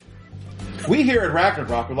We here at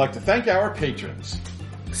Ragnarok would like to thank our patrons.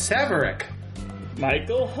 Severick.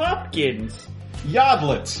 Michael Hopkins.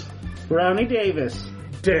 Yodlet. Brownie Davis.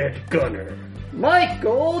 Dead Gunner.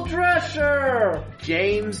 Michael Drescher.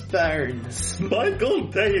 James Burns. Michael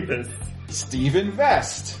Davis. Stephen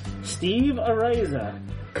Vest. Steve Areza.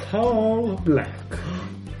 Carl Black.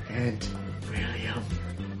 And William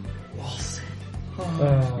Wilson.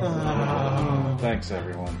 Thanks,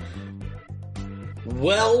 everyone.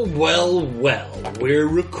 Well, we're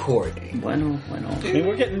recording. Bueno. I mean,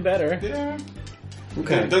 we're getting better. Yeah.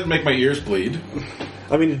 Okay. It does make my ears bleed.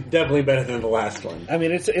 I mean, definitely better than the last one. I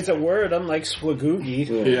mean, it's a word unlike swagoogie.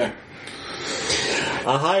 Yeah.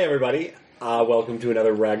 Hi, everybody. Welcome to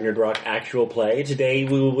another Ragnarok actual play. Today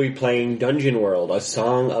we will be playing Dungeon World, A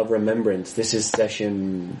Song of Remembrance. This is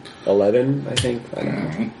session 11, I think. I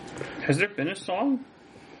don't know. Has there been a song?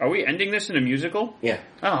 Are we ending this in a musical? Yeah.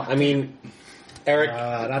 Oh. I mean, Eric,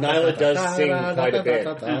 Nyla does sing quite a bit.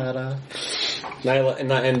 Nyla,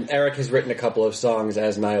 and Eric has written a couple of songs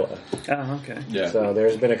as Nyla. Oh, okay. Yeah. So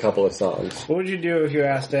there's been a couple of songs. What would you do if you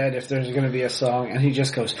asked Ed if there's going to be a song and he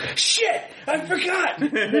just goes, "Shit, I forgot,"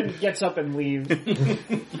 and then gets up and leaves?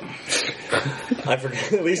 I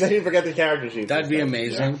forgot. At least I didn't forget the character sheet. That'd be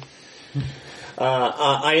amazing.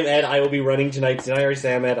 I am Ed. I will be running tonight's... Did I already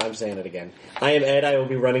say I'm Ed? I'm saying it again. I am Ed. I will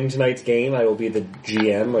be running tonight's game. I will be the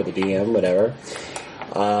GM or the DM, whatever.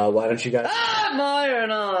 Why don't you guys... I'm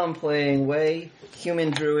Iron. I'm playing Wei, human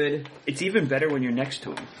druid. It's even better when you're next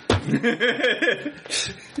to him.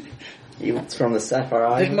 He's from the Sapphire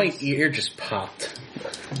I think Islands. my ear just popped.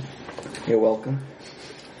 You're welcome.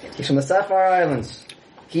 He's from the Sapphire Islands.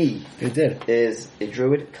 He It did. is a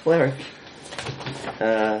druid cleric.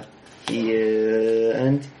 He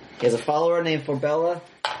has a follower named Forbella,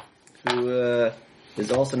 who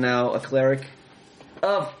is also now a cleric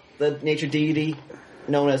of the nature deity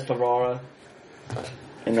known as Ferrara.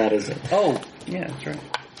 And that is it. Oh, yeah, that's right.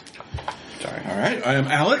 Sorry. Alright, I am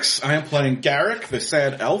Alex. I am playing Garrick, the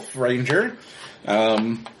sad elf ranger.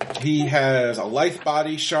 He has a lithe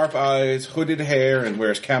body, sharp eyes, hooded hair, and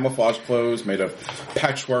wears camouflage clothes made of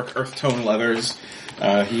patchwork earth tone leathers.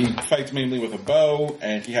 He fights mainly with a bow,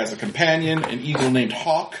 and he has a companion, an eagle named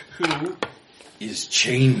Hawk, who is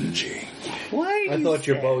changing. Why? I thought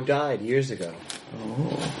your bow died years ago.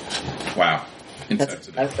 Wow. That's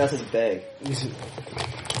Insensitive. his bag.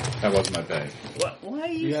 That wasn't my bag. Why are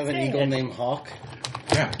Do you have an eagle named Hawk?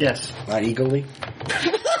 Yeah. Yes. Not Eagly?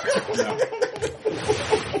 No.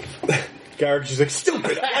 Garrick's just like,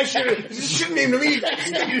 stupid! I shouldn't name him either!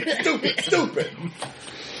 Stupid!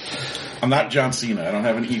 I'm not John Cena. I don't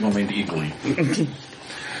have an eagle named Eagly.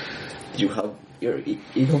 Do you hug your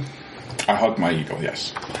eagle? I hug my eagle,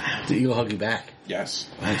 yes. The eagle hug you back. Yes.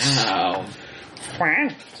 Nice. Wow.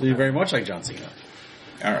 So you're very much like John Cena.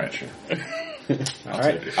 Alright, sure.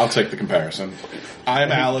 Alright. I'll take the comparison. I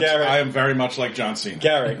am Alex. Garrett. I am very much like John Cena.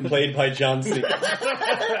 Garrick, played by John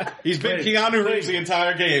Cena. He's been Keanu Reeves the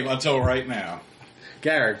entire game until right now.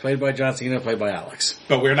 Garrick, played by John Cena, played by Alex.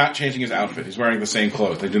 But we're not changing his outfit. He's wearing the same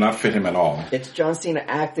clothes. They do not fit him at all. It's John Cena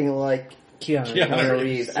acting like Keanu. Keanu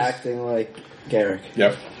Reeves, acting like Garrick.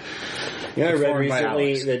 Yep. Yeah, I read Performed by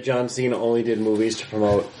recently Alex. that John Cena only did movies to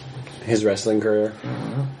promote his wrestling career.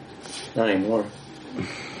 Not anymore.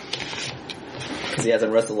 Because he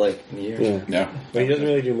hasn't wrestled like in years. Yeah. Yeah. But he doesn't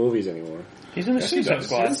really do movies anymore. He's in the Yes, he Suicide does.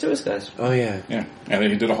 Squad. Let's do this, guys. Oh, yeah. Yeah. And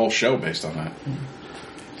he did a whole show based on that.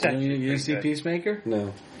 You didn't see Peacemaker? No.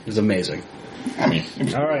 It was amazing. I mean, it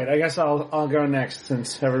was All right, I guess I'll go next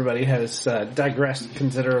since everybody has digressed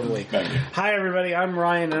considerably. Thank you. Hi, everybody. I'm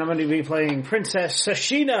Ryan, and I'm going to be playing Princess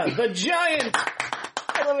Sashina, the Giant.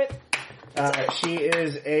 I love it. She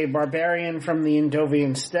is a barbarian from the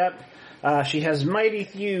Endovian steppe. She has mighty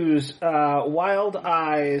thews, wild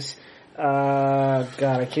eyes. God,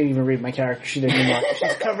 I can't even read my character sheet anymore.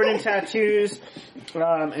 She's covered in tattoos,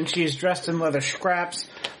 and she's dressed in leather scraps.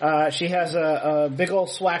 She has a big old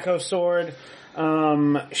Swacko sword.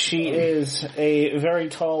 She is a very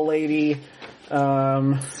tall lady,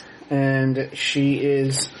 and she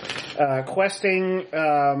is questing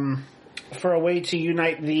for a way to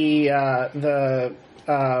unite the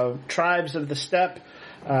tribes of the steppe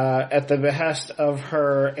at the behest of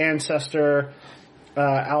her ancestor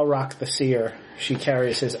Alrock the Seer. She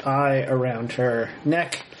carries his eye around her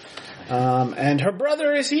neck. And her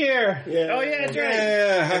brother is here. Yeah. Oh yeah, that's right.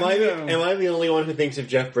 Yeah. Am I the only one who thinks of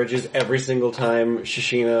Jeff Bridges every single time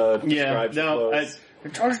Shishina describes her clothes?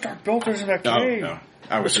 Tony Stark built her in that No, cave. no.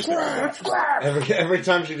 I was just... Every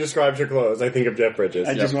time she describes her clothes, I think of Jeff Bridges.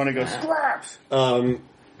 I just want to go scraps.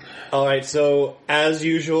 Alright, so, as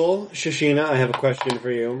usual, Shishina, I have a question for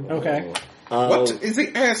you. Okay. What is the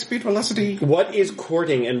airspeed velocity? What is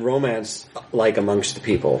courting and romance like amongst the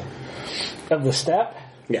people? Of the steppe?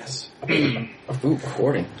 Yes. Ooh,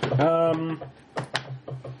 courting.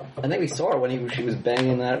 I think we saw her when she was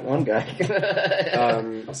banging that one guy.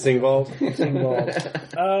 Singvald?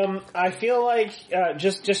 I feel like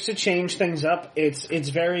just to change things up,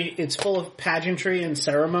 it's full of pageantry and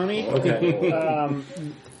ceremony. Okay.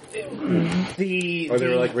 Are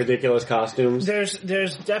there like ridiculous costumes?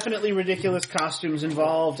 There's definitely ridiculous costumes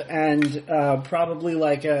involved, and probably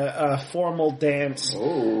like a formal dance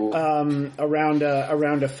around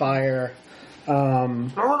a fire.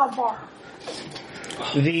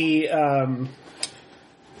 The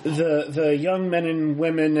young men and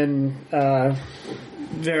women and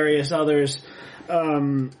various others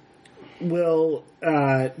will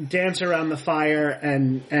dance around the fire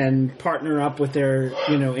and partner up with their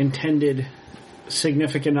intended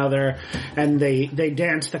significant other, and they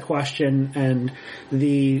dance the question, and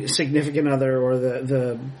the significant other or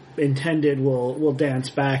the intended will dance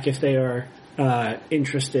back if they are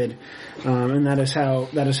interested, and that is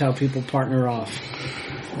how people partner off.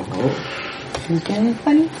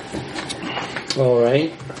 All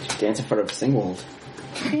right. Dance in front of Singwald.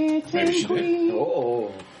 Maybe she did.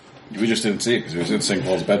 Oh. We just didn't see it because it was in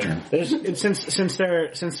Singwald's bedroom.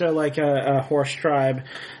 Since they're like a horse tribe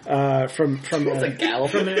from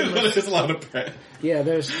There's a lot of prey. yeah,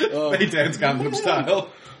 there's They dance Gangnam style.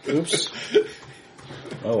 Oops.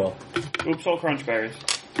 Oh well. Oops, all crunch berries.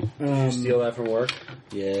 Did you steal that from work?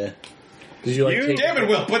 Yeah. Did you take Damn it,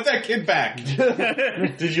 Will! Put that kid back.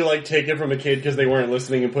 Did you take it from a kid because they weren't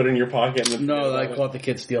listening and put it in your pocket? And No, I caught the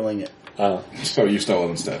kid stealing it. Oh. So you stole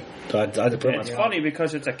it instead. So I had to put it in It's my funny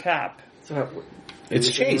because it's a cap. It's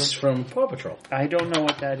Chase from Paw Patrol. I don't know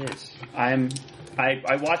what that is. I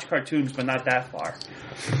watch cartoons, but not that far.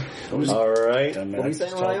 All right. What are you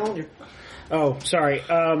saying, Ryan? oh sorry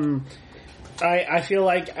I feel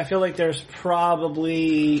like there's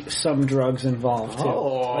probably some drugs involved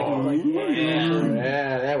too.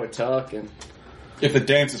 Yeah, that we're talking. If the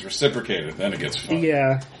dance is reciprocated, then it gets fun.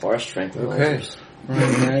 Yeah. Horse tranquilizers.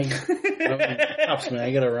 Ryan, Pops, man,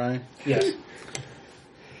 I get it, Ryan. Yes.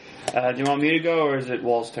 Do you want me to go, or is it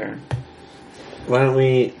Wall's turn? Why don't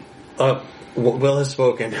we... Will has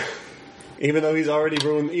spoken. Even though he's already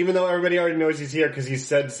ruined... Even though everybody already knows he's here because he's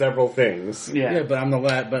said several things. Yeah. But I'm the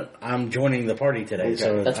lad. But I'm joining the party today.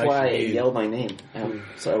 So That's why I yelled my name.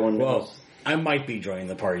 So I wouldn't know. Well, I might be joining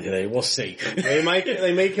the party today. We'll see. They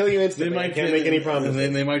may kill you instantly. I can't make any promises.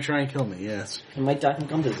 They might try and kill me. Yes, I might die from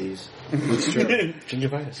gum disease. that's true.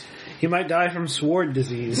 Gingivitis. He might die from sword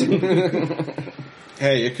disease.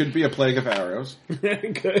 Hey, it could be a plague of arrows.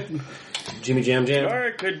 Good. Jimmy Jam Jam. Or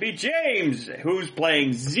it could be James, who's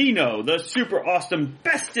playing Zeno, the super awesome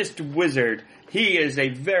bestest wizard. He is a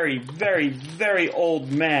very, very, very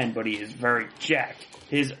old man, but he is very jacked.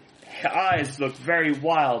 His eyes look very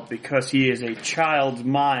wild because he is a child's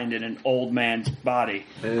mind in an old man's body.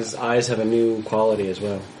 And his eyes have a new quality as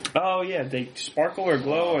well. Oh yeah, they sparkle or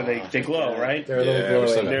glow, or they glow, right? They're a little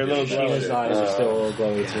glowy. They're a little Sheena's glowy. eyes are still a little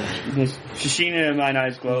glowy too. Shishina and mine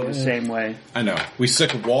eyes glow the same way. I know. We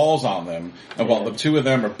sick walls on them, and while the two of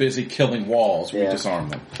them are busy killing walls, we Yeah. disarm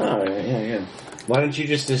them. Oh, yeah. Why don't you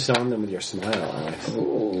just disarm them with your smile, Alex?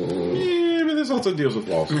 Ooh. Yeah, but this also deals with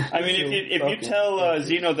walls. I mean, if you tell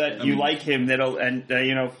Zeno that you like him, that'll and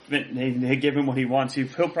give him what he wants, he'll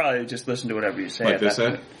probably just listen to whatever you say. Like at this that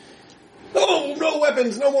said. point. Oh, no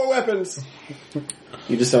weapons! No more weapons!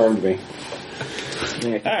 You disarmed me.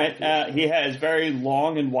 All right, he has very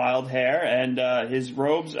long and wild hair, and his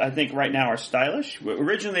robes, I think, right now are stylish.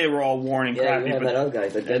 Originally, they were all worn and Yeah, crappy, you have that but other guy,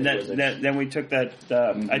 the dead wizard. then we took that.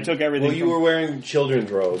 I took everything. Well, you from were wearing children's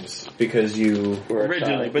robes because you... We're a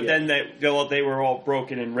originally, child, but yeah. then they were all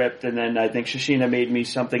broken and ripped, and then I think Shishina made me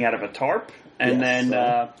something out of a tarp, and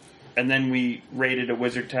Yes, then we raided a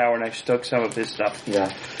wizard tower, and I took some of his stuff. Yeah.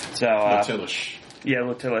 So Latilish. yeah,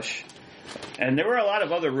 Latilish. And there were a lot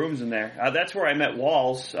of other rooms in there. That's where I met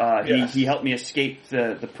Walls. Yes. He helped me escape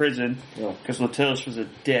the prison Yeah. because Latilish was a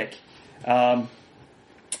dick.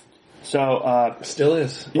 Still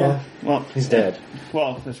is. Yeah. Well, He's dead.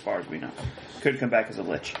 well, as far as we know. Could come back as a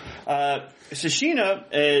lich.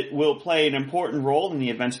 Shishina will play an important role in the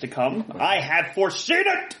events to come. I had foreseen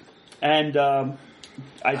it! And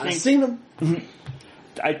I've seen him.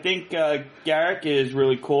 I think Garrick is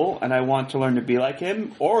really cool, and I want to learn to be like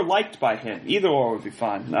him, or liked by him. Either or would be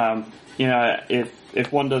fine.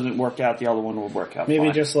 If one doesn't work out, the other one will work out Maybe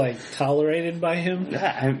fine. just like tolerated by him.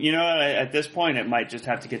 Yeah, at this point, it might just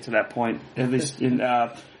have to get to that point. At least,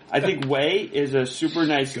 I think Wei is a super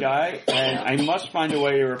nice guy, and I must find a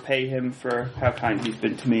way to repay him for how kind he's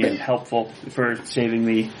been to me and helpful for saving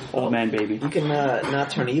the old man baby. You can not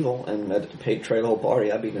turn evil and betray the whole party.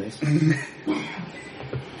 That'd be nice.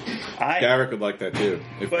 Garrick would like that too,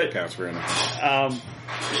 if But- that counts for anything.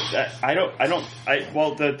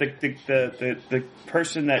 The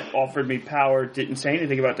person that offered me power didn't say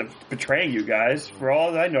anything about betraying you guys. For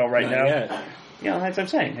all I know right now, Yeah. you know, that's what I'm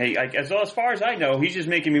saying. Hey, as far as I know, he's just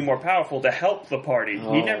making me more powerful to help the party.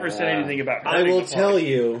 He never said anything about I hurting will the party. tell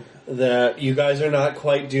you that you guys are not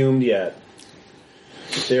quite doomed yet.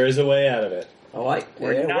 There is a way out of it. Oh,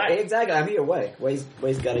 We're not- exactly. I'm your way. Way's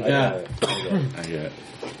got to I get got out. it. I got it. Not yet.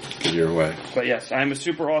 Give your way. But yes, I'm a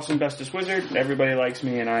super awesome bestest wizard. Everybody likes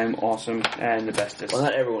me, and I'm awesome and the bestest. Well,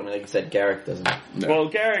 not everyone. Like you said, Garrick doesn't. No. Well,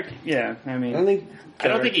 Garrick, yeah, I mean, I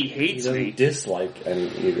don't think he hates doesn't me. dislike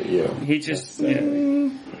either you. He just,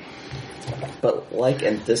 That's, But like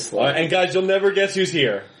and dislike. And guys, you'll never guess who's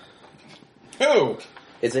here. Who?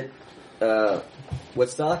 Is it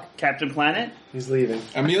Woodstock? Captain Planet. He's leaving.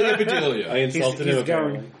 Amelia I Bedelia. insulted him. He's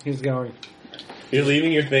apparently. going. He's going. You're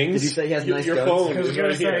leaving your things? Did you say he has nice your guns? phone I was is going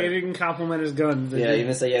right to say, he here. didn't compliment his guns. Yeah, you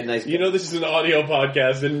didn't say you had nice. You know this is an audio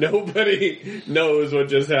podcast and nobody knows what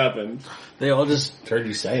just happened. They all just heard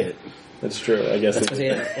you say it. That's true, I guess. That's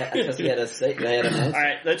because he had a say. They had a nice. All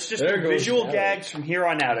right, let's just There do goes visual Alex. gags from here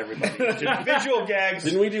on out, everybody. Just visual gags.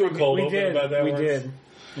 Didn't we do a cold We open did. about that We once? did.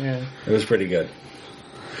 Yeah. It was pretty good.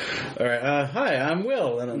 All right. Hi, I'm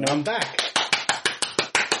Will, and I'm back.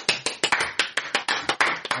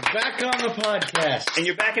 I'm back on the podcast. And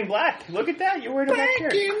you're back in black. Look at that. You're wearing a black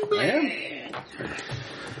shirt. I am.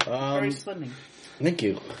 Very slimming. Thank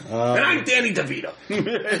you. And I'm Danny DeVito. I'm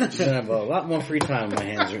gonna have a lot more free time on my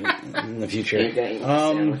hands in the future. You're getting a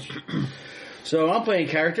sandwich. So I'm playing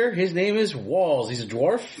a character. His name is Walls. He's a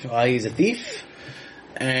dwarf. He's a thief.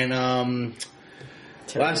 And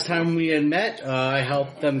last time we had met, I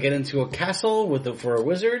helped them get into a castle for a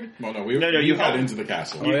wizard. Well, no, No, you you got helped- into the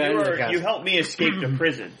castle. You, yeah, you, into the were, castle. you helped me escape to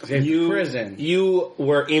prison. Prison. You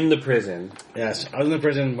were in the prison. Yes, I was in the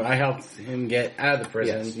prison. But I helped him get out of the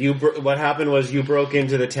prison. Yes. What happened was you broke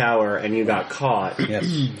into the tower and you got caught. Yes.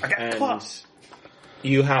 I got And caught.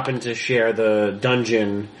 you happened to share the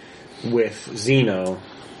dungeon with Zeno.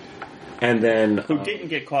 And then... Who didn't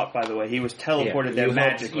get caught, by the way. He was teleported there you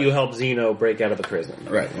magically. you helped Zeno break out of the prison.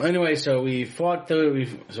 Right. Well, anyway, so we fought we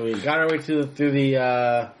got our way through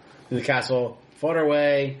the castle, fought our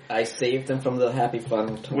way. I saved him from the happy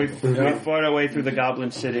fun. We fought our way through the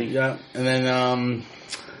Goblin City. Yeah, and then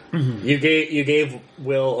You gave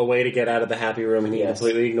Will a way to get out of the happy room and he Yes.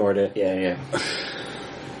 completely ignored it. Yeah.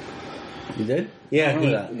 you did. Yeah,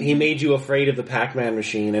 remember that. he made you afraid of the Pac-Man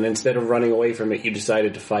machine, and instead of running away from it, you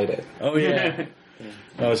decided to fight it. Oh yeah,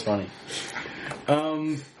 that was funny.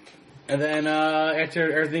 And then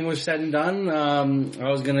after everything was said and done, I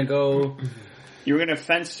was gonna go. You were going to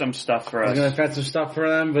fence some stuff for I was us. gonna fetch some stuff for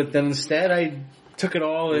them, but then instead I took it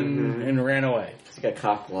all and ran away He got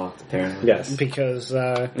cock blocked apparently. Yes. Because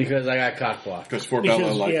because I got cock blocked. Because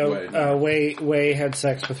Forbella liked Way. Way had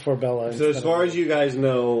sex with Forbella. So as far as you guys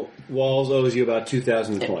know, Walls owes you about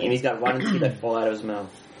 2,000 And coins. he's got rotten teeth that fall out of his mouth.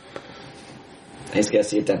 And he's got to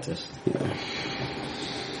see a dentist.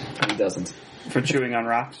 He doesn't. For chewing on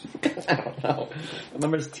rocks. I don't know.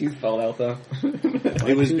 Remember his tooth fell out though.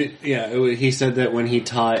 It was, he said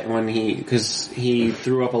that because he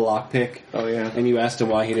threw up a lockpick, Oh yeah. and you asked him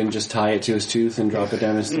why he didn't just tie it to his tooth and drop it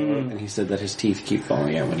down his throat, and he said that his teeth keep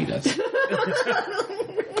falling out when he does. Is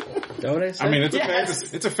that what I said? I mean,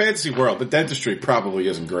 it's a fantasy world. The dentistry probably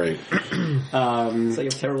isn't great. It's like you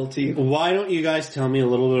have terrible teeth. Why don't you guys tell me a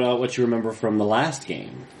little bit about what you remember from the last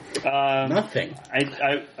game? nothing.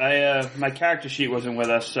 My character sheet wasn't with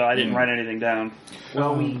us, so I didn't write anything down.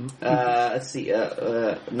 Well, let's see.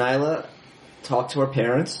 Nyla talked to her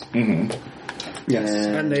parents. Mm-hmm. Yes.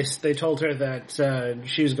 And they told her that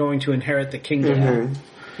she was going to inherit the kingdom.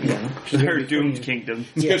 Yeah. Her doomed kingdom.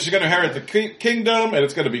 Because she's going to inherit the kingdom, and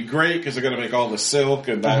it's going to be great because they're going to make all the silk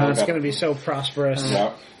and that. It's going to be so prosperous.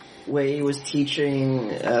 Yeah. Wei was teaching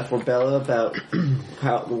Forbella about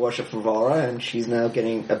how to worship Favara, and she's now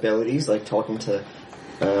getting abilities like talking to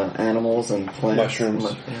animals and plants.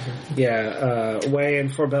 Mushrooms. Yeah, Wei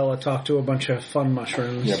and Forbella talked to a bunch of fun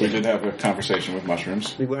mushrooms. Yeah, we did have a conversation with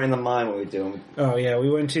mushrooms. We were in the mine when we were doing. Oh yeah,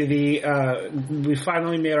 we went to we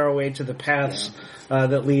finally made our way to the paths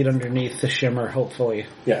that lead underneath the shimmer, hopefully.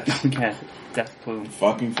 Yes. Okay. Death plume.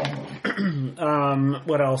 Fucking finally.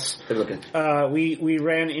 What else? Good looking. We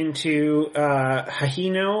ran into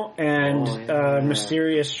Hahino and Oh, yeah. a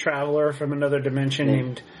mysterious traveler from another dimension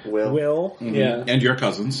named Will. Will. Yeah. And your cousin.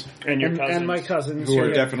 cousins, And your cousins. and my cousins who are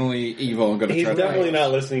yeah. definitely evil and going to He's try definitely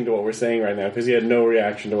not listening to what we're saying right now because he had no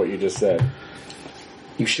reaction to what you just said.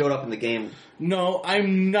 You showed up in the game, No,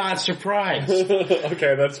 I'm not surprised.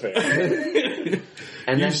 Okay, that's fair.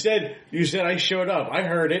 and You then said I showed up. I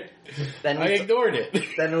heard it. Then I ignored it.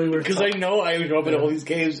 then we were Because I know I show up in all these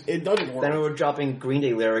games. It doesn't then work. we were dropping Green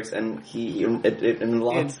Day lyrics, and it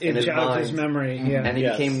unlocked It in his jogged mind, his memory. Yeah. and he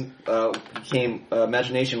Yes. became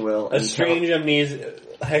Imagination Will. A and strange amnesia.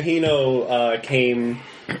 Hahino came,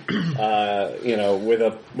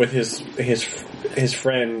 with his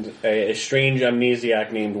friend, a strange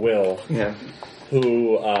amnesiac named Will, yeah,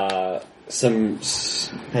 who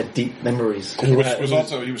had deep memories.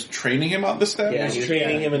 who he was training him on the step. Yeah, was he was-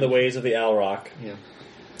 training him in the ways of the Alrock, Yeah.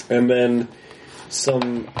 and then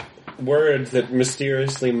some words that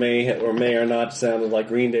mysteriously may or not sounded like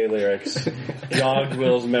Green Day lyrics jogged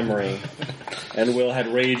Will's memory, and Will had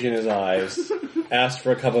rage in his eyes, asked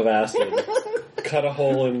for a cup of acid, cut a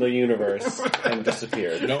hole in the universe, and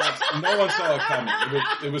disappeared. No one saw it coming.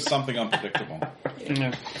 It was something unpredictable.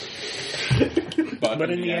 Yeah. But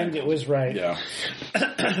in the end, it was right. Yeah.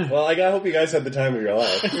 Well, I hope you guys had the time of your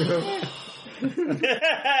life.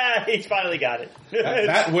 He's finally got it.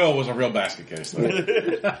 That Will was a real basket case, though.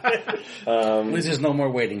 At least there's no more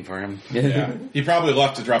waiting for him. Yeah. He probably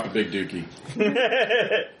left to drop a big dookie.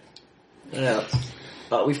 Yeah.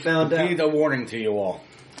 We found I need out. a warning to you all.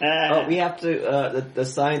 We have to. The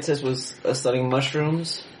scientist was studying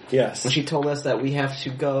mushrooms. Yes. When she told us that we have to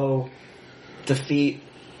go defeat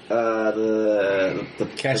the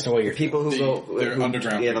Castaway your people who they're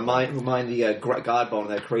underground Yeah, people. who mine the God Bone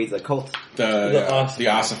that creates the cult. The Ossified.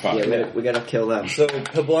 Ossified. Yeah, we gotta kill them. So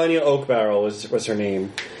Pablania Oakbarrel was her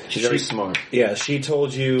name. She's very smart. Yeah, she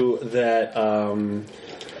told you that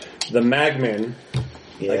the Magmin,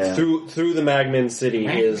 Yeah. like through the Magmin city,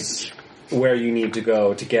 is where you need to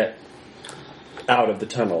go to get out of the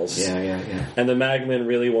tunnels. Yeah. And the Magmin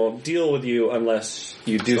really won't deal with you unless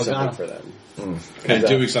you do So something God. for them. And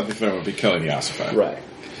doing something for them would be killing the Ossified. Right.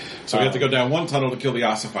 So we have to go down one tunnel to kill the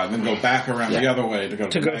Ossified, then go back around the other way to go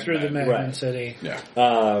through the Magnet. Magnet Right. City Yeah.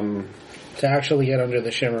 to actually get under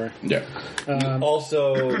the shimmer. Yeah.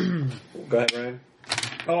 Also, go ahead, Ryan.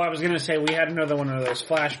 Oh, I was going to say we had another one of those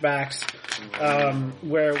flashbacks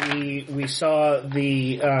where we saw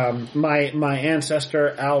the my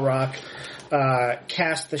ancestor Alrock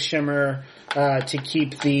cast the shimmer to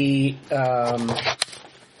keep the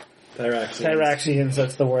Thyraxians.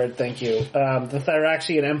 That's the word. Thank you. The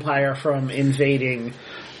Thyraxian Empire from invading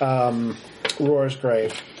Roar's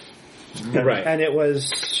grave. Right. And it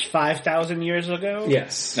was 5,000 years ago.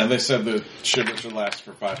 Yes. Now they said the shimmer should last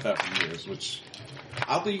for 5,000 years, which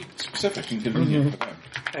I'll be specific and convenient for them.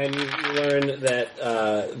 And you learn that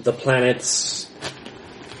the planets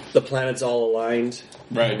all aligned.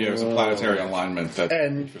 Right, yeah, it was a planetary alignment that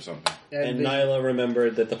And- for something. And the- Nyla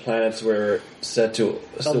remembered that the planets were set to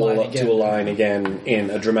Align align again. again in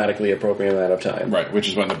a dramatically appropriate amount of time. Right, which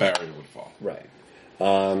is when the barrier would fall. Right.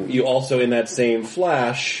 You also, in that same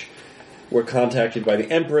flash, were contacted by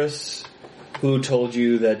the Empress, who told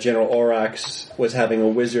you that General Orax was having a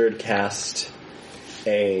wizard cast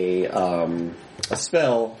a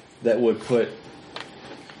spell that would put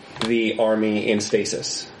the army in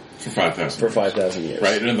stasis For 5,000 for 5,000 years.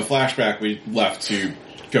 Right, and in the flashback we left to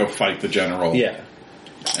go fight the general. Yeah.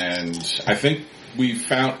 And I think we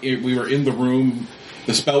were in the room,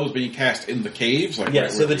 the spell was being cast in the caves. Like Yeah,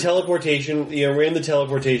 right so where the we- teleportation, we're in the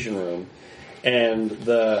teleportation room, and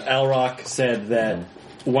the Alrock said that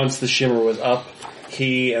once the shimmer was up,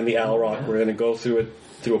 he and the Alrock were going to go through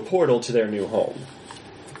a portal to their new home.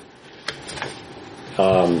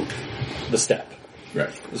 The steppe. Right.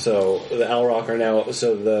 So the Alrock are now,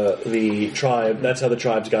 so the tribe, that's how the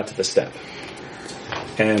tribes got to the steppe.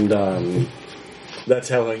 And that's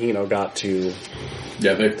how Hahino got to,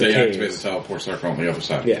 Yeah, they caves. activated the teleport circle on the other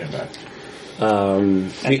side Yeah. and came back.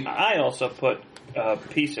 And I also put a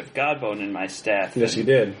piece of Godbone in my staff. yes you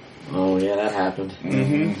did. Oh yeah, that happened.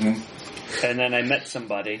 And then I met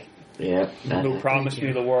somebody Yeah. who promised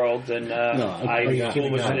me the world, and I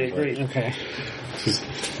foolishly agreed. Okay.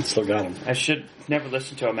 Still got him. I should never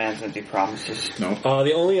listen to a man's empty promises. No.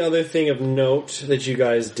 The only other thing of note that you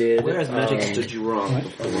guys did, Where has magic stood you wrong?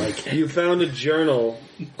 you found a journal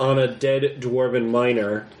on a dead dwarven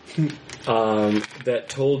miner that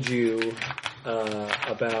told you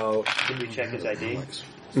about. Did we check his ID?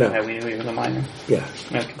 No, How we knew he was a minor? yeah.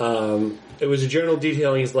 Okay. It was a journal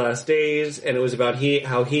detailing his last days, and it was about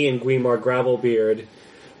how he and Guimar Gravelbeard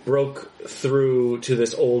broke through to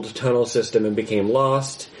this old tunnel system and became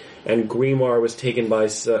lost. and Grimoire was taken by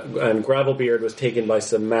and Gravelbeard was taken by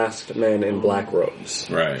some masked men in black robes.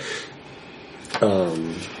 Right.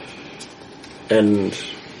 And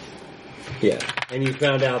yeah, and you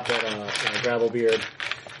found out that Gravelbeard.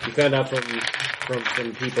 You found out from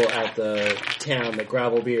people at the town that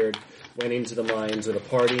Gravelbeard went into the mines with a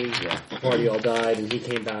party. Yeah. The party all died, and he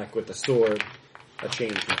came back with a sword, a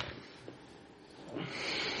changed man.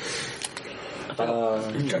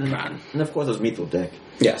 And of course, it was Mithil Deck.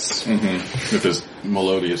 Yes. Mm-hmm. With his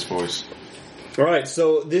melodious voice. All right,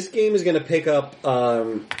 so this game is going to pick up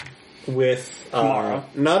with Tomorrow.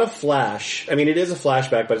 Not a flash. I mean, it is a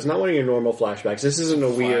flashback, but it's not one of your normal flashbacks. This isn't a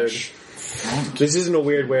weird. This isn't a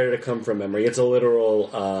weird where did it come from memory. It's a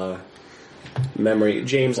literal memory.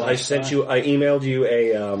 James, I emailed you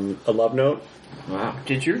a love note. Wow.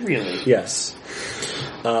 Did you really? Yes.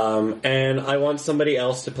 And I want somebody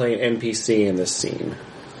else to play an NPC in this scene.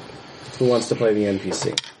 Who wants to play the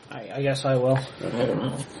NPC? I guess I will. I don't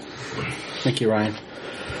know. Thank you, Ryan.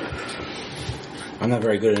 I'm not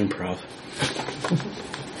very good at improv.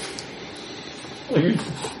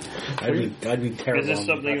 I'd be terrible. Is this on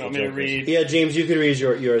something you want me to jokers. read? Yeah, James, you could read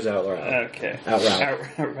yours out loud. Okay. Out loud.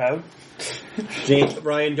 Out loud? James,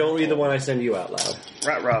 Ryan, don't read the one I send you out loud.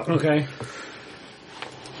 Right. Okay.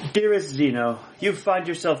 Dearest Zeno, you find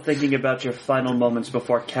yourself thinking about your final moments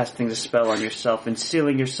before casting the spell on yourself and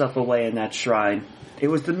sealing yourself away in that shrine. It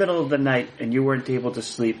was the middle of the night and you weren't able to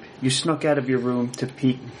sleep. You snuck out of your room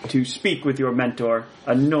to speak with your mentor,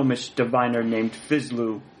 a gnomish diviner named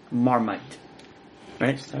Fizlu Marmite.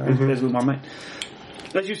 Right? Is that right? Fizlu Marmite?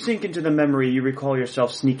 As you sink into the memory, you recall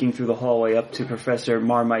yourself sneaking through the hallway up to Professor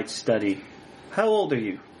Marmite's study. How old are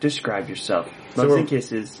you? Describe yourself. Loves and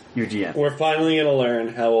kisses, your GM. We're finally going to learn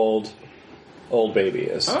how old baby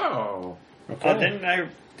is. Oh. Didn't I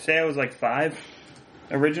say I was like 5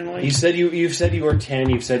 originally? You said you've said you were 10.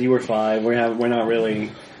 You've said you were 5. We're not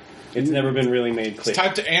really. It's never been really made clear. It's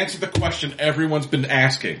time to answer the question everyone's been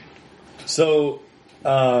asking. So,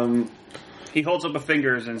 He holds up a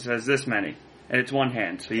fingers and says this many. And it's one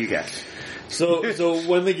hand, so you guess. so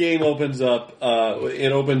when the game opens up,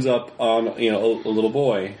 it opens up on a little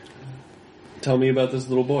boy. Tell me about this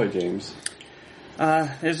little boy, James.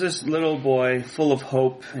 There's this little boy full of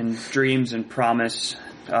hope and dreams and promise,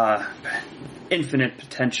 infinite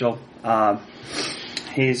potential.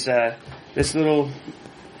 He's this little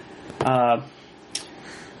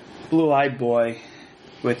blue-eyed boy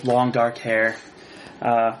with long dark hair,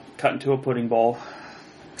 cut into a pudding bowl.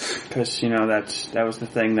 Because, that was the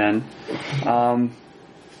thing then.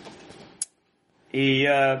 He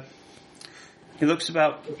looks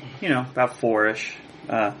about 4-ish.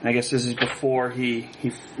 I guess this is before he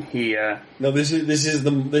No, this is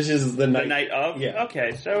the night. the night of? Yeah.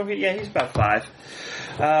 Okay, so he's about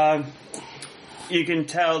 5. You can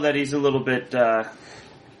tell that he's a little bit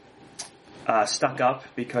stuck up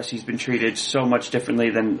because he's been treated so much differently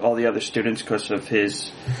than all the other students because of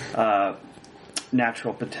his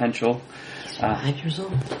natural potential. 5 years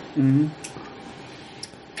old. Mm-hmm.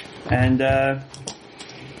 And am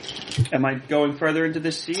I going further into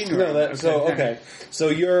this scene? Or? No, okay. So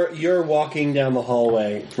you're walking down the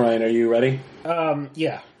hallway. Ryan, are you ready?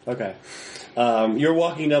 Yeah. Okay. You're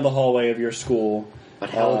walking down the hallway of your school. But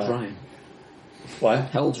how old's Ryan? What?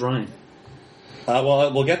 How old's Ryan?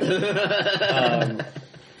 Well, we'll get there.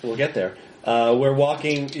 We'll get there. You're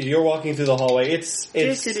walking through the hallway. It's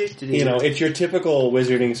it's your typical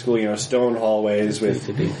wizarding school, stone hallways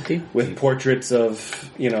with portraits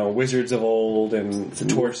of, wizards of old and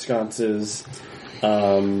torch sconces.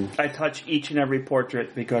 I touch each and every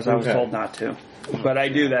portrait because I was told not to. But I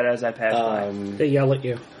do that as I pass by. They yell at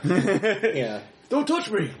you. Yeah. Don't touch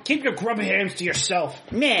me! Keep your grubby hands to yourself.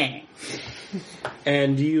 Meh.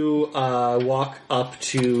 And you walk up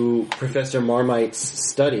to Professor Marmite's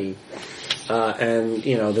study, and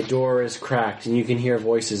the door is cracked, and you can hear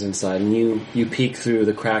voices inside. And you peek through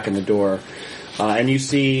the crack in the door, and you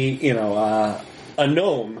see a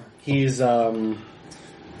gnome. He's gnome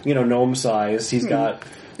size. He's got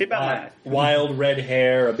wild red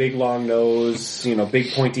hair, a big long nose,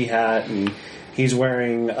 big pointy hat, and he's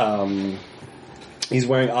wearing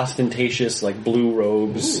ostentatious blue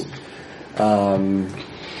robes.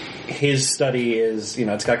 His study is,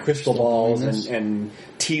 it's got crystal balls and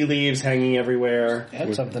tea leaves hanging everywhere.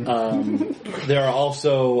 That's something. There are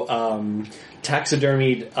also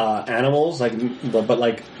taxidermied animals,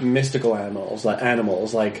 but mystical animals,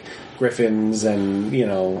 like griffins and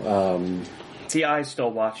The eyes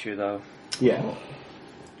still watch you though. Yeah.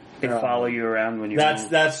 They follow you around when you.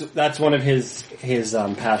 That's one of his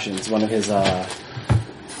passions. One of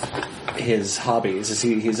his hobbies is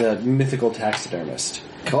he's a mythical taxidermist.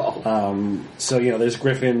 Cool. So, there's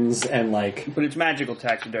griffins and But it's magical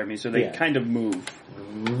taxidermy, so they Yeah. kind of move.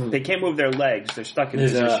 They can't move their legs. They're stuck in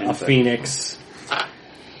there's position. a but- phoenix.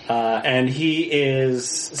 And he is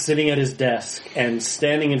sitting at his desk, and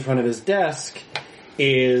standing in front of his desk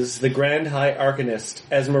is the Grand High Arcanist,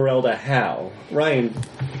 Esmeralda Howe. Ryan,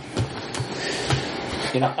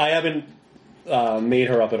 I haven't made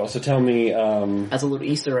her up at all, so tell me... As a little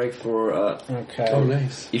Easter egg for, Okay. Oh,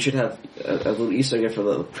 nice. you should have a little Easter egg for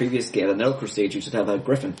the previous game, the Nether Crusade, you should have a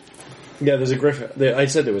griffin. Yeah, there's a griffin. I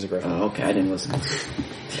said there was a griffin. Oh, okay, I didn't listen.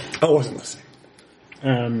 I wasn't listening.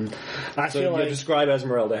 I So feel you like describe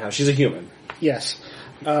Esmeralda Howe. She's a human. yes.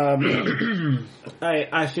 I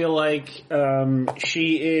feel like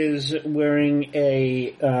she is wearing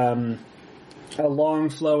a long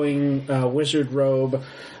flowing wizard robe.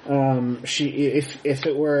 If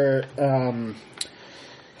it were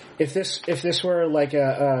if this were like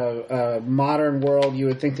a modern world, you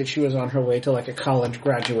would think that she was on her way to like a college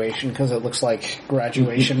graduation because it looks like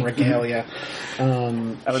graduation regalia. I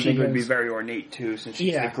would she think it would be has- very ornate too, since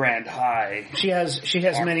she's Yeah. the Grand High. She has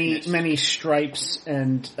many Darkness. many stripes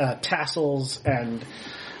and tassels and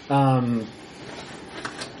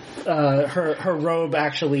her robe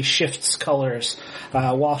actually shifts colors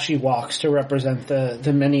while she walks to represent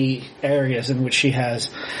the many areas in which she has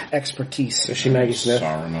expertise. Is she Maggie Smith?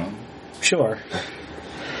 Saruman. Sure.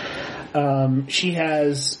 She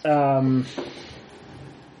has. I'm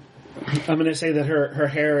going to say that her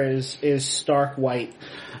hair is stark white,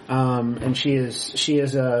 and she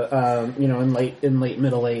is a in late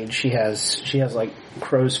middle age. She has like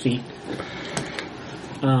crow's feet.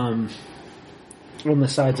 On the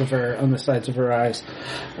sides of her eyes.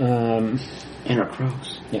 And her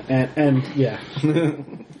crows. Yeah, and yeah.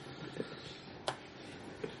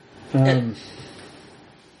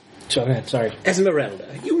 So go ahead, sorry. Esmeralda,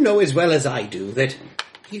 you know as well as I do that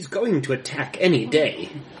he's going to attack any day.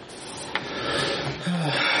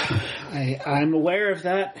 I'm aware of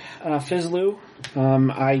that, Fizzloo.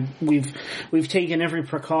 We've taken every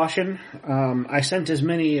precaution. I sent as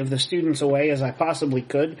many of the students away as I possibly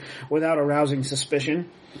could without arousing suspicion.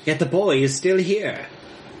 Yet the boy is still here.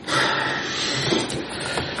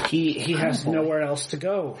 He has nowhere else to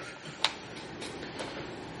go.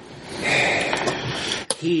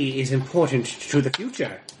 He is important to the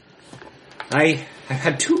future. I have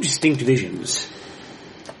had two distinct visions.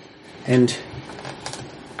 And,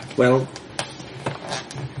 well,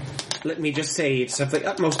 let me just say it's of the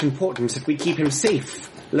utmost importance that we keep him safe,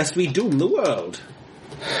 lest we doom the world.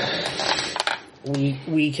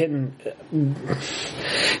 We can.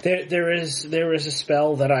 There is a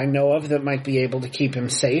spell that I know of that might be able to keep him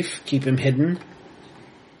safe, keep him hidden.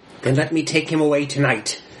 Then let me take him away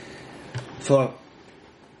tonight. For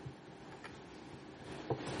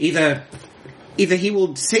either he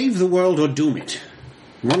will save the world or doom it.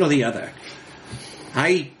 One or the other.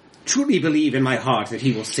 I truly believe in my heart that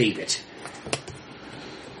he will save it.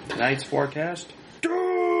 Tonight's forecast?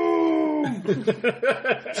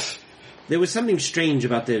 There was something strange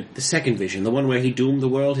about the second vision, the one where he doomed the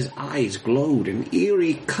world. His eyes glowed an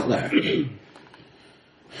eerie color.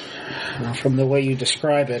 Well, from the way you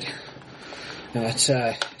describe it,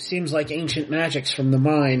 it seems like ancient magics from the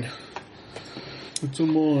mine. It's a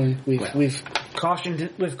mine. We've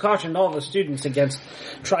cautioned all the students against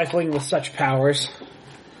trifling with such powers.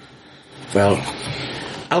 Well,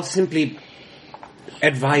 I'll simply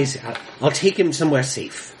advise... I'll take him somewhere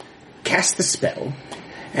safe, cast the spell,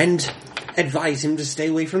 and advise him to stay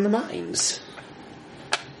away from the mines.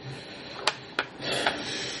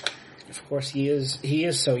 Of course, he is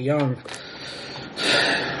so young.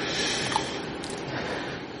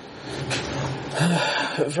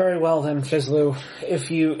 Very well then, Fizzloo.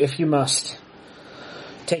 If you must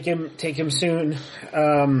take him soon.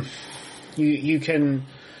 You can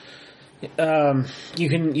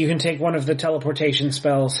take one of the teleportation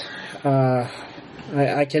spells.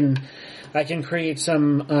 I can create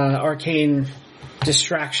some arcane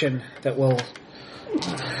distraction that will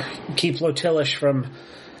keep Lotilish from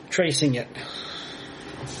tracing it.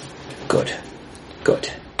 Good.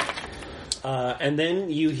 And then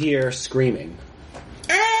you hear screaming.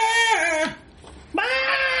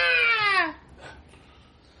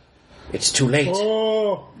 It's too late.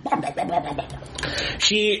 Oh.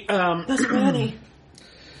 She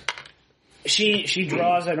She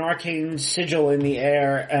draws an arcane sigil in the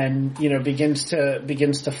air and begins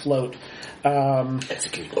to float. Her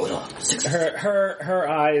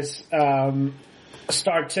eyes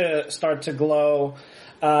start to glow.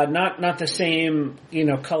 Not the same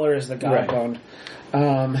color as the Godbone.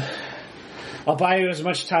 I'll buy you as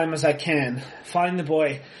much time as I can. Find the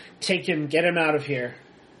boy, take him, get him out of here.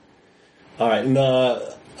 All right, and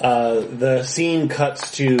the scene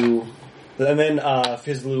cuts to, and then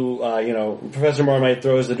Fizlu, Professor Marmite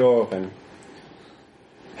throws the door open.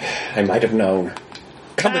 I might have known.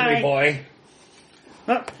 Come with Hi. me, boy.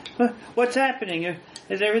 What's happening?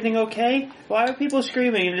 Is everything okay? Why are people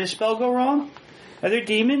screaming? Did the spell go wrong? Are there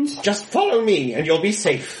demons? Just follow me, and you'll be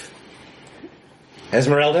safe.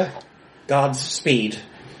 Esmeralda, God's speed.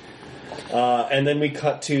 And then we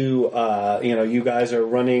cut to, you guys are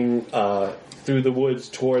running through the woods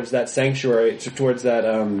towards that sanctuary, towards that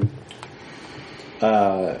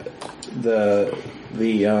the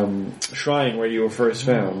shrine where you were first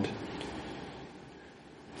found.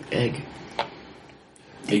 Egg.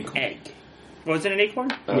 Egg. Was it an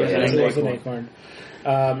acorn? Oh, Yeah, yeah, it was an acorn.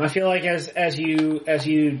 I feel like as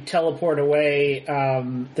you teleport away,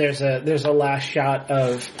 there's a last shot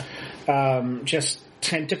of just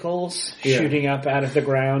tentacles shooting up out of the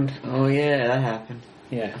ground. Oh yeah, that happened.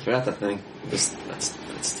 Yeah. I forgot that thing. That's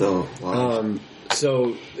still alive.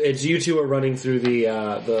 So it's you two are running through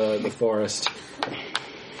the forest.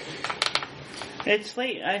 It's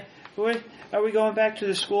late. Are we going back to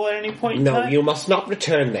the school at any point in No, time? you must not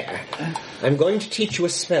return there. I'm going to teach you a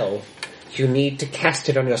spell. You need to cast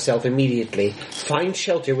it on yourself immediately. Find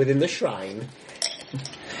shelter within the shrine.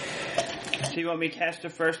 So you want me to cast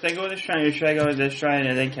it first, then go to the shrine, or should I go to the shrine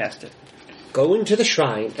and then cast it? Go into the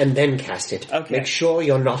shrine and then cast it. Okay. Make sure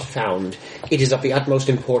you're not found. It is of the utmost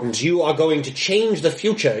importance. You are going to change the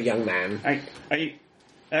future, young man. Are you...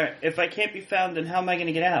 Alright, if I can't be found, then how am I going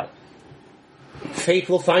to get out? Fate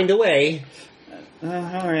will find a way.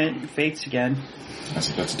 Alright, fates again. That's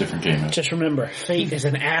a different game. Just remember, fate is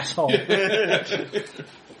an asshole.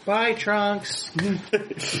 Bye, Trunks.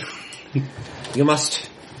 You must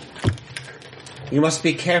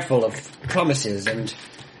be careful of promises and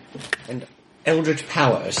eldritch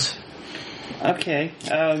powers. Okay,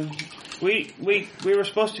 we were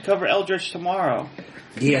supposed to cover Eldritch tomorrow.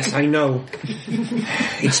 Yes, I know.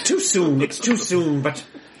 It's too soon, but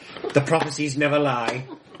the prophecies never lie.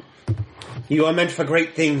 You are meant for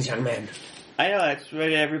great things, young man. I know, that's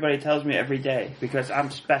what everybody tells me every day, because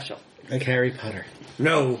I'm special. Like Harry Potter.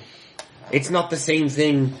 No, it's not the same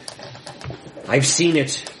thing. I've seen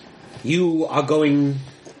it. You are going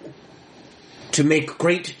to make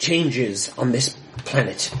great changes on this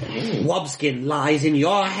planet. Wobskin lies in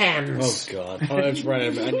your hands. Oh, God. Oh, that's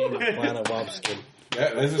right. I need a planet Wobskin.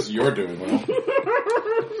 Yeah, this is your doing, Will.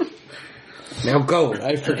 Now go.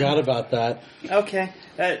 I forgot about that. Okay,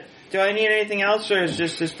 do I need anything else, or is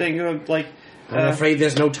just this thing of, like... I'm afraid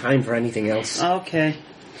there's no time for anything else. Okay.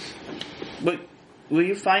 But, will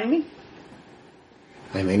you find me?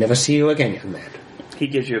 I may never see you again, young man. He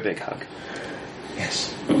gives you a big hug.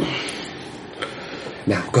 Yes.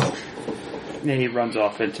 Now go. And he runs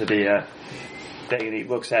off into the thing, and he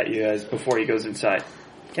looks at you as before he goes inside.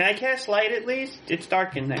 Can I cast light at least? It's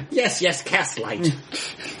dark in there. Yes, cast light.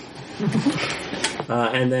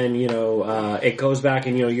 And then it goes back,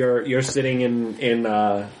 and you're sitting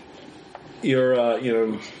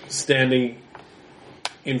you're standing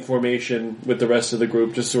in formation with the rest of the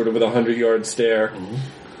group, just sort of with a 100-yard stare,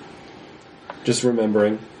 just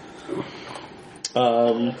remembering.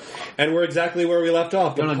 And we're exactly where we left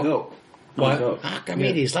off. You're on a goat. What? On a goat.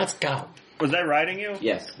 Archimedes, let's go. Was that riding you?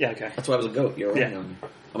 Yes. Yeah, okay. That's why I was a goat. You're right. Yeah.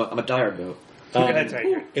 I'm a dire goat. That's right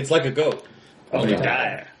here. It's like a goat. Oh, you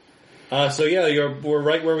die. So we're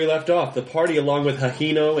right where we left off. The party, along with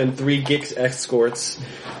Hahino and 3 Gix escorts,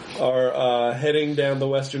 are heading down the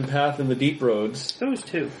western path in the deep roads Those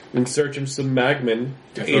two. in search of some magmen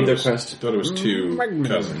I in their thought quest. it was 2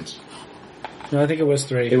 cousins. No, I think it was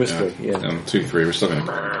 3. It was Yeah. 3, yeah. 2, 3. We're still gonna.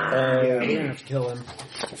 Yeah, we're gonna have to kill him.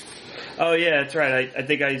 Oh, yeah, that's right. I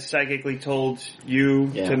think I psychically told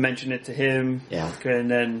you Yeah. to mention it to him. Yeah.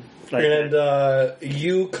 And then... And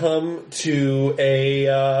you come to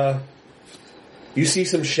you see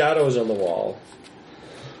some shadows on the wall.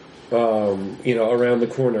 Around the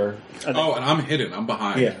corner. Oh, and I'm hidden. I'm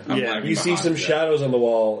behind. Yeah. I'm Yeah. lagging You see behind, some yeah. shadows on the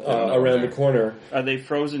wall Yeah, around there. the corner. Are they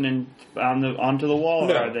frozen onto the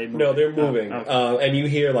wall, or are they moving? No, they're moving. Oh, okay. And you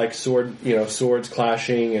hear like swords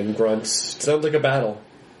clashing and grunts. It sounds like a battle.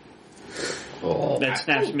 That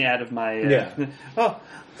snaps me out of my... Yeah. Oh,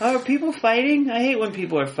 are people fighting? I hate when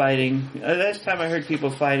people are fighting. Last time I heard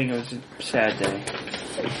people fighting, it was a sad day.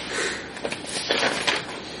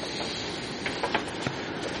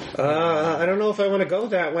 I don't know if I want to go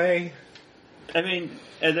that way. I mean,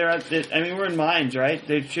 we're in mines, right?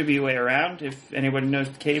 There should be a way around if anybody knows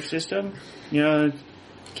the cave system.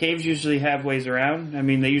 Caves usually have ways around. I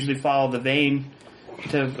mean, they usually follow the vein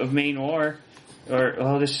of main ore.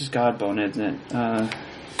 This is Godbone, isn't it?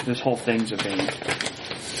 This whole thing's a vein.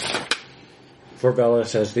 Forbella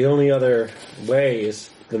says, the only other way is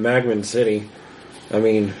the Magman City. I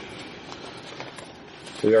mean,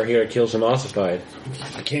 we are here to kill some ossified.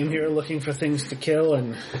 I came here looking for things to kill,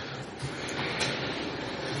 and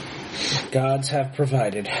gods have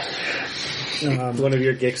provided. One of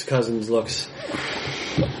your Gix cousins looks...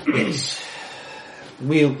 Yes.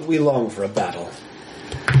 We long for a battle.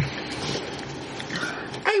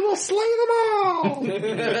 I will slay them all!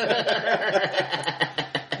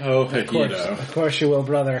 Oh, Of course you will,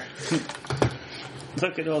 brother.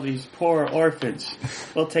 Look at all these poor orphans.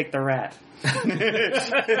 We'll take the rat.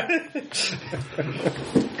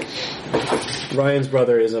 Ryan's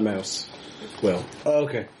brother is a mouse. Will. Oh,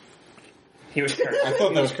 okay. He was cursed. I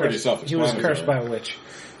thought that was pretty selfish. He was cursed by a witch.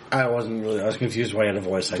 I was confused why he had a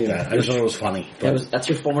voice like that. I just thought it was funny. That's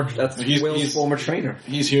your former. That's Will's former trainer.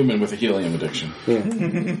 He's human with a helium addiction.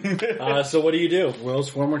 So what do you do? Will's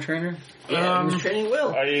former trainer? Yeah, he was training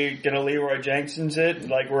Will. Are you gonna Leroy Jenkins it?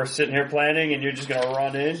 Like we're sitting here planning and you're just gonna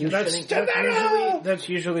run in? That's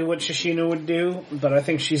usually what Shishino would do, but I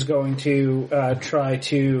think she's going to try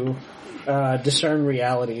to discern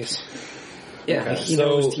realities. Yeah, he So-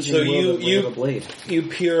 knows teaching so Will the way you- of the blade. You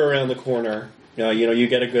peer around the corner. You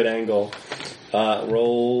get a good angle.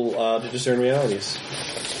 Roll to discern realities.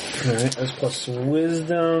 Alright, that's plus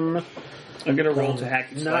wisdom. I'm gonna roll to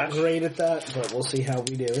hack and Not slash. great at that, but we'll see how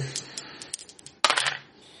we do.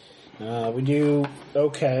 We do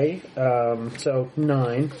okay. So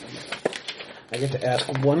 9. I get to ask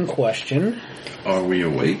one question. Are we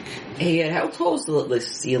awake? Hey, how tall is the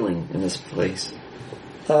ceiling in this place?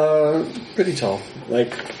 Pretty tall.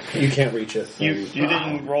 Like, you can't reach it. You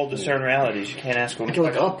didn't roll discern realities. You can't ask I one. can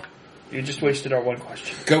look up. You just wasted our one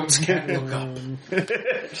question. Goats can't look up.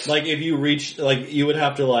 Like, if you reach, like, you would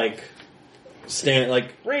have to, like, stand,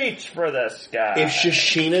 like, Reach for the sky. if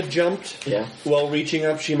Shishina jumped Yeah. while reaching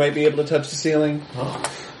up, she might be able to touch the ceiling. Oh.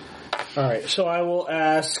 Alright, so I will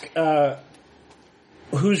ask,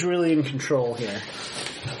 who's really in control here?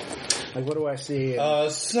 Like, what do I see?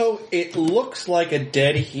 So it looks like a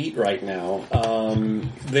dead heat right now.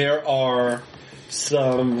 There are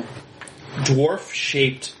some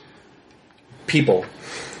dwarf-shaped people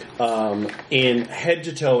in head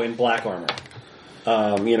to toe in black armor.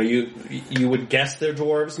 You would guess they're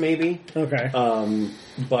dwarves, maybe, Okay.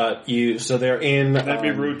 but so they're in. That'd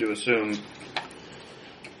be rude to assume.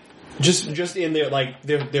 Just in their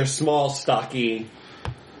they're small, stocky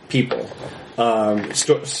people,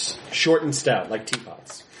 short and stout like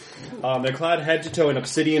teapots. They're clad head to toe in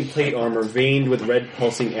obsidian plate armor veined with red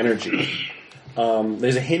pulsing energy.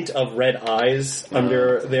 There's a hint of red eyes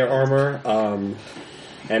under their armor,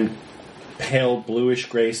 and pale bluish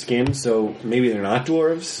gray skin. So maybe they're not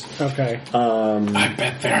dwarves. Okay. I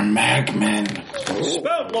bet they're magmen.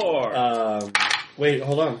 Spout lore! Wait,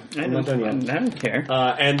 hold on. I'm not done yet. I don't care.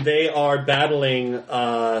 And they are battling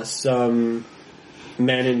some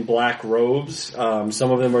men in black robes.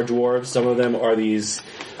 Some of them are dwarves. Some of them are these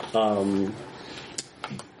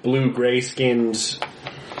blue-gray skinned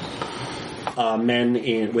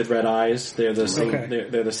men with red eyes. They're the same. Okay.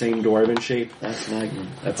 They're the same dwarven shape. That's Magnum.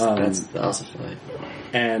 That's the ossified.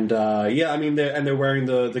 And they're wearing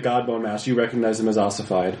the Godbone mask. You recognize them as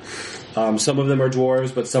ossified. Some of them are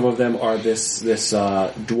dwarves, but some of them are this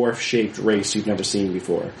dwarf-shaped race you've never seen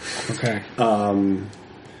before. Okay.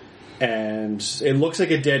 And it looks like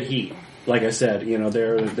a dead heat. Like I said,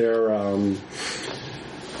 they're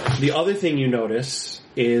the other thing you notice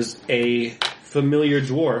is a familiar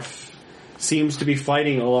dwarf seems to be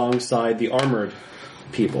fighting alongside the armored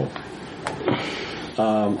people.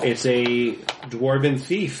 It's a dwarven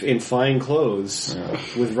thief in fine clothes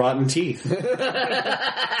with rotten teeth.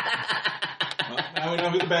 Now we know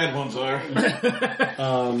who the bad ones are.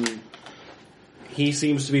 He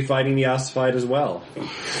seems to be fighting the ossified as well.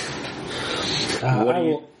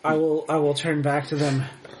 I will turn back to them.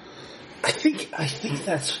 I think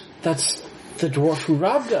that's the dwarf who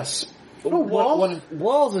robbed us.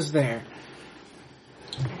 Walls is there.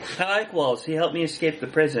 I like Walls. He helped me escape the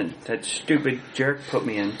prison that stupid jerk put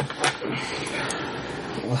me in.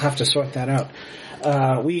 We'll have to sort that out.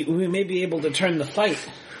 We may be able to turn the fight.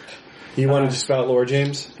 You wanted to spout lore,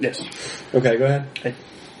 James? Yes. Okay, go ahead.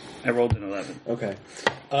 I rolled an 11. Okay.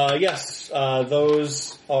 Yes,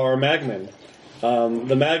 those are magmen.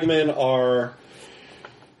 The magmen are...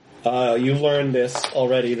 you learned this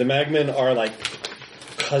already. The magmen are like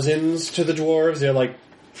cousins to the dwarves. They're like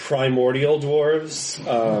primordial dwarves.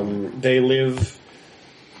 They live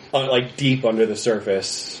like deep under the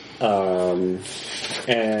surface. And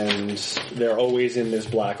they're always in this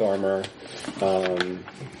black armor.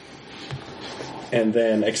 And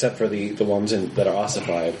then, except for the ones that are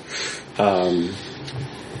ossified.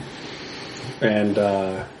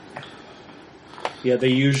 Yeah, they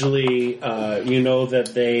usually,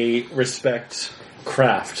 that they respect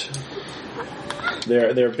craft.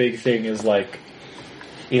 Their big thing is like,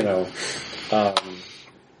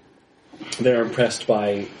 they're impressed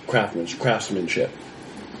by craftsmanship.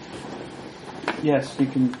 Yes, you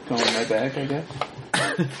can go in my bag, I guess.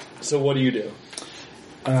 So what do you do?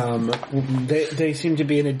 They seem to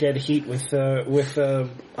be in a dead heat with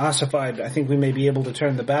ossified. I think we may be able to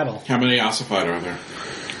turn the battle. How many ossified are there?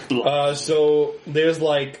 So there's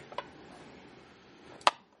like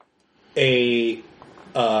the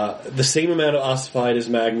same amount of ossified as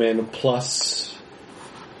Magman plus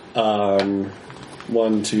 1,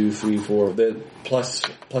 2, 3, 4 plus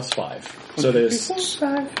 5. So there's So it's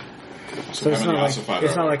how many not ossified are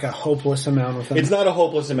not there? like a hopeless amount with them. it's not a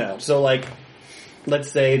hopeless amount. So like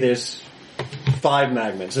let's say there's 5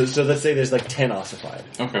 Magmen. So let's say there's like 10 ossified.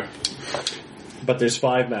 Okay. But there's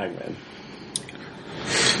 5 Magmen.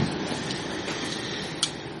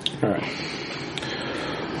 Alright.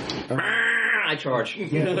 I charge.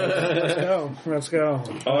 Let's go.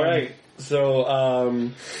 Alright.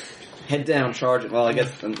 So Head down, charge. Well, I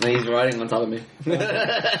guess he's riding on top of me.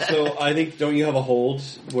 so I think don't you have a hold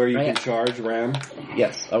where you can Right. charge Ram?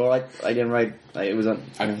 Yes. Well, I didn't ride. It was on.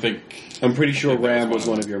 I think I'm pretty sure I think that Ram was was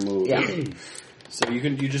one one of your moves. Yeah. So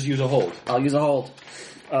you just use a hold. I'll use a hold.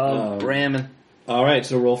 Ramming. Alright,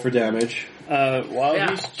 so roll for damage. While Yeah.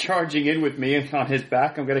 he's charging in with me on his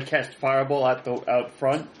back, I'm going to cast Fireball out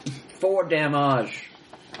front. 4 damage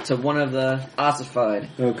to one of the ossified.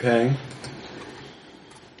 Okay.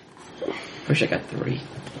 Wish I got 3.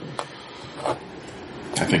 I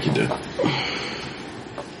think you did.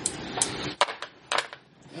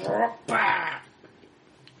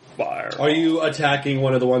 Fire. Are you attacking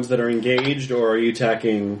one of the ones that are engaged, or are you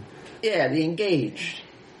attacking? Yeah, the engaged.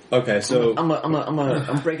 Okay, so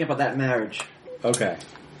I'm breaking up that marriage. okay,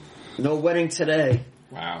 No wedding today.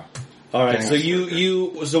 Wow. all right. So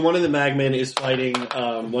so one of the Magmen is fighting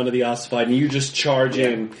one of the ossified, and you just charge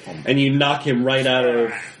in and you knock him right out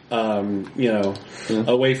of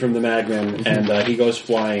away from the Magmen, and he goes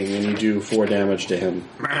flying, and you do 4 damage to him.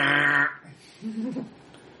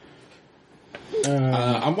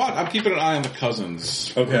 I'm keeping an eye on the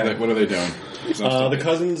cousins. Okay. What are they doing? The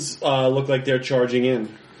cousins look like they're charging in.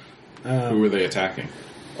 Who are they attacking?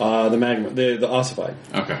 The Magmen, the ossified.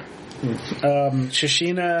 Okay.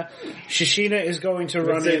 Shishina is going to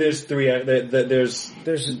run Let's say in. there's 3. There's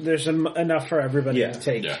There's enough for everybody Yeah. to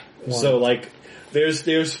take. Yeah. one. so like there's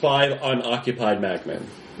 5 unoccupied Magmen.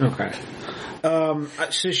 Okay.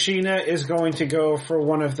 Shishina is going to go for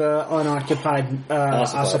one of the unoccupied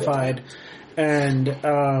ossified, and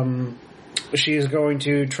she is going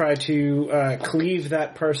to try to cleave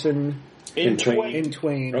that person In twain. in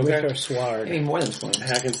twain Okay. with her sword. Maybe more than 20.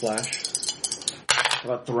 Hack and slash.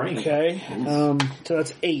 About 3. Okay, so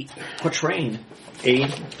that's 8. Quatrain.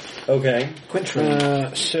 8. Okay.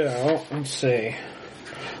 Quintrain. So let's see.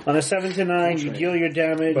 On a 7 to 9, you deal your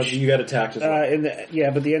damage. But you got attacked as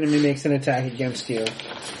well. But the enemy makes an attack against you.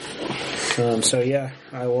 So yeah,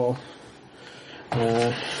 I will.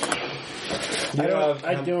 I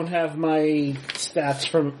don't have my stats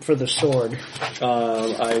for the sword.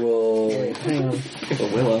 I will. Hang on. The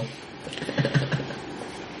willow.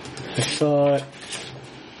 I thought.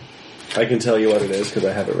 I can tell you what it is because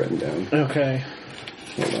I have it written down. Okay.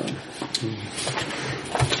 Hold on.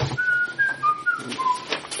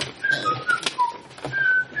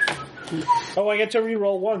 Oh, I get to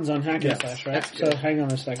reroll ones on hack and Yes, slash, right? that's So good. hang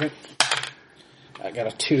on a second. I got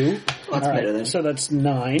a 2. That's All right, better than. so that's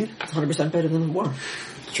 9. 100% better than 1.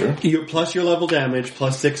 Sure. You plus your level damage,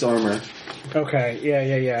 plus 6 armor, Okay,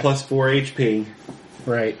 yeah. plus 4 HP.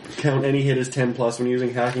 Right. Count any hit as 10 plus when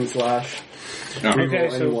using hack and slash. No. Reroll Okay,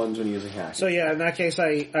 any so- ones when using hack. So yeah, in that case,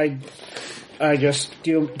 I just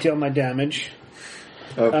deal my damage.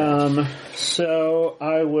 Okay. So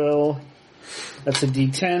I will. That's a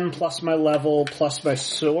D10 plus my level plus my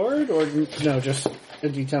sword, or no, just a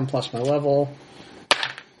D10 plus my level.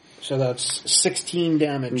 So that's 16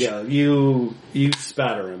 damage. yeah, you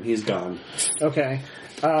spatter him. He's gone. Okay.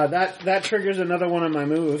 That triggers another one of my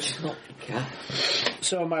moves. Oh, God.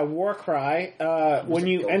 So my war cry, when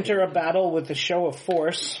you enter a battle with a show of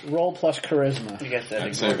force, roll plus charisma. I guess that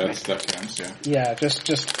I'd say ignores me. that counts, yeah. Yeah,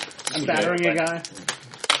 just battering a guy.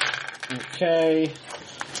 Okay.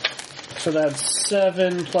 So that's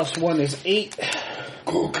 7 plus 1 is 8.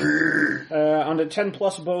 On a 10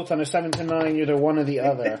 plus both, on a 7 to 9, either one or the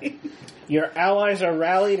other. Your allies are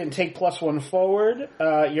rallied and take +1 forward.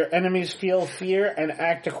 Your enemies feel fear and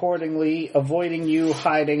act accordingly, avoiding you,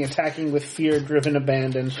 hiding, attacking with fear-driven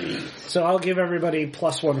abandon. So I'll give everybody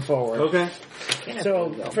 +1 forward. Okay.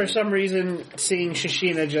 So, for some reason, seeing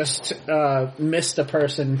Shishina just missed a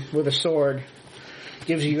person with a sword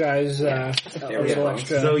gives you guys a little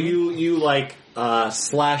extra. So you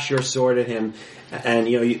slash your sword at him, and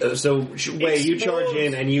you charge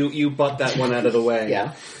in and you butt that one out of the way.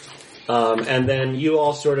 Yeah. And then you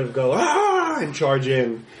all sort of go and charge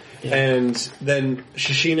in, and then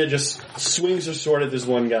Shishina just swings her sword at this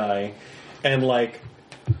one guy, and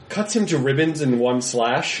cuts him to ribbons in one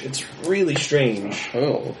slash. It's really strange.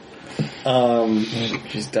 Oh.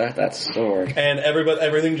 She's got that sword. And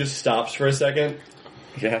everything just stops for a second.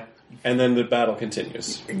 Yeah. And then the battle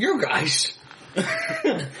continues. You guys.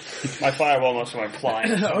 My fireball almost went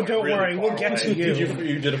flying. Oh, don't worry, we'll get to you.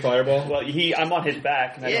 You did a fireball? Well, I'm on his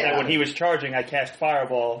back, and when he was charging, I cast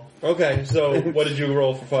fireball. Okay, so what did you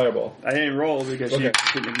roll for fireball? I didn't roll because he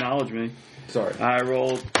didn't acknowledge me. Sorry. I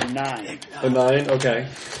rolled a 9. A 9? Okay.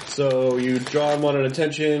 So you draw on one at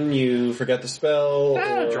attention, you forget the spell.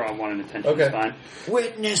 Draw on one at attention, Okay. it's fine.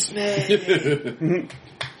 Witness me!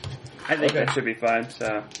 I think that should be fine,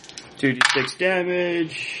 so 2d6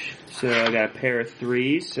 damage. So I got a pair of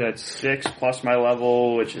 3s, so that's 6 plus my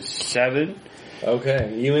level, which is 7,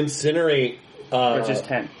 Okay, you incinerate... which is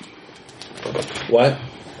 10. What?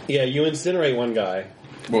 Yeah, you incinerate one guy.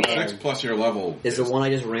 Well, 6 plus your level. Is the one I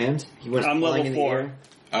just rammed? He went I'm flying level in 4. the air.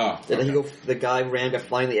 Oh, Did he go? The guy ran got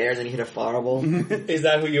flying in the air, and then he hit a fireball. Is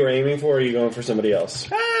that who you were aiming for, or are you going for somebody else?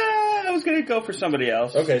 I was gonna go for somebody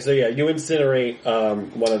else. Okay, so yeah, you incinerate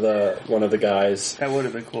one of the guys. That would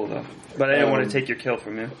have been cool, though. But I didn't want to take your kill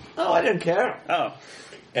from you. Oh, I didn't care. Oh.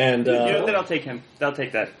 And Then I'll take him. I'll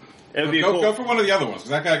take that. It would be cool. Go for one of the other ones,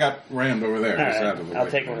 because that guy got rammed over there. All He's right, out of the I'll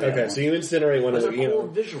way. take one of the okay, so you incinerate one of That's the a cool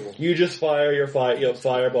visual. You just fire your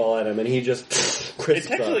fireball at him, and he just It crisps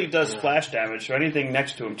technically up. does splash damage, so anything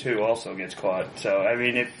next to him too also gets caught. So I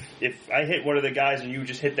mean, if I hit one of the guys and you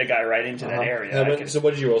just hit the guy right into that area, I can, So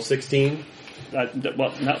what did you roll? 16?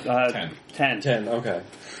 10. 10. Okay.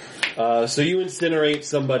 So you incinerate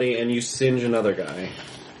somebody and you singe another guy.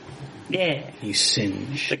 Yeah, You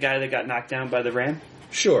singe. the guy that got knocked down by the ram.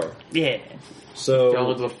 Sure. Yeah,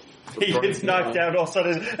 So he gets knocked down. All of a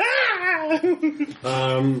sudden,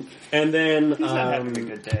 and then he's not having a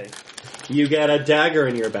good day. you get a dagger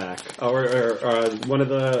in your back, or one of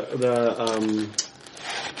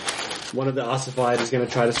the ossified is going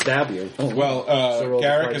to try to stab you. Well, So roll the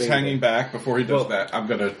Garrick is fighting. hanging back. Before he does Well- that, I'm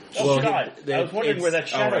gonna... Oh Well, God! I was wondering where that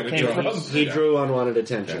shadow right, it came from. draws. He drew unwanted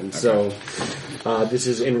attention, so this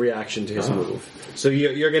is in reaction to his move. So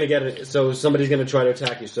you're going to get it. So somebody's going to try to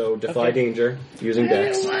attack you. So defy danger using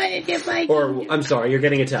Dex. Or I'm sorry, you're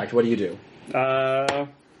getting attacked. What do you do?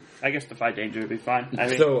 I guess defy danger would be fine. I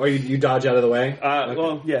mean, So are you dodge out of the way? Okay.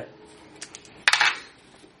 well, yeah.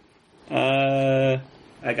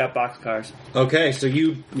 I got boxcars. Okay, so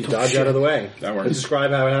you dodge out of the way. That works.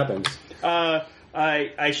 Describe how it happens.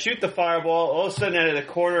 I shoot the fireball. All of a sudden, out of the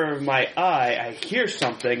corner of my eye, I hear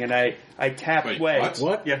something, and I tap Wait, way.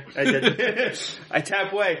 what? Yeah, I did. I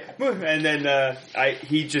tap way, and then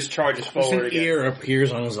he just charges forward An again. ear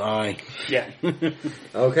appears on his eye. Yeah.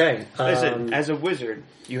 Okay. Listen, as a wizard,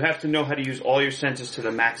 you have to know how to use all your senses to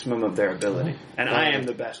the maximum of their ability, and I am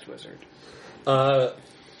the best wizard.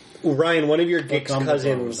 Ryan, one of your Gix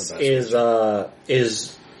Dumbledore was cousins the best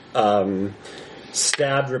is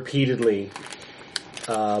stabbed repeatedly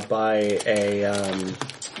by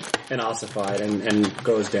an ossified and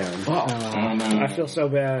goes down. Oh, no. I feel so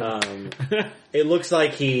bad. It looks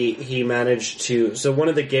like he managed to. So one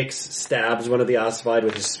of the Gix stabs one of the ossified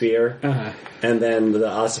with his spear, and then the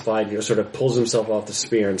ossified sort of pulls himself off the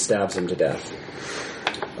spear and stabs him to death.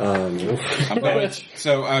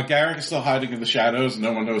 So Garrick is still hiding in the shadows.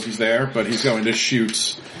 No one knows he's there, but he's going to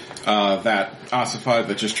shoot that ossified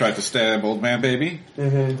that just tried to stab Old Man Baby.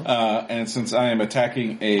 Mm-hmm. And since I am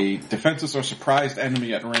attacking a defenseless or surprised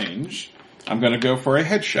enemy at range, I'm going to go for a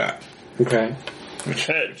headshot. Okay. Which,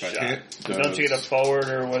 if I Headshot. hit, Don't you get a forward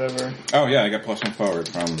or whatever? Oh yeah, I got +1 forward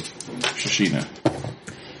from Shishina.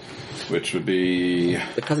 Which would be...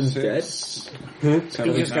 The cousin's dead. 7,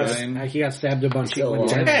 He just 9, he got stabbed a bunch. Still He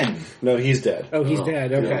went alive. dead. 10. No, he's dead. Oh, he's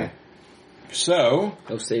dead. Okay. So,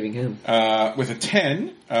 No saving him. with a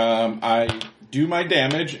 10, I do my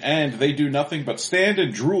damage, and they do nothing but stand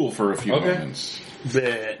and drool for a few moments. You just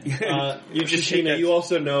hit Shishina, that- you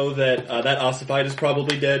also know that that ossified is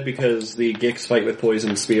probably dead because the Gix fight with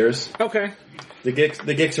poison spears. Okay. The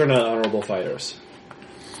Gix are not honorable fighters.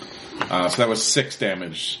 So that was 6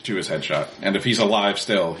 damage to his headshot. And if he's alive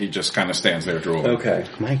still, he just kind of stands there drooling. Okay.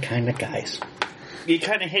 My kind of guys. You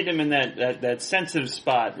kind of hit him in that sensitive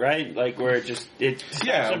spot, right? Like where it stops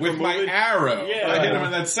Yeah, him with from my moving. arrow. Yeah. I hit him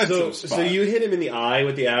in that sensitive spot. So you hit him in the eye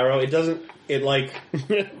with the arrow. It doesn't. It like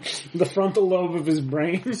The frontal lobe of his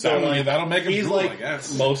brain. That'll make him he's drool, I like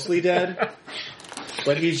guess. mostly dead,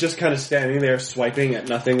 but he's just kind of standing there swiping at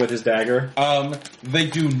nothing with his dagger. They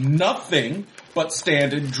do nothing but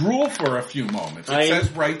stand and drool for a few moments. It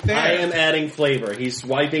says right there. I am adding flavor. He's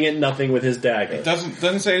swiping at nothing with his dagger.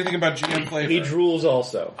 Doesn't say anything about GM flavor. He drools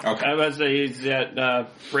also. Okay. I was say he's got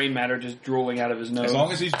brain matter just drooling out of his nose. As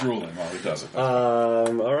long as he's drooling while he does it. All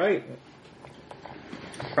right.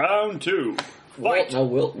 Round 2. Fight. No,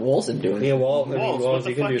 Walls isn't doing Yeah, it. Walls, What the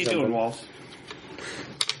you can fuck do you doing, something. Walls?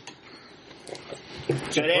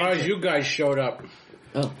 Surprised you guys showed up.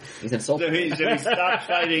 Oh, he's So insulting. he stopped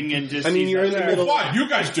fighting and just. I mean, you're in the middle. What? You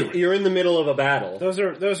guys do it. You're in the middle of a battle. Those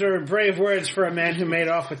are brave words for a man who made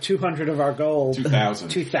off with 200 of our gold. 2,000.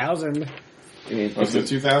 2,000. I mean, Was it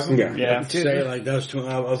 2,000? Yeah. Yeah. Say like that's two.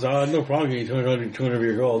 I was no problem getting 200 of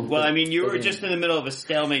your gold. Well, I mean, you were just in the middle of a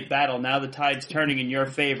stalemate battle. Now the tide's turning in your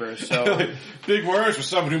favor. So Big words for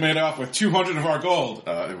someone who made off with 200 of our gold.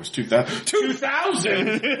 It was 2,000.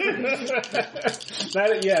 2,000!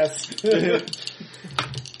 That, yes.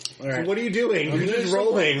 All right. What are you doing? You're just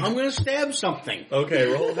rolling. I'm gonna stab something. Okay,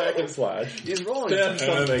 roll hack and slash. he's rolling. Stab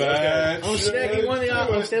something. Okay. I'm stabbing one of the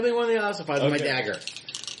ossifieds with my Okay. dagger.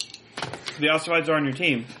 the Ossifieds are on your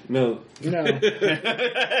team. No. No.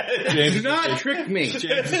 James Do not trick me.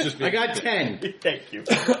 James is just I got 10. Thank you.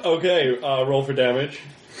 Okay, roll for damage.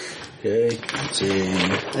 Okay. Let's see.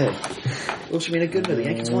 Hey. Looks to be in a good mood. The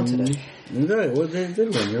Yankees won today. Good. Well, they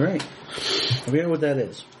did one. You're right. I forget what that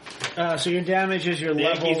is. So your damage is your The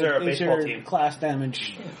level, Yankees are a is baseball your team. class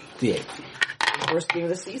damage, D8. First game of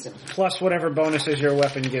the season. plus whatever bonuses your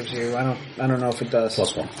weapon gives you. I don't know if it does.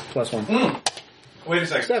 +1. Plus 1. Wait a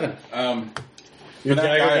second. 7. Your that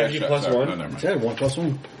dagger guy gives you I plus shot- one? No, never mind. Said 1 +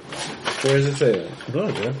 1. Where does it say that? I thought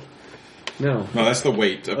it did. No. No, that's the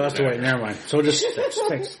weight. Of That's the way. Never mind. So just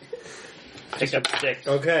 6. Pick up 6.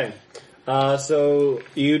 Okay. So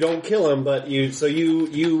you don't kill him, but you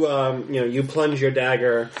plunge your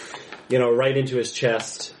dagger, right into his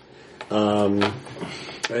chest. And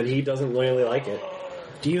he doesn't really like it.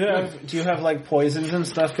 Do you have like poisons and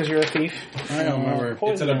stuff because you're a thief? I don't remember.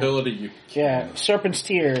 It's an ability you... Yeah, Serpent's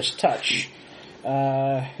Tears, touch.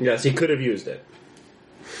 Yes, he could have used it.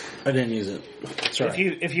 I didn't use it.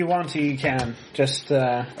 Sorry. If you want to, you can. Just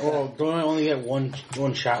Well, don't I only get one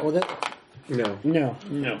shot with it? No. no.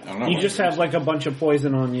 No, I don't know. You just have like a bunch of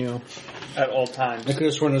poison on you. at all times. I could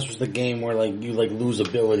have sworn this was the game where you lose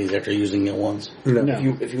abilities after using it once. No.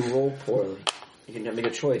 No. If you roll poorly, you can make a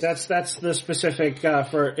choice. That's the specific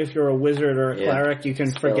for if you're a wizard or a Yeah. cleric, you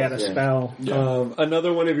can forget a Spells, spell.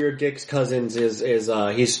 Another one of your Dick's cousins is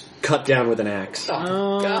he's cut down with an axe.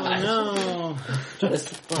 oh, God. No.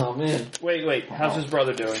 Oh, man. Wait, how's his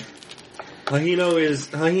brother doing?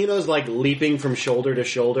 Hahino's like leaping from shoulder to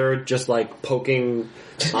shoulder, just like poking.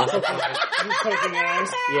 He's poking eyes.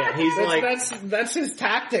 Yeah, he's like That's his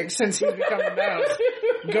tactic since he's become a mouse.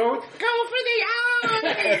 Go for the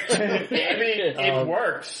eye. I mean, it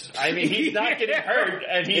works. I mean, he's not getting hurt,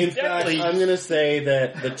 and he's In fact, definitely... I'm gonna say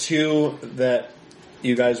that the two that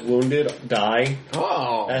you guys wounded die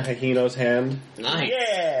Oh, at Hahino's hand. nice.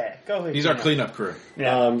 yeah, go ahead. He's our cleanup crew.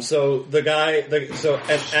 Yeah. So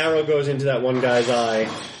an arrow goes into that one guy's eye,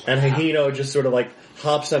 and Hahino just sort of like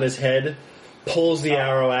hops on his head, pulls the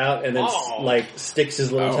arrow out, and then sticks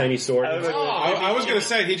his little Oh. tiny sword. I was going to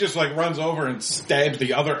say, he just runs over and stabs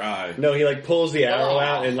the other eye. No, he pulls the arrow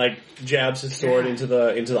out and jabs his sword into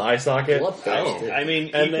the eye socket. Bloodthirsty. I mean,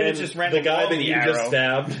 he And could then have just ran the guy along that the you arrow. just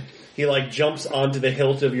stabbed, he jumps onto the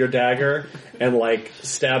hilt of your dagger and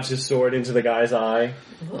stabs his sword into the guy's eye.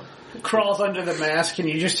 Crawls under the mask, and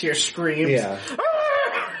you just hear screams. Yeah.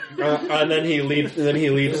 And then he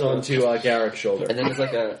leaps onto Garrick's shoulder. And then there's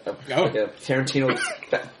like a Tarantino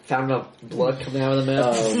fountain of blood coming out of the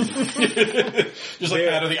mask. Just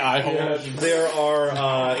out of the eye hole. Yeah, there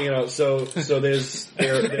are, so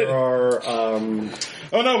there are,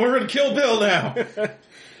 Oh no, we're in Kill Bill now.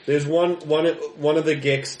 there's one of the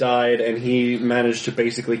Gicks died, and he managed to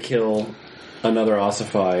basically kill another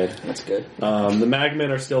ossified. That's good. The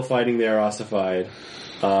Magmen are still fighting their ossified,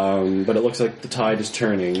 but it looks like the tide is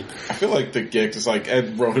turning. I feel like the Gix is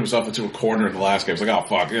Ed wrote himself into a corner in the last game. It's oh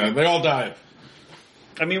fuck, they all died.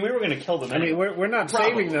 I mean, we were going to kill them. I mean, we're not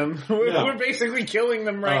saving them. We're basically killing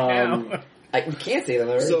them right now. We can't say them.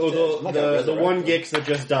 They're So already dead. I'm not gonna the resurrect one them. Gix that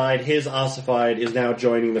just died, his ossified is now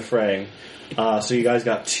joining the fray. So you guys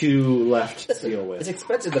got 2 left to deal It's with.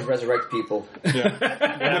 expensive to resurrect people. Yeah.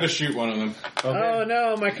 I'm gonna shoot one of them. Oh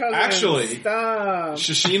no, my cousin. Actually- stop.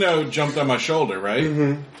 Shishino jumped on my shoulder, right?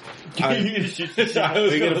 Mm-hmm. I was You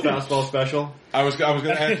get a gonna, fastball special. I was gonna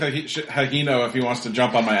ask Hagino if he wants to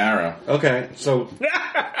jump on my arrow. Okay, so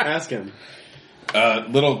ask him.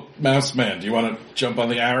 Little mouse man, do you want to jump on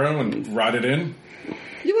the arrow and ride it in?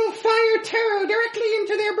 You will fire terror directly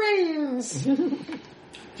into their brains.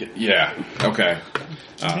 Yeah. Okay.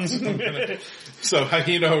 So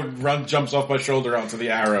Hagino jumps off my shoulder onto the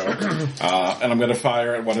arrow, and I'm going to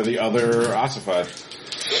fire at one of the other ossified.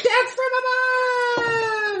 Death from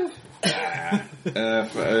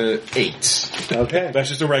above. 8. Okay. That's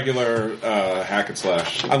just a regular hack and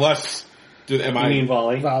slash. Unless, am I I mean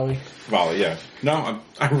volley. Volley. volley? Yeah. No,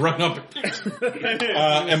 I run up.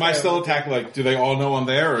 Am I still attacked? Like, do they all know I'm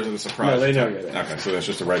there, or is it a surprise? No, they know attack? you're there. Okay, so that's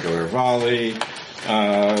just a regular volley.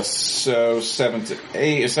 So 7 to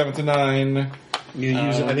 8, 7 to 9. You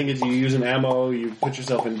use. I think it's you use an ammo. You put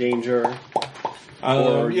yourself in danger.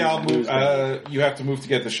 I'll you move. lose them. You have to move to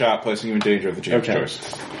get the shot, placing you in danger of the GM's Okay. choice.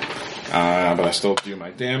 But I still do my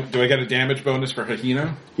Do I get a damage bonus for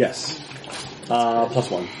Hagino? Yes.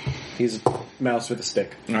 +1. He's a mouse with a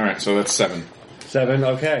stick. All right, so that's 7. 7.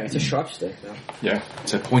 Okay. It's a sharp stick, though. Yeah,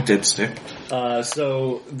 it's a pointed stick.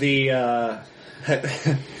 So the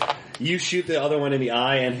you shout the other one in the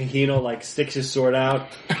eye, and Hino like sticks his sword out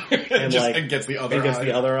and and gets the other. and gets eye.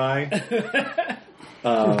 the other eye.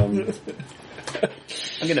 I'm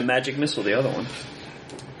gonna magic missile the other one.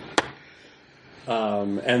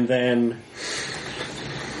 And then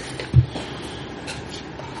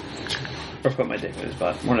Or put my dick in his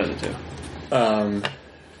butt. One of the two.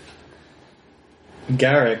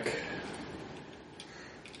 Garrick,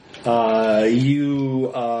 I'll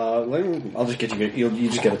just get you. You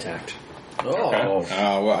just get attacked. Oh. Okay.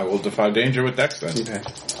 Well, I will defy danger with Dex then. Okay.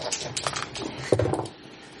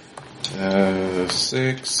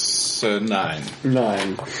 6, 9.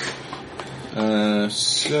 9.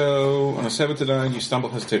 So on a 7 to 9, you stumble,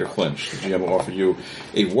 hesitate, or clinch. The GM will offer you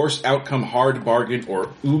a worst outcome, hard bargain, or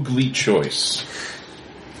oogly choice.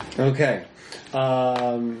 Okay.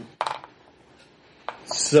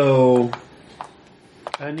 So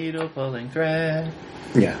A needle pulling thread.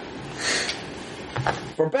 yeah.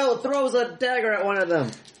 Bella throws a dagger at one of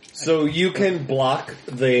them. So you can block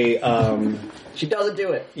the She doesn't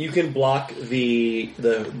do it. you can block the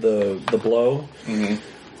blow.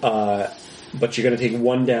 Mm-hmm. But you're going to take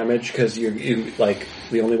 1 damage because you like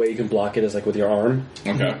the only way you can block it is like with your arm.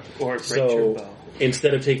 Okay. Or it breaks your So bow.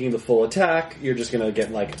 instead of taking the full attack, you're just going to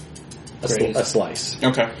get like a slice.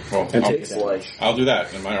 Okay. Well, And I'll, take it. Slice. I'll do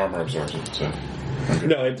that, and my armor absorbs it. So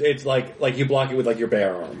No, it's like you block it with like your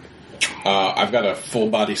bare arm. I've got a full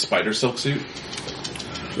body spider silk suit.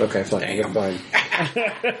 Okay, fine. You're fine.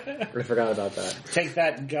 I forgot about that. Take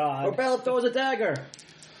that, God. Bella throws a dagger.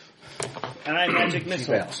 And I magic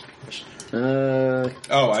missile. Oh,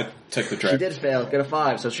 I take the She track. did fail. Get a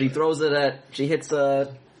 5. So she throws it at. She hits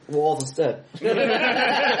walls instead.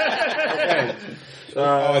 I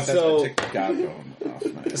So take the god bone off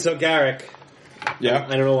my. so Garrick, Yeah.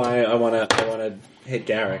 I don't know why I wanna hit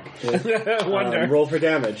Garrick. Wonder. Roll for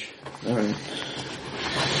damage. Alright.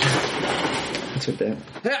 That's what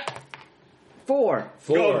that. 4.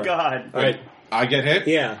 4. Oh God. All right. I get hit.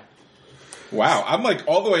 Yeah. Wow, I'm like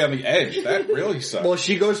all the way on the edge. That really sucks. Well,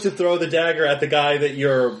 she goes to throw the dagger at the guy that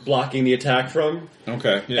you're blocking the attack from.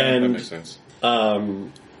 Okay, yeah, that And- makes sense.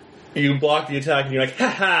 You block the attack and you're like, ha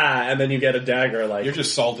ha, and then you get a dagger like. You're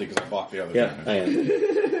just salty because I blocked the other yeah, guy. I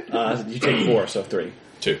am. You take 4, so 3.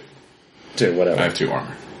 2. 2, whatever. I have 2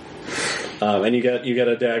 armor. And you get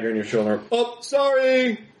a dagger in your shoulder. Oh,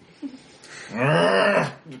 sorry.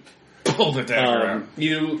 Pull the dagger out.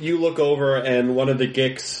 You look over and one of the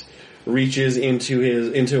Gix reaches into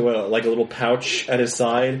a little pouch at his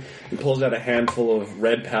side and pulls out a handful of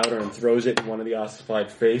red powder and throws it in one of the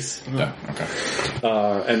ossified face. Yeah, okay.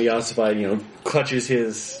 And the ossified, clutches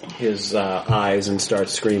his eyes and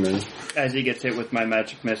starts screaming. As he gets hit with my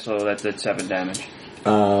magic missile, that did 7 damage.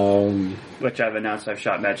 Which I've announced I've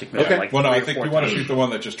shot magic missile Okay. like Well, no, 3 I or think 4 you want to times. shoot the one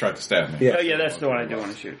that just tried to stab me. Yeah. Oh yeah, that's the one I do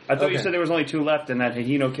want to shoot. I thought you Okay. said there was only 2 left and that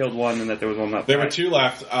Hino killed 1 and that there was 1 left. There were right? 2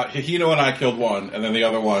 left. Hihino and I killed 1, and then the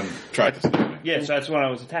other one tried to stab me. Yeah, so that's when I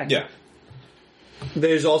was attacking. Yeah,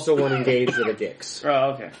 There's also one engaged with a Gix.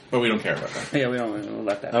 Oh, okay. but we don't care about that. Yeah, we'll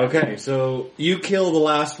let that. Okay, so you kill the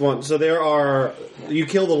last one. So you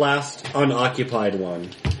kill the last unoccupied one.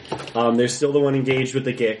 There's still the one engaged with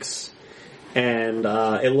the Gix. and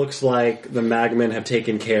it looks like the Magmen have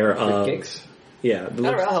taken care of... Kicks. Yeah.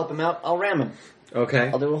 Alright, I'll help him out. I'll ram him. Okay.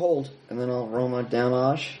 I'll do a hold, and then I'll roll my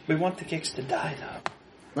damage. We want the kicks to die,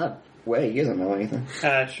 though. Not way, he doesn't know anything.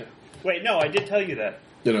 Sure. Wait, no, I did tell you that.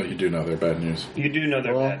 You know, you do know they're bad news. You do know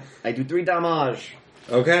they're Well, bad. I do 3 damage.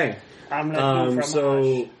 Okay. I'm gonna do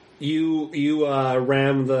So you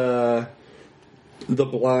ram the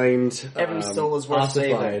blind Every soul is worth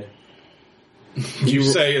ossified. You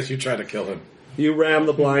say as you try to kill him. You ram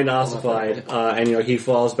the blind ossified, and he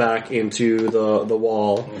falls back into the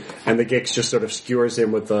wall, and the Gix just sort of skewers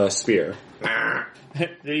him with a spear. Did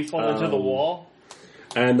he fall into the wall?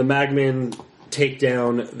 And the Magmen take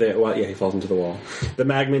down he falls into the wall. The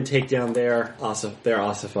Magmen take down their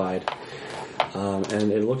ossified,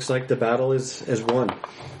 and it looks like the battle is won.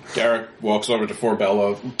 Garrick walks over to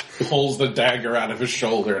Forbella, pulls the dagger out of his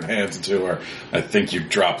shoulder and hands it to her. I think you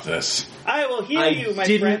dropped this. I will heal you, my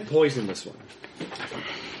didn't friend. poison this one.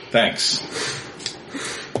 Thanks.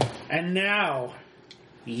 And now,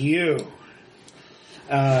 you.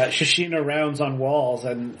 Shishina rounds on walls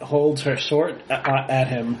and holds her sword at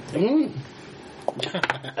him.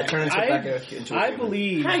 I turn back into a I human.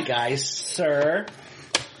 believe, Hi, guys. sir,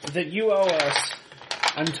 that you owe us,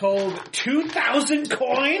 I'm told, 2,000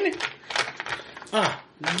 coin? Ah,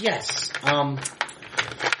 yes. I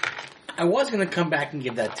was going to come back and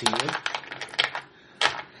give that to you,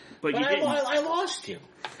 But but you didn't. I lost you.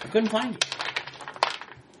 I couldn't find you.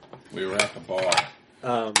 We were at the bar.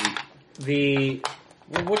 Well,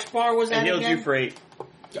 which bar was I that healed again? you for 8.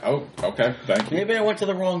 Oh, okay. Thank you. Maybe I went to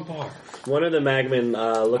the wrong bar. One of the Magmen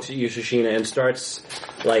looks at you, Shishina, and starts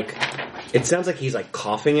it sounds like he's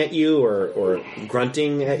coughing at you or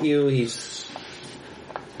grunting at you. He's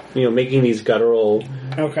making these guttural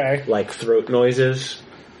Okay. throat noises.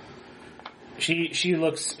 She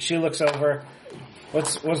looks over.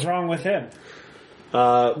 What's wrong with him?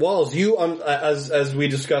 Walls, you as we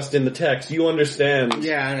discussed in the text, you understand.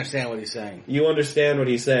 Yeah, I understand what he's saying. You understand what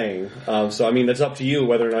he's saying. So I mean, it's up to you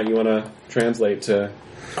whether or not you want to translate to.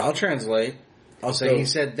 I'll translate. I'll say So- he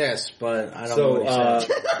said this, but I don't So, know what he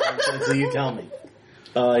said. Until you tell me.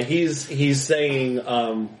 He's saying,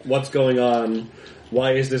 what's going on?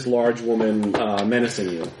 Why is this large woman menacing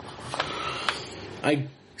you? I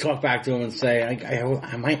talk back to him and say,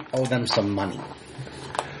 I might owe them some money.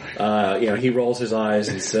 He rolls his eyes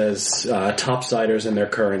and says, "Topsiders and their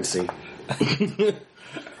currency."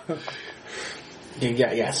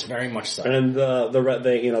 Yeah, yes, very much so. And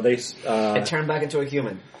they I turn back into a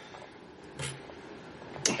human.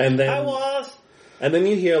 and I then was. and then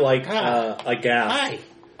you hear a gasp, Hi.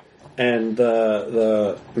 and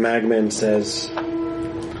the Magman says,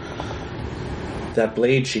 "That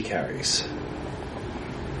blade she carries."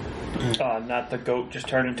 Not the goat just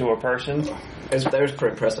turned into a person. That was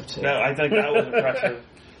pretty impressive too. No, I think that was impressive.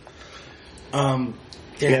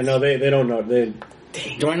 Yeah, no, they don't know.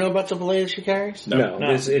 Do I know about the blade she carries? No,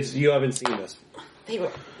 No. it's you haven't seen this.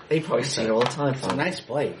 They probably see it all the time. It's a nice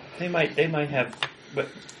blade. They might have, but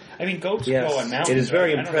I mean, goats Yes, go on mountains. it is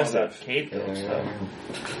very right? I don't know impressive. about cave goats, though.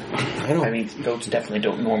 I don't. I mean, goats definitely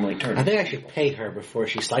don't normally turn. I think I should pay her before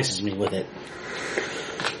she slices me with it.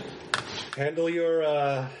 Handle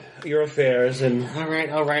your affairs and All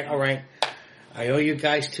right. I owe you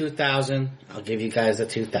guys 2,000. I'll give you guys the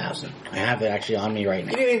 2,000. I have it actually on me right You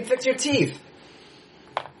now. didn't even fix your teeth.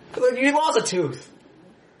 Look, you lost a tooth.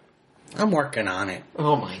 I'm working on it.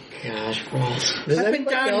 Oh my gosh, Ross. Does I've been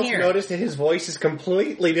anybody down else here. notice that his voice is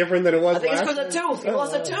completely different than it was I think it's last because of time? tooth. You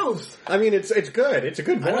lost a tooth. I mean, it's good. It's a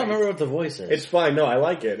good voice. I don't remember what the voice is. It's fine. No, I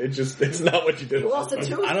like it. it's not what you did. You lost a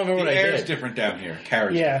tooth. I don't remember The what I air is did. different down here.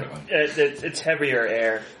 Carries Yeah. differently. It's heavier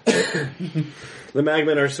air. The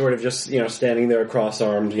Magmen are sort of just standing there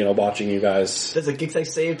cross-armed, watching you guys. Does the Geeks I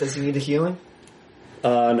saved, does he need a healing?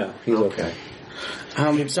 No, he's okay.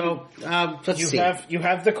 Let's see. You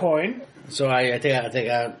have the coin. So I take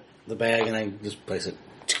out the bag and I just place it.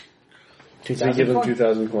 So you 2,000 give him coin.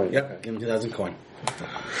 2,000 coin. Yep, Okay. give him 2,000 coin.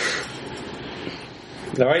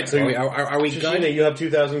 All right. So Are we Shishina, good? you have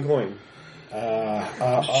 2,000 coin.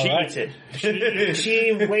 She eats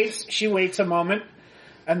it. She waits a moment,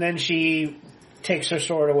 and then she takes her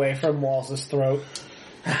sword away from Walls' throat.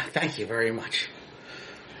 Thank you very much.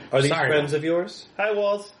 Are these Sorry. friends of yours? Hi,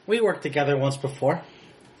 Walls. We worked together once before.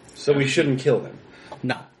 So we shouldn't kill them.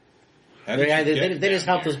 No. How did you get They just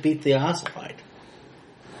down helped us beat the ossified.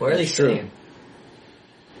 What are they That's true. saying?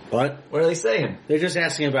 But What are they saying? they're just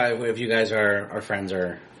asking about if you guys are friends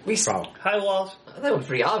or We foul. Hi, Walls. That was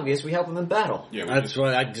pretty obvious. We help them in battle. Yeah, we That's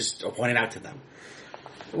what I just pointed out to them.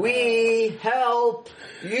 We help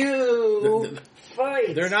you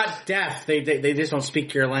fight. They're not deaf. They just don't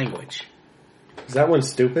speak your language. Is that one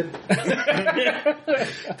stupid?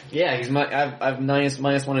 Yeah, he's I've minus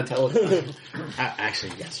one intelligence.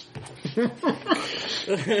 Actually, yes.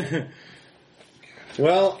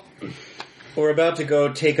 Well, we're about to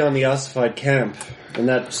go take on the ossified camp, and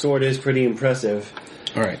that sword is pretty impressive.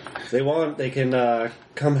 All right. If they want, they can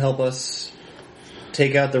come help us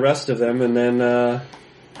take out the rest of them, and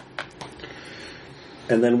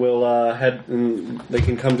then we'll head. And they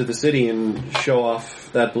can come to the city and show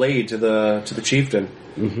off that blade to the chieftain.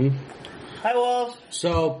 Mm-hmm. Hi, Walls.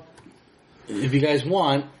 So, if you guys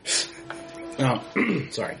want,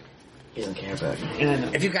 sorry. He doesn't care about it. Yeah, I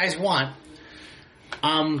know. If you guys want,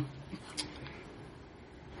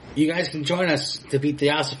 you guys can join us to beat the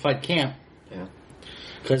ossified camp. Yeah.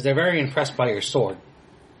 Because they're very impressed by your sword.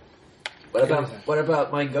 What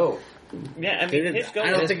about my goat? Yeah, I They mean, didn't- his I goat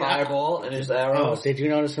don't And his think- fireball and his Oh, arrows. did you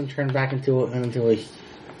notice him turn back into a...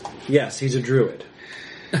 Yes, he's a druid.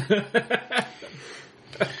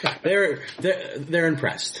 They're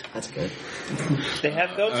impressed. That's good. They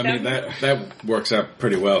have goats I now? mean, that works out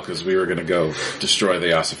pretty well because we were going to go destroy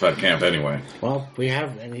the ossified camp anyway. Well, you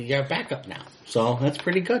have backup now, so that's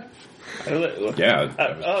pretty good. Yeah.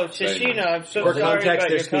 Shishina, I'm so For sorry context, about they're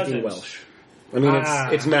your speaking cousins. Welsh. I mean,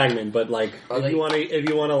 it's Magnan, but like, if you want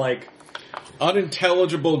to like,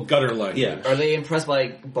 Unintelligible gutter language. yeah. Are they impressed by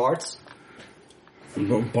Bart's?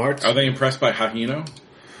 Bart, Are they impressed by Hahino?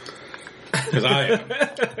 Because I am.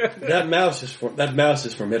 That mouse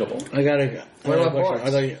is formidable. I got a What about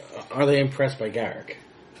question. Bart? Are they impressed by Garrick?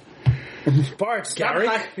 Bart,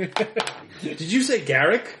 Garrick? Did you say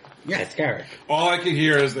Garrick? Yeah, it's Garrick. All I can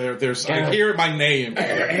hear is there's I hear my name.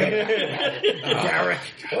 Garrick.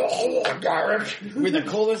 Oh, Garrick. We're the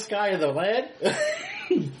coolest guy in the land.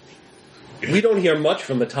 We don't hear much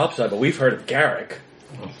from the top side, but we've heard of Garrick.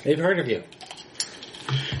 They've heard of you.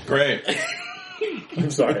 Great. I'm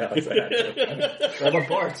sorry, Alex. I had to. What about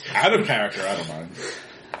Bart? Out of character, I don't mind.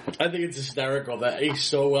 I think it's hysterical that he's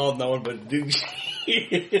so well known, but dude,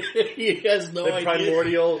 he has no The idea.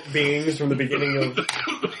 primordial beings from the beginning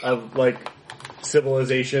of like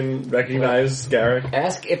civilization recognize Garrick.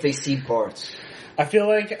 Ask if they see Bart. I feel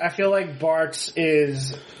like Bart's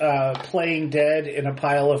is playing dead in a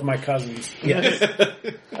pile of my cousins. Yes.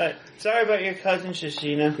 Sorry about your cousin,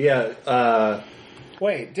 Shishina. Yeah.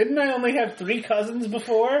 Wait, didn't I only have 3 cousins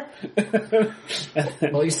before?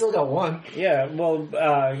 Well, you still got one. Yeah, well,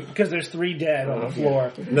 because there's 3 dead on the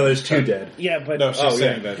floor. No, there's 2 dead. Yeah, but No, she's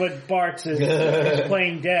saying that. but Bart's is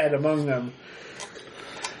playing dead among them.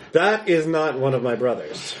 That is not one of my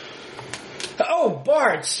brothers. Oh,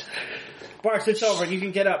 Bart's! Bart's, it's over. You can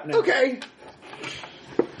get up now. Okay.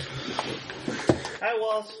 Hi,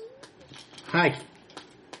 Walls. Hi,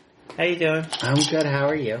 How you doing? I'm good. How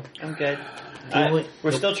are you? I'm good. Well,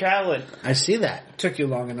 We're still traveling. I see that. Took you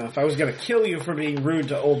long enough. I was going to kill you for being rude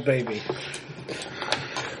to old baby.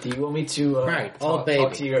 Do you want me to Right, old talk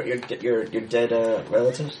baby. to your dead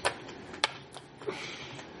relatives?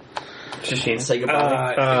 Shishina. Say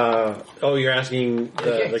goodbye. You're asking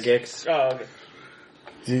the Gicks? Oh, okay.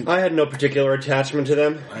 I had no particular attachment to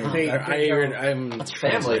them. I'm That's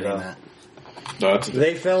family, translating though. that. No, it's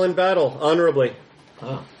They fell in battle honorably.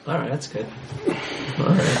 Oh, alright, that's good.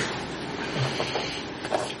 Alright.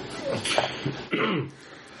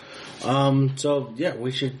 So yeah,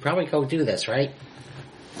 we should probably go do this, right?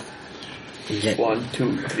 Yeah. 1,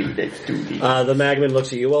 2, 3, let's do these. The Magman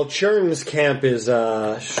looks at you. Well, Churn's camp is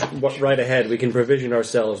right ahead. We can provision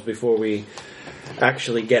ourselves before we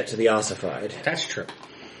actually get to the ossified. That's true.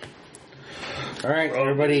 All right,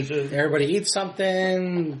 everybody eat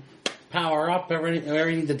something, power up, whatever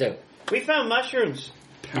you need to do. We found mushrooms.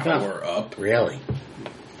 power up. Really?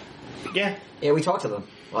 Yeah. Yeah, we talked to them.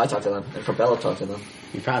 Well, I talked to them. And Fabella talked to them.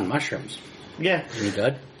 You found mushrooms. Yeah. You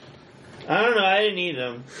good? I don't know. I didn't eat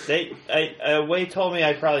them. Wade told me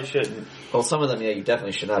I probably shouldn't. Well, some of them, yeah, you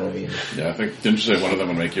definitely should not have eaten. Yeah, I think, didn't you say one of them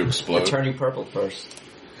would make you They explode? turn you purple first.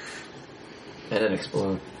 And then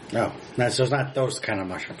explode. No, so it's not those kind of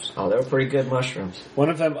mushrooms. Oh, they were pretty good mushrooms. One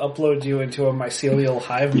of them uploads you into a mycelial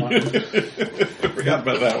hive mind. Forgot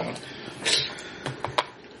about that one.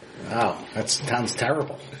 Wow, that sounds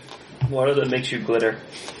terrible. One of them makes you glitter.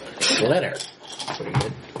 Glitter. Pretty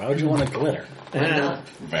good. Why would you want to glitter? Why not?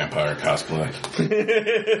 Vampire cosplay.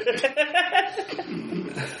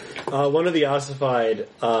 One of the ossified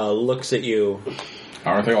looks at you.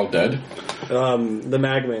 Aren't they all dead? The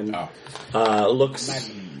Magman Oh.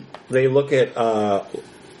 They look at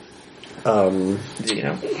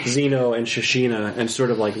Zeno. and Shishina and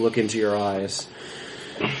sort of like look into your eyes.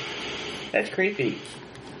 That's creepy.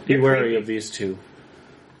 Be You're wary creepy. of these two.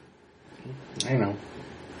 I know.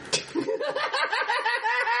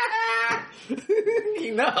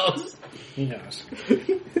 He knows. He knows.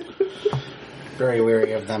 Very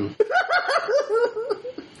weary of them.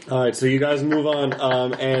 Alright, so you guys move on,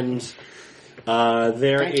 and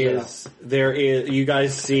there is, you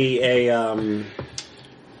guys see a,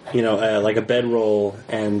 like a bedroll,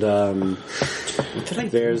 and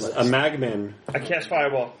there's a magman. I cast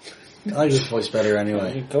fireball. I like this voice better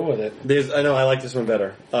anyway. Go with it. I like this one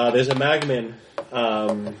better. There's a magman,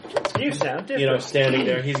 You sound different. standing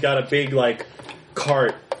there. He's got a big, like,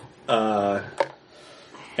 cart, and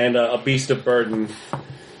a beast of burden.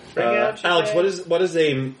 Bring out your Alex, bag. what is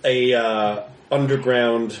a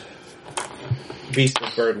underground beast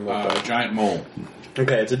of burden look like? Giant mole.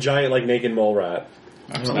 Okay, it's a giant, like, naked mole rat.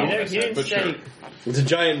 That's not what I You said, didn't but say. sure. It's a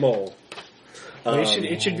giant mole.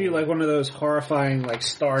 It should be like one of those horrifying, like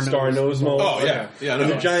star nose mole. Oh, yeah. Yeah, no,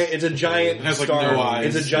 It's a giant It has, like, star. no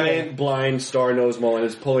eyes. It's a giant blind star nose mole, and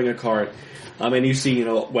it's pulling a cart. And you see,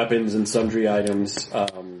 weapons and sundry items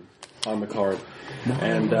on the cart.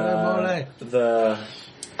 And the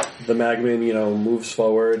magman, moves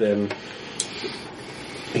forward, and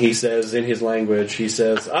he says in his language,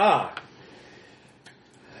 "Ah,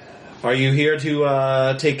 are you here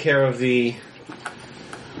to take care of the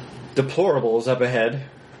deplorables up ahead?"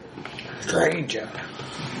 Stranger.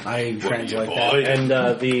 I translate that. And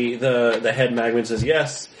the head magman says,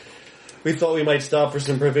 "Yes, we thought we might stop for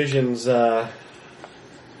some provisions.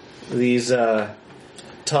 These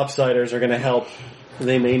topsiders are going to help.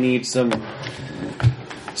 They may need some help."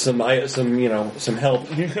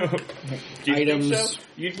 Do you Items. think so?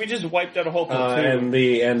 We just wiped out a whole And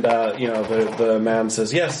platoon. the man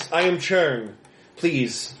says, "Yes, I am Churn.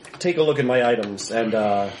 Please take a look at my items." And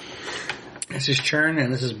This is Churn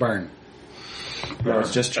and this is Burn. no,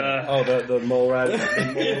 it's just Churn. The mole rat.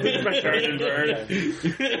 Burn and burn.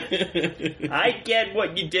 I get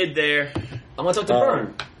what you did there. I'm gonna talk to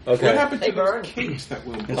Burn. Okay. What happened to Hey, those Burn. cakes that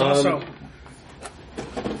will...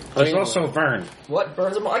 There's also Vern. What?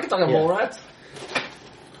 Burn's a mole? I can talk to mole rats.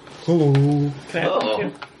 Hello. Can I help Oh.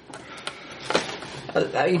 you?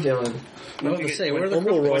 How you doing? I was gonna say, where are the I'm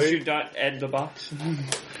all Once right. you dot Ed the box.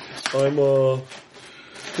 I'm a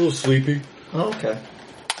little sleepy. Oh, okay.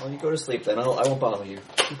 Well, you go to sleep then. I won't bother you.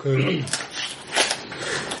 Okay.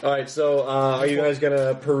 All right. So, are you guys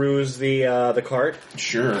gonna peruse the cart?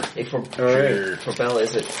 Sure. Hey, for right. for Bella,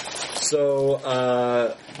 is it? So,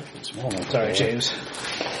 Sorry, James.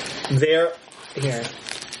 there, Here.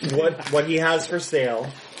 what he has for sale.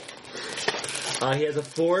 He has a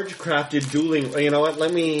forge crafted dueling. You know what?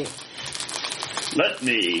 Let me.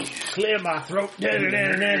 Clear my throat.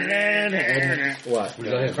 What? Would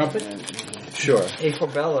you like a trumpet? Sure. Hey, for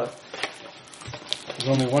Bella. There's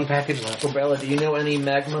only one package left. For Bella, do you know any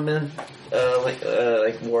magma men?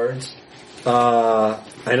 Like words? I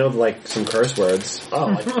know like some curse words, Oh,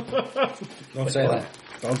 like, Don't say that.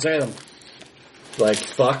 Don't say them. like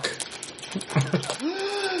fuck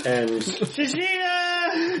and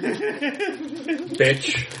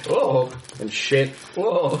bitch whoa, and shit.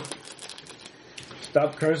 whoa.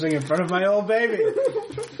 Stop cursing in front of my old baby.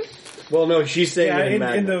 Well, no, she's saying Yeah, it in in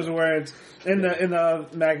Magma. those words. In the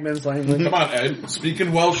Magman's language. Come on, Ed. Speak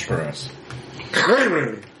in Welsh for us. That's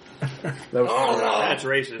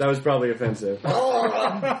racist. That was probably offensive.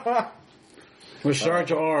 We're sorry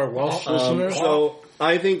to our Welsh listeners. So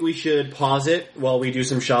I think we should pause it while we do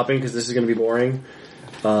some shopping because this is going to be boring.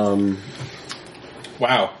 Wow.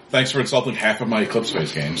 Thanks for insulting half of my Eclipse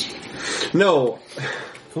Phase games. No,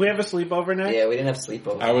 Can we have a sleepover now? Yeah, we didn't have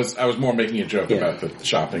sleepover. I was more making a joke Yeah. about the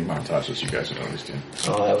shopping montages you guys would always do.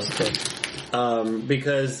 Oh, that was good.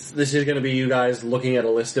 because this is going to be you guys looking at a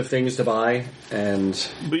list of things to buy, and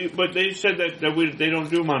But they said that they don't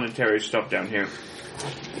do monetary stuff down here.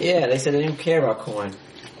 Yeah, they said they didn't care about coin.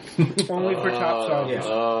 Only for topsiders.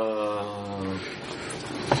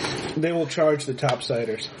 They will charge the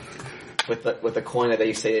topsiders. With the coin that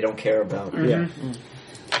they say they don't care about. yeah.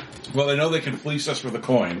 Well, they know they can fleece us for the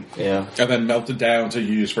coin Yeah, and then melt it down to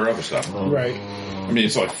use for other stuff. Right. I mean,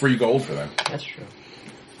 it's like free gold for them. that's true.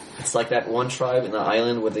 It's like that one tribe in the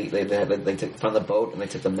island where they found the boat and they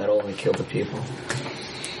took the metal and they killed the people.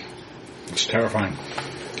 It's terrifying.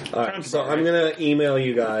 All right, so I'm going to email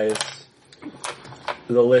you guys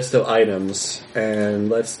the list of items, and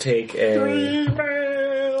let's take a. Well,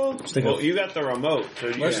 you got the remote. So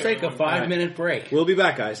Let's take a 5-minute break. We'll be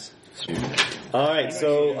back, guys. All right,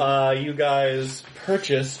 so you guys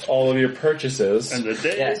purchased all of your purchases. And the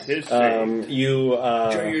day Yes. is You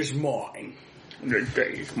Here's mine. the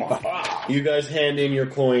day is mine. you guys hand in your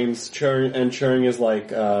coins. Churn is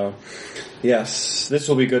like, yes, this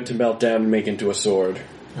will be good to melt down and make into a sword.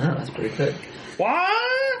 Oh, that's pretty good.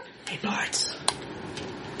 What? Hey, Bart.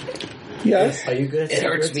 Yes. Are you good at It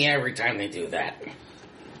hurts secrets? me every time they do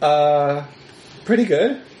that. Pretty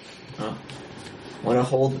good. Want to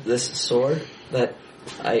hold this sword that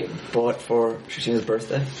I bought for Shishina's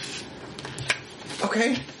birthday?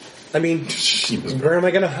 Okay. I mean, where am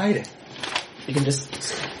I going to hide it? You can just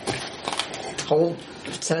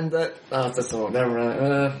pretend that. Oh, that's the one. Never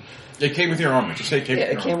mind. It came with your armor. Just say it came Yeah,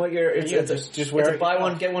 with it your came armor. with your. It's just wear it's a it. buy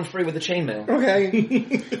one get one free with the chainmail.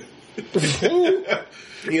 Okay.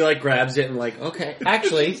 He like grabs it and like, okay.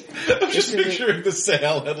 Actually, Just picturing the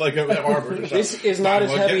sale at like an armor shop. this is not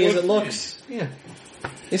as heavy as it looks. Yeah,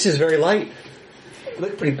 This is very light. you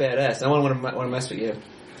look pretty badass. I want to mess with you.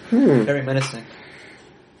 Hmm. Very menacing.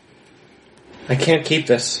 I can't keep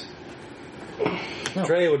this. No.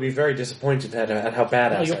 Drea would be very disappointed at how No,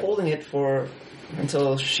 badass you're I am. holding it for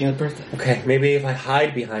until Shishina's birthday. Okay, maybe if I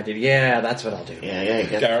hide behind it, yeah, that's what I'll do. Yeah.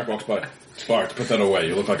 Garrick walks by. Sparks, put that away.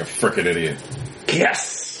 You look like a frickin' idiot.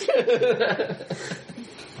 Yes!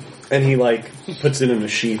 And he like puts it in a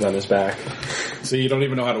sheath on his back. So you don't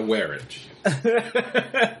even know how to wear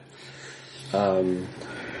it.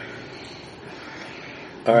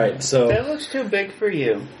 Alright, so That looks too big for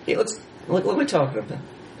you. He looks. Look, what are we talking about?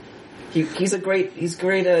 He's great. He got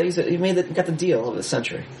the deal of the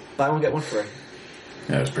century. Buy one get one free.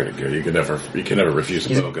 Yeah, that's pretty good. You can never refuse a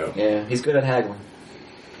BOGO. Yeah, he's good at haggling.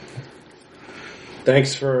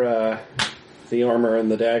 thanks for the armor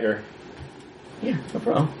and the dagger. Yeah, no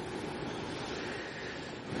problem.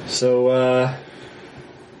 So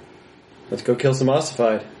let's go kill some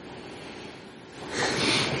ossified.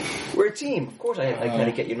 We're a team. Of course, I had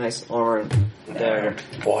to get you nice armor and dagger.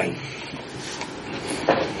 Boy.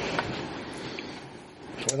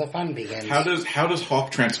 Where the fun begins. How does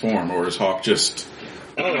Hawk transform, or is Hawk just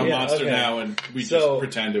a monster okay. now, and we So- just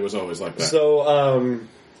pretend it was always like that?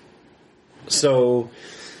 So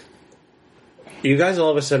you guys all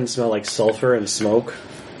of a sudden smell like sulfur and smoke.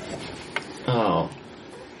 Oh,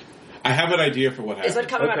 I have an idea for what happened. is that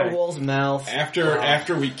coming out of Okay. Wall's mouth?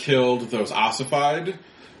 After we killed those ossified,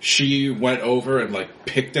 she went over and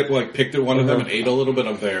picked at one of them and ate a little bit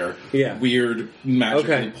of their Yeah. weird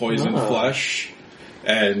magically Okay. poisoned Oh. flesh,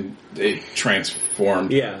 and it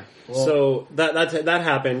transformed. Yeah. So that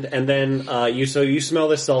happened, and then you smell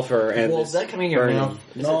the sulfur and Well, this is that coming in your burning. mouth?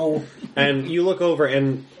 Is No. And you look over,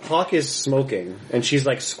 and Hawk is smoking, and she's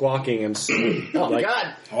like squawking and Oh like,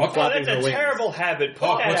 God, Hawk, Flapping That's her a wings. terrible habit. Put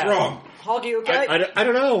Hawk, that what's out. wrong? Hog, you okay? I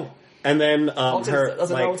don't know. And then Hog her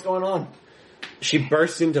doesn't know what's like going on. she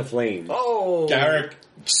bursts into flames. Oh, Garrick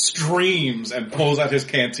screams and pulls out his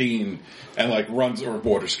canteen and runs, or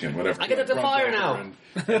water skin, whatever. I get the runs fire over now.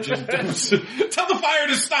 and just tell the fire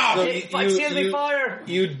to stop. So Excuse me, fire!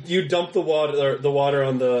 You dump the water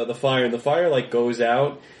on the fire, and the fire goes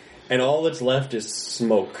out, and all that's left is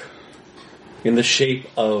smoke in the shape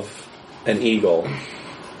of an eagle,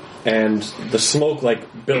 and the smoke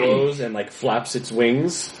billows and flaps its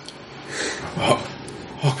wings. Hawk,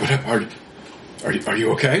 what are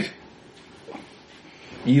you okay?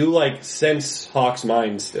 You sense Hawk's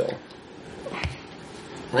mind still,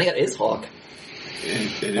 I think it is Hawk.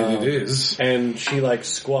 It is. and she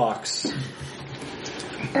squawks.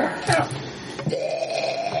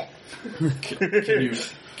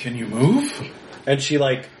 Can you move? And she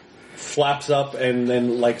flaps up and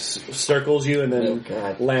then circles you and Oh, then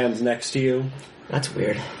God. lands next to you. That's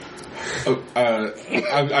weird.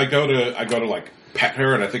 I go to pet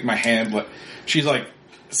her, and I think my hand she's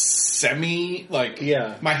semi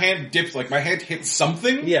Yeah. my hand dips, my hand hits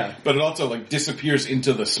something, Yeah. but it also disappears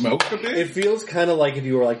into the smoke a bit. It feels kind of like if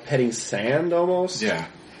you were petting sand almost. Yeah.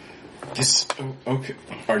 Okay.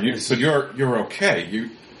 Are you? But you're okay.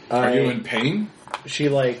 Are you in pain? She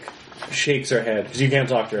shakes her head because you can't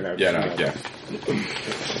talk to her now. Yeah. No, yeah.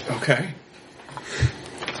 Okay.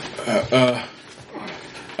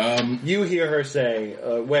 You hear her say,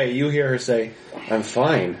 you hear her say, I'm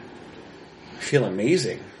fine. I feel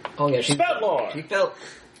amazing. Oh yeah, she Spotlord! She felt.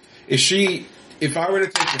 Is she? If I were to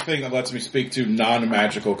take the thing that lets me speak to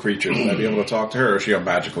non-magical creatures, would I be able to talk to her, or is she a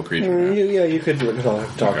magical creature? now? You could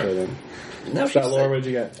talk to her then. No, she's That Laura, what'd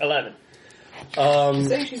you get? 11.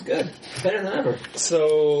 saying she's good, better than ever.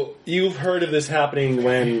 So you've heard of this happening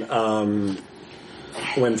when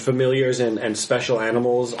familiars and special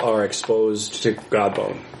animals are exposed to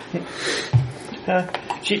Godbone.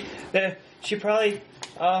 She probably,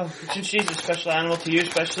 since she's a special animal to you,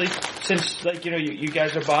 especially since you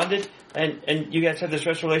guys are bonded and you guys have this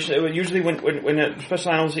special relationship. Usually when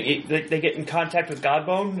special animals they get in contact with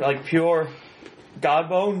Godbone, pure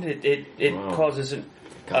Godbone, it Wow. causes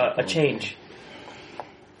a change.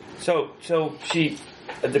 So she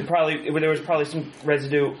there was probably some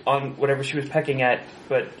residue on whatever she was pecking at,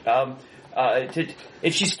 but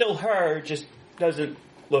if she's still her, it just doesn't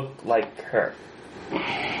look like her.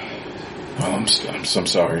 Well, I'm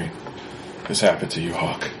sorry. This happened to you,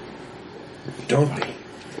 Hawk. Don't be.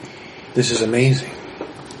 This is amazing.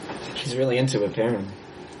 She's really into it, apparently.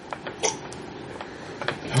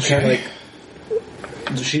 Okay.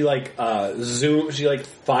 She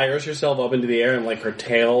fires herself up into the air and her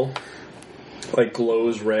tail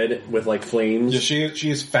glows red with flames. Yeah, she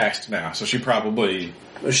is fast now, so she probably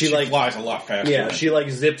she flies a lot faster. Yeah, she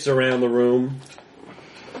zips around the room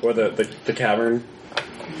or the cavern.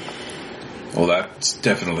 Well, that's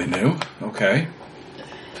definitely new. Okay.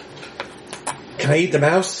 Can I eat the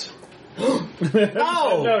mouse? No!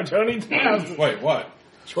 No, don't eat the mouse. Wait, what?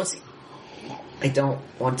 I don't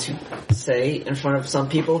want to say in front of some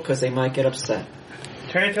people because they might get upset.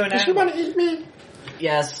 Turn into an Does she animal. want to eat me?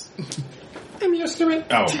 Yes. I'm used to it.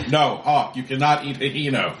 Oh, no, Hawk, you cannot eat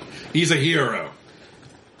Hihino. He's a hero.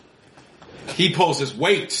 He pulls his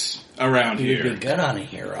weight around You'd be here. good on a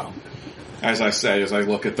hero. As I say, as I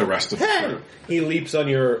look at the rest of the crew. He leaps on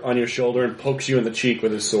your shoulder and pokes you in the cheek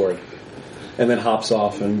with his sword. And then hops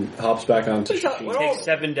off and hops back onto Shishina. Takes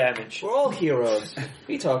 7 damage. We're all heroes. What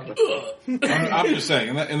are you talking about? I'm just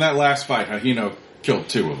saying, in that last fight, Hihino killed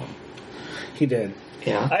 2 of them. He did.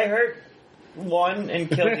 Yeah. I hurt one and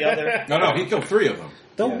killed the other. No, he killed 3 of them.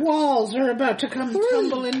 The walls are about to come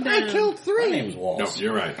tumbling down. I killed My 3. name's Walls. No,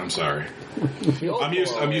 you're right. I'm sorry. I'm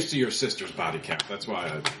used to your sister's body count. That's why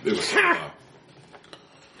it was so low.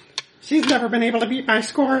 She's never been able to beat my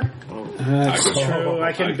score. That's I can- true.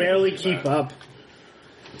 I can I barely can do keep that. up.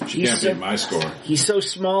 She can't beat my score. He's so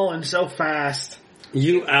small and so fast.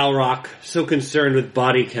 You, Alrock, so concerned with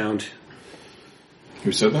body count.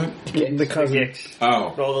 Who said that? The cousin. Gix.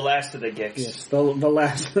 Oh. Well, the last of the Gix. Yes, the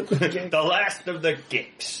last. The last of the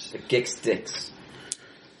Gix. The Gix dicks.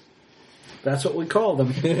 That's what we call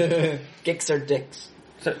them. Gix are dicks.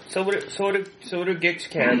 So what do Gix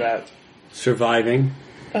care about? Surviving.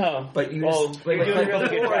 Oh, But you well, just, you're doing a really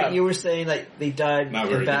good before job. you were saying that they died Not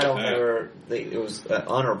in very battle, good at that. it was an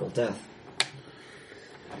honorable death.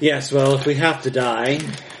 Yes, well, if we have to die,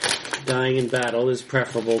 dying in battle is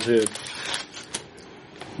preferable to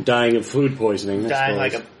dying of food poisoning. I Dying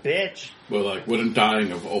like suppose. a bitch. Well, wouldn't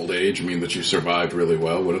dying of old age mean that you survived really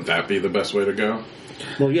well? Wouldn't that be the best way to go?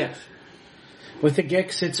 Well, yes. With the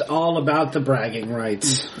Gix, it's all about the bragging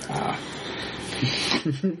rights. Ah. I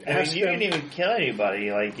mean, you didn't even kill anybody.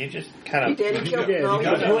 Like, you just kind He of... did. He killed. did. No, He he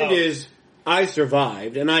The did. didn't. point is, I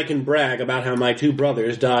survived, and I can brag about how my 2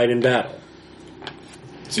 brothers died in battle.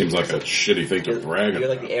 Seems like a shitty thing to brag You're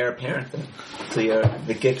like about. the heir apparent then. So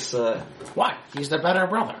the Gix. Why? He's the better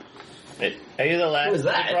brother. Are you the last Who is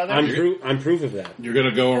that? of the brother? I'm proof of that. You're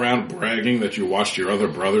gonna go around bragging that you watched your other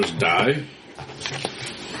brothers die?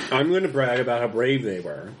 I'm going to brag about how brave they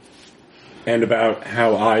were, and about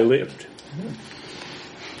how I lived.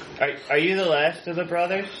 Are you the last of the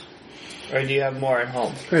brothers? Or do you have more at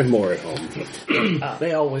home? I have more at home.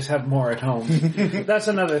 They always have more at home. That's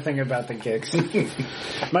another thing about the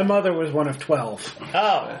Gix. My mother was one of 12.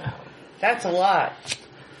 Oh, that's a lot.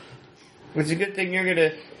 It's a good thing you're going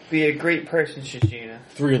to be a great person, Shishina.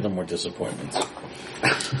 3 of them were disappointments.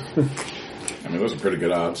 I mean, those are pretty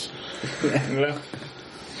good odds.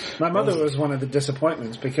 My mother was one of the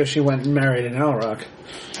disappointments because she went and married an Elrock.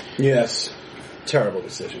 Yes. Terrible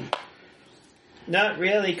decision. Not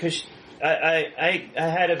really, because I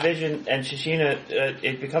had a vision, and Shishina,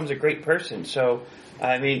 it becomes a great person. So,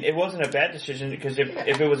 I mean, it wasn't a bad decision, because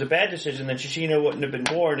if it was a bad decision, then Shishina wouldn't have been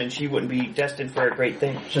born, and she wouldn't be destined for a great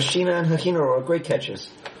thing. Shishina and Hihino are great catches.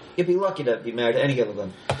 You'd be lucky to be married to any of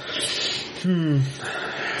them.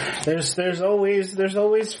 There's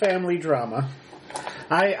always family drama.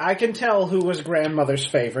 I can tell who was grandmother's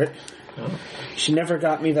favorite. Oh. She never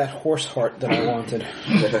got me that horse heart that I wanted.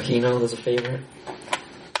 The Hihino was a favorite.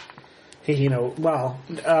 Hihino, well,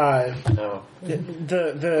 No.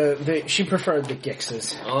 the she preferred the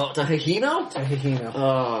Gixes Oh, the Hihino? to Hihino.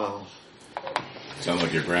 Oh. Sounds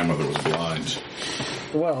like your grandmother was blind.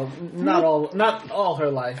 Well, not all her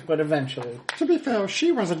life, but eventually. To be fair,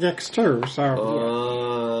 she was a Gix too, so...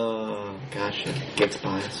 Oh. Gotcha. Gets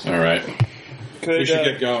bias. All right. Could, We should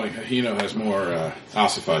get going. Hino has more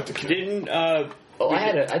ossified to kill. Didn't, Oh,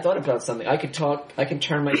 I thought about something. I could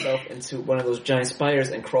turn myself into one of those giant spiders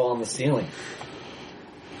and crawl on the ceiling.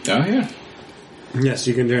 Oh, yeah. Yes,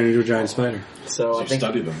 you can turn into a giant spider. So So I you think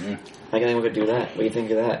study them, yeah. we could do that. What do you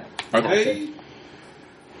think of that? Are Tactic.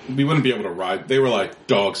 they... We wouldn't be able to ride... They were like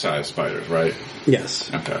dog-sized spiders, right?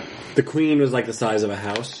 Yes. Okay. The queen was like the size of a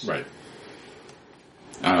house. Right.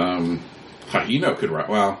 Hahino could ride.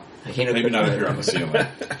 Well, Hahino maybe could not if ride. you're on the ceiling.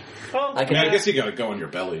 Oh, I I can. mean, I guess you gotta go on your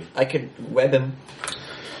belly. I could web him.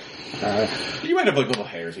 You might have like little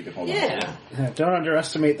hairs you can hold on to. Don't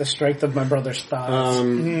underestimate the strength of my brother's thighs.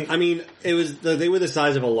 I mean, they were the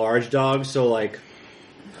size of a large dog, so like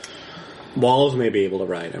Walls may be able to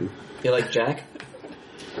ride him. You like Jack?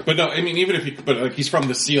 But no, I mean, even if like he's from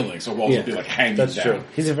the ceiling, so Walls would be like hanging That's down. true.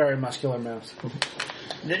 He's a very muscular mouse.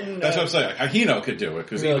 That's what I'm saying. Like, Hahino could do it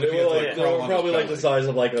because No, even if he had, they were probably like the size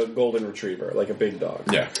of like a golden retriever, like a big dog.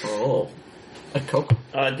 Yeah. Oh. Like Coke?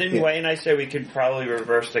 Didn't Wayne and I say we could probably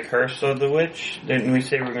reverse the curse of the witch? Didn't we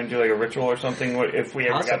say we were going to do like a ritual or something if we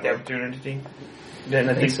ever got Possibly. the opportunity? Didn't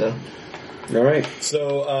I think so. All right,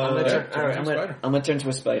 so I'm gonna turn to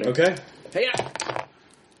a spider. okay. Hey,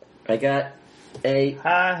 I got a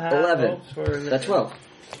 11. That's 12.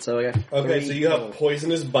 So I got Okay, 3. so you have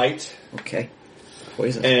poisonous bite Okay.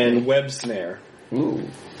 Poison. and web snare. Ooh.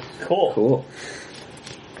 Cool. Cool.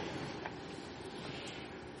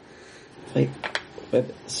 Wait.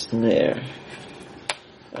 Web snare.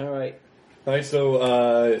 Alright. All right,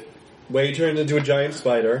 so Wei turns into a giant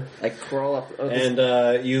spider, I crawl up. Oh,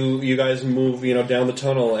 and you guys move down the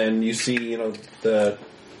tunnel, and you see the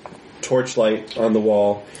torchlight on the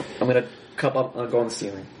wall, I'm gonna cup up. I'll go on the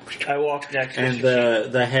ceiling. I walk next to and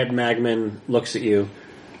Shishi. the head magman looks at you.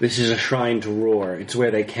 This is a shrine to Roar. It's where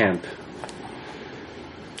they camp.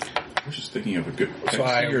 I was just thinking of a good. So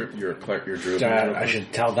I- you're druid. I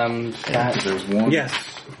should tell them that. There's one. Yes.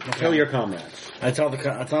 Tell your comrades. I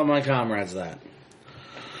tell my comrades that.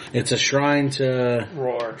 It's a shrine to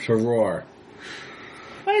Roar. Roar.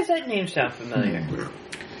 Why does that name sound familiar?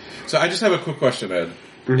 So I just have a quick question, Ed.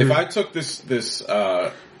 If I took this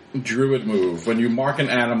druid move, when you mark an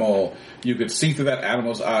animal, you could see through that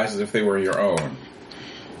animal's eyes as if they were your own.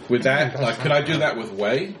 Would that could I do that with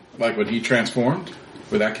Wei? Like when he transformed?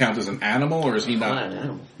 Would that count as an animal, or is he not? Not an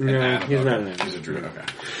animal. An No, animal? he's not Okay. an animal. He's a druid.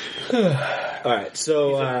 Okay. All right, so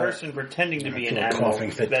He's a person pretending to be an feel a animal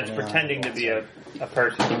coughing fit that's coming on. pretending to be a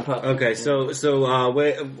person. okay, so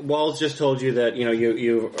Walls just told you that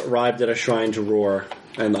you arrived at a shrine to Roar,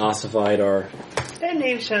 and the Ossified are. That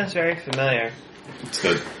name sounds very familiar. It's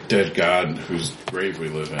the dead god whose grave we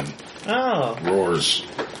live in. Oh, Roar's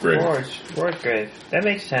grave. Roar's grave. That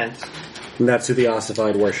makes sense. And that's who the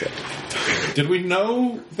Ossified worship. Did we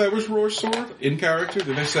know that was Roar's sword in character?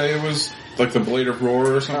 Did they say it was like the blade of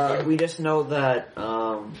Roar or something? We just know that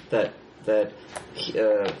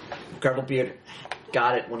Garglebeard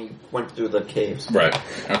got it when he went through the caves. Right.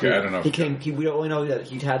 Okay, I don't know. We only know that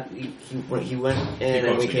when he went in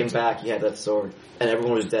and we came back, he had that sword, and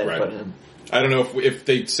everyone was dead Right. but him. I don't know if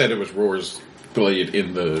they said it was Roar's blade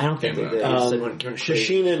in the. I don't think they did.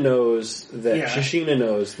 Shashina knows that. Yeah. Shashina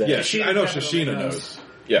knows that. Yeah, I know definitely Shashina knows. knows.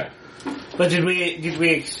 Yeah. But did we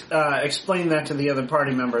explain that to the other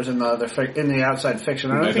party members in the outside fiction?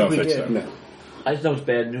 I don't think we did. so. No. I just know it's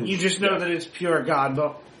bad news. You just know that it's pure God,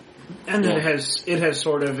 and that it has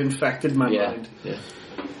sort of infected my mind. Yeah.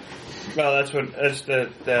 Well, that's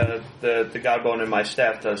the god bone in my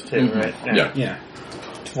staff does too, right? Yeah. Yeah.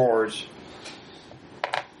 Roars.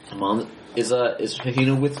 I'm on. Is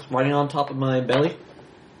Hahino with riding on top of my belly?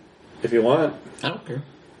 If you want. I don't care.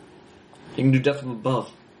 You can do death from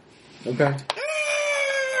above. Okay.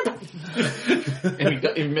 And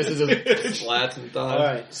he misses his slats and All dies.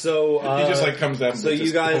 right. So He just like comes down. so and you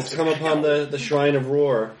just guys pokes come it. upon the shrine of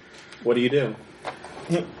Roar. What do you do?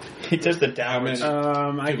 He does the downwards.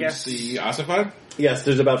 I Can guess we see ossified? Yes,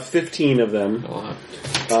 there's about 15 of them.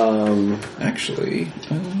 Actually,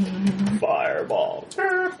 Fireball.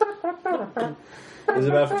 There's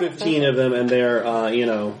about 15 of them, and they're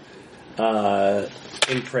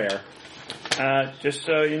in prayer. Just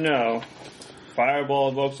so you know, Fireball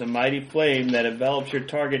evokes a mighty flame that envelops your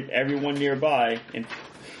target and everyone nearby,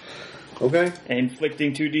 Okay.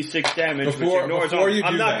 inflicting 2d6 damage, Before- which ignores before all. you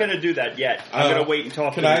I'm do not that- going to do that yet. I'm going to wait and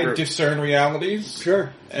talk to can the I group. discern realities?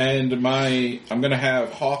 Sure. And I'm gonna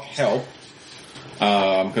have Hawk help.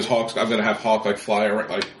 Because I'm gonna have Hawk like fly around,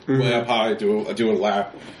 like way up high, do a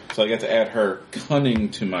lap, so I get to add her cunning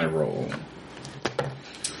to my roll.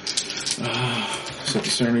 So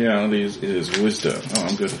discern realities is wisdom. Oh,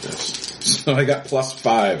 I'm good at this. So I got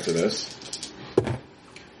 +5 to this,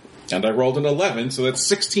 and I rolled an 11, so that's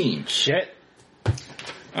 16. shit.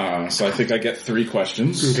 So I think I get 3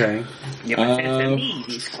 questions. Okay. Give a chance to me.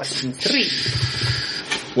 These question 3.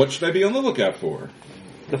 What should I be on the lookout for?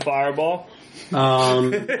 The Fireball.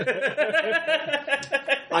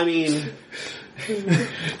 I mean,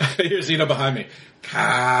 Here's Zeno behind me.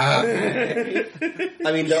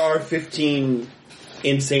 there are 15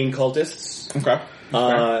 insane cultists. Okay.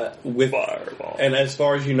 With Fireball. and as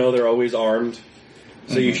far as you know, they're always armed,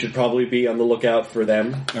 so you should probably be on the lookout for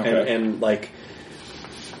them. Okay. And like,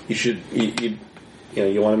 you should you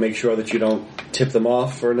want to make sure that you don't tip them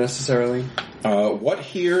off or necessarily. What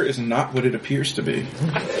here is not what it appears to be.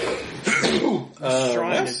 The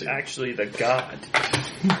shrine let's is see. actually the god.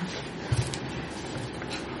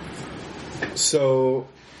 So,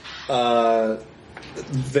 there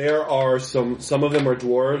are some of them are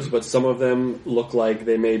dwarves, but some of them look like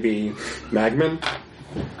they may be magmen.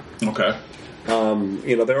 Okay.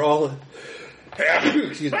 They're all,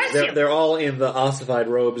 excuse me, they're all in the ossified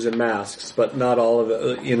robes and masks, but not all of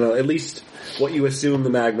it, at least what you assume the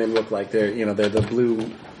magmen look like. They're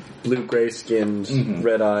the blue-gray skinned,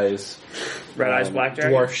 red eyes. Red eyes, black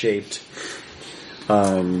dragon? Dwarf shaped.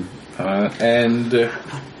 And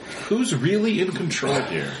who's really in control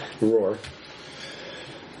here? Roar.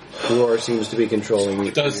 Roar seems to be controlling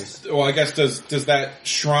it. Does that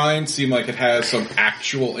shrine seem like it has some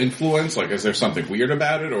actual influence? Like, is there something weird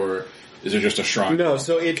about it, or is it just a shrine? No,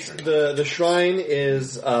 so it's the shrine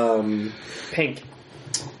is Pink.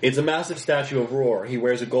 it's a massive statue of Roar. He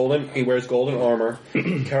wears golden armor,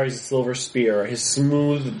 carries a silver spear. His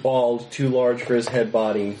smooth, bald, too large for his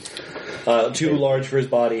body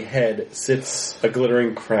head sits a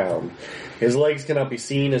glittering crown. His legs cannot be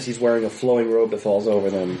seen as he's wearing a flowing robe that falls over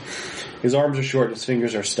them. His arms are short and his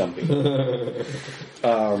fingers are stumpy.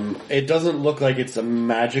 It doesn't look like it's a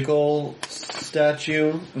magical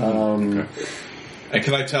statue. Okay. And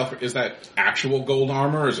can I tell, is that actual gold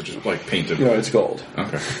armor, or is it just like painted? No, it's gold.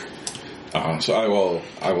 Okay. So I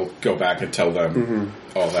will go back and tell them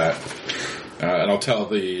all that, and I'll tell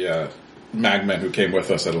the magmen who came with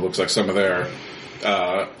us that it looks like some of their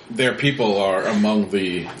people are among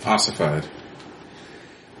the ossified.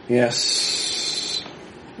 Yes.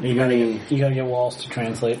 You gotta get Walls to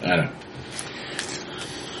translate. I know.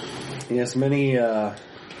 Yes, many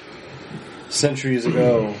centuries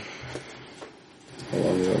ago. How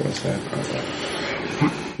long ago was that?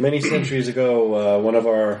 Many centuries ago, one of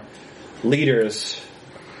our leaders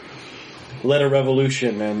led a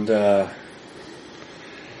revolution and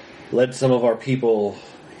led some of our people.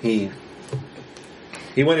 He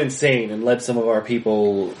went insane and led some of our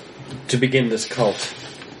people to begin this cult.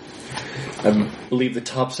 I believe the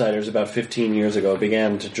Topsiders about 15 years ago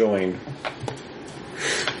began to join.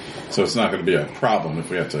 So it's not going to be a problem if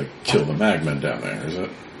we have to kill the magmen down there, is it?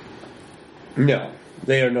 No,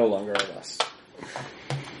 they are no longer with us.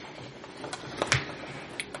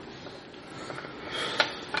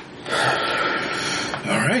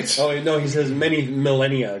 All right. Oh no, he says many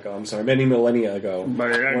millennia ago. I'm sorry, many millennia ago.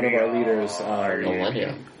 One of our leaders.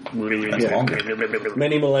 Millennia.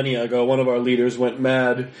 Many millennia ago, one of our leaders went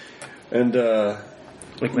mad and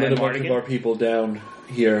Like led a Mad bunch of Mardigan? our people down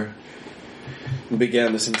here and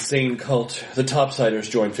began this insane cult. The Topsiders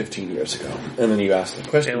joined 15 years ago. And then you asked the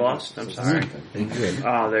question. They lost? I'm sorry.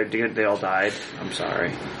 Oh, they're good. They all died. I'm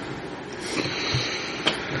sorry.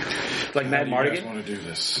 Like Mad How do you guys Mardigan? want to do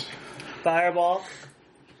this? Fireball.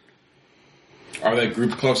 Are they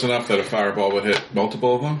grouped close enough that a fireball would hit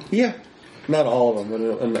multiple of them? Yeah. Not all of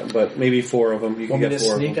them, but maybe 4 of them. You can Want me get to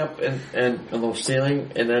 4 of sneak them. up and on the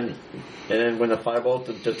ceiling, and then when the fireball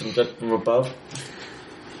to them from above?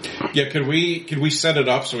 Yeah, could we set it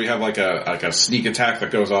up so we have like a sneak attack that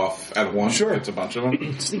goes off at once? Sure. It's a bunch of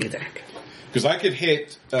them. Sneak attack. Because I could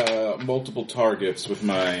hit multiple targets with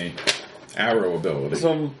my arrow ability.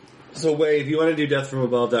 So Wei, if you want to do death from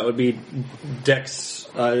above, that would be Dex,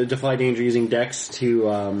 defy danger using Dex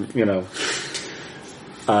to,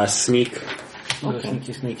 sneak.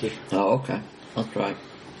 Sneaky, sneaky. Oh, okay. I'll try.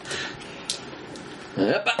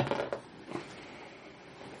 Yep.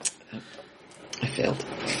 I failed.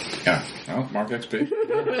 Yeah. Well, mark XP.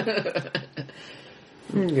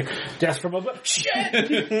 Death from above.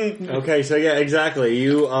 Shit! Okay, so yeah, exactly.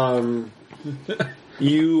 You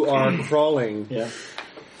are crawling. Yeah.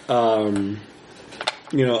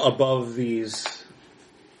 Above these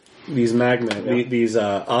magma, these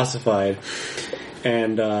ossified,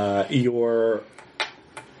 and your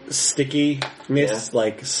stickiness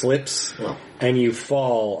like slips, Oh. and you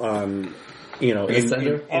fall in the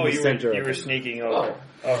center? in the center. You of were it. sneaking over.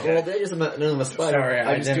 Well, there is none of my spider. Sorry,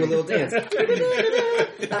 I just do a little dance. I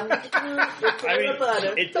mean,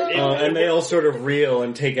 And they all sort of reel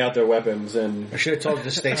and take out their weapons, and I should have told you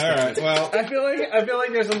to stay All right. Well, I feel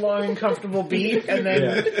like there's a long and comfortable beat, and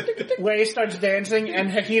then Wei starts dancing,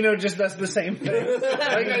 and Hekino just does the same thing.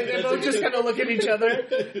 Like they both just kind of look at each other.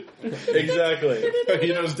 exactly.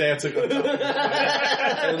 he knows dancing.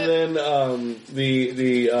 And then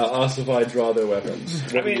the ossified draw their weapons.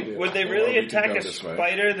 I mean, would they really Well, we could attack go us this way. by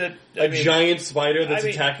spider that A giant spider that's I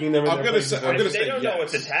mean, attacking them. In I'm their gonna places? say- I'm gonna They don't know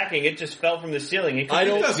what's yes. attacking. It just fell from the ceiling. It could I be-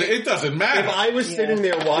 don't. It doesn't matter. If I was sitting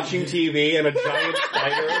there watching TV and a giant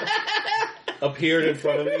spider appeared in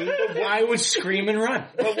front of me, I would scream and run.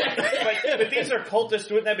 But these are cultists.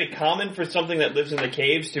 Wouldn't that be common for something that lives in the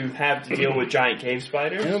caves to have to deal with giant cave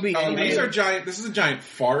spiders? It'll be These are giant. This is a giant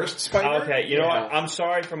forest spider. Okay, you know what? I'm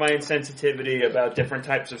sorry for my insensitivity about different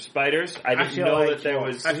types of spiders. I didn't know that there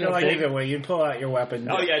was. I feel like either way, you'd pull out your weapon.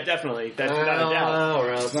 Oh yeah, definitely. That's not a doubt. Oh,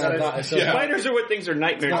 Ralph. Yeah. Spiders are what things are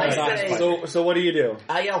nightmares. I about. say- so what do you do?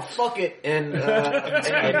 I yell "fuck it" and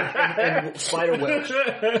spider welch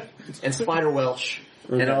and spider welch,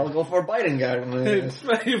 and I'll go for a biting guy.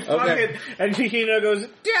 Fuck it. And Hino goes,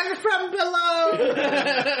 "Down from below."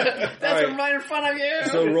 That's Alright. a minor fun of you.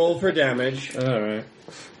 So roll for damage. All right.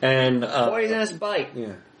 And Poisonous bite.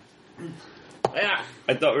 yeah, Yeah.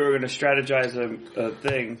 I thought we were going to strategize a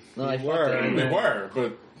thing. No, I were. fucked it. We were,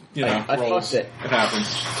 but you know, I rolls. fucked it. It happens.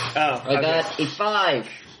 Oh, I got a 5. five.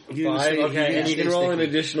 Okay, and you can roll an sticky.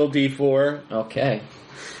 additional D4. Okay.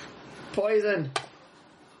 Poison.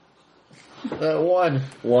 1.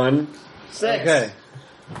 1. 6. Okay.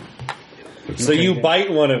 So you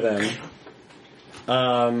bite one of them,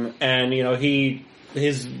 and you know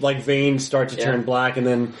his like veins start to turn black, and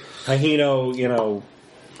then Hino,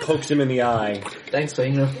 pokes him in the eye, Thanks,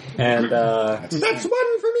 Hino. and that's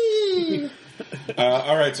one for me.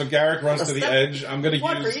 All right, so Garrick runs to the edge. I'm going to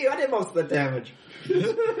One for use. you. I did most of the damage.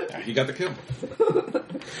 He got the kill.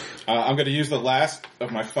 I'm going to use the last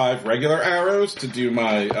of my 5 regular arrows to do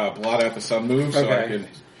my blot out the sun move, so I Okay. can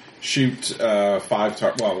shoot 5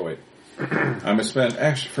 targets. Well, wait. I'm going to spend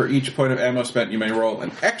extra for each point of ammo spent. You may roll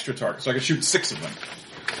an extra target, so I can shoot 6 of them.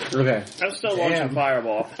 Okay. I'm still launching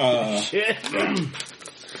fireball. Shit.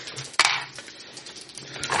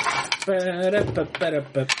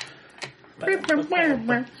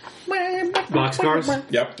 Boxcars.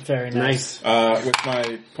 Yep. Very nice. Nice. With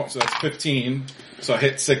my so that's 15. So I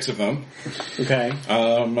hit 6 of them. Okay.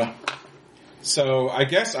 So I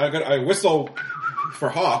guess I whistle for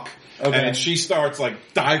Hawk, Okay. and she starts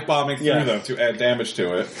like dive bombing through Yeah. them to add damage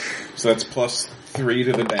to it. So that's plus 3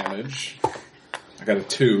 to the damage. I got a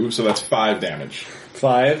 2, so that's 5 damage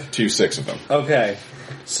 5. to 6 of them. Okay.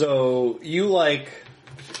 So you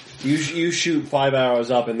shoot 5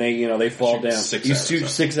 arrows up, and they fall Shoot down. 6 You arrows shoot up.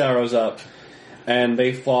 6 arrows up, and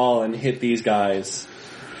they fall and hit these guys.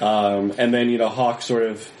 And then Hawk sort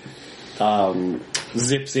of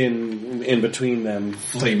zips in between them.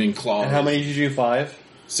 Flaming claws. And how many did you do? 5?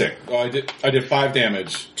 6. Well, I did 5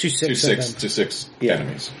 damage To 6 of them. to 6 Yeah.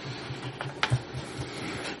 enemies.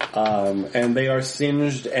 And they are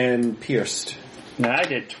singed and pierced. Now I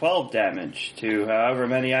did 12 damage to however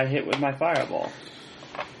many I hit with my fireball.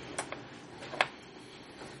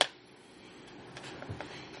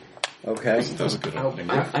 Okay. That was a good opening.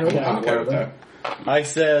 I don't I'm okay with that. I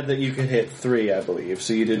said that you could hit 3, I believe.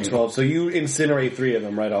 So you did 12. So you incinerate 3 of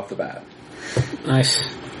them right off the bat. Nice.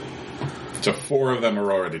 So 4 of them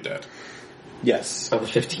are already dead. Yes. Of the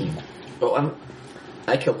 15. Oh,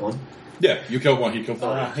 I killed one. Yeah, you killed 1, he killed 3.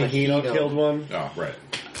 Hino killed one. Oh, right.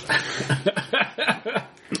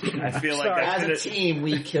 I feel like Sorry, that's As a gonna, team,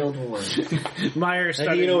 we killed one. Myers And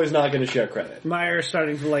starting, Hino is not going to share credit. Myers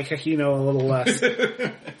starting to like Hino a little less.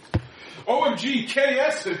 OMG,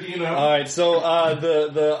 KS, you know. Alright, so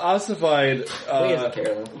the ossified He doesn't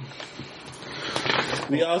care though.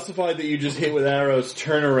 the ossified that you just hit with arrows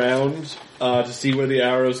turn around to see where the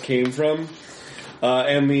arrows came from.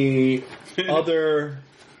 And the other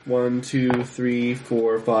 1, 2, 3,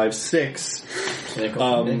 4, 5, 6 are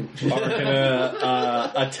gonna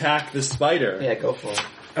attack the spider. Yeah, go for it.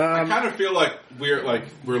 I kind of feel like we're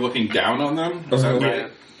looking down on them. Is that right?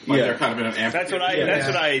 Like Yeah. they're kind of in an that's what I.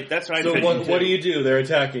 amphitheater. That's what I. So envisioned what too. do you do? They're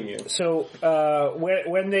attacking you. So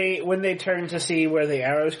when they turn to see where the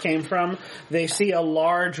arrows came from, they see a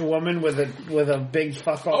large woman with a big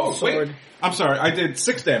fuck all Oh, sword. wait. I'm sorry. I did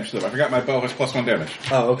 6 damage to them. I forgot my bow has +1 damage.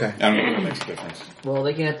 Oh, okay. I don't know if that makes a difference. Well,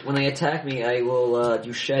 when they attack me, I will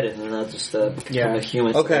do shed it, and then I'll just become Yeah. a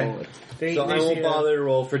human. Okay. They, So they I see won't a- bother to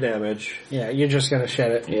roll for damage. Yeah, you're just gonna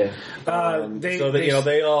shed it. Yeah. So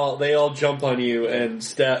that they all jump on you and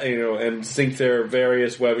and sink their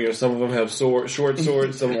various weapons. Some of them have short swords.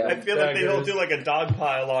 Some Yeah. I feel like they all do like a dog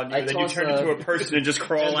pile on you, I and then you toss turn a- into a person and just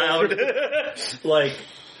crawl out. like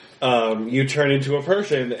you turn into a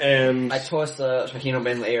person, and I toss the Shahino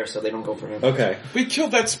in the air so they don't go for him. okay. We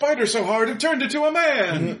killed that spider so hard it turned into a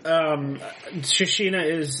man. Shishina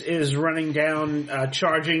is running down,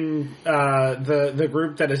 charging the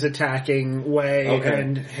group that is attacking Wei Okay.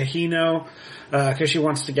 and Hahino, because she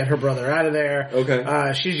wants to get her brother out of there.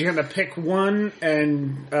 Okay. She's going to pick one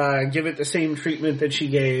and give it the same treatment that she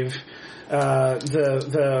gave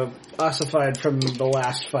the ossified from the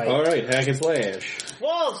last fight. All right, hack and slash.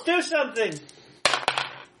 Walls, do something!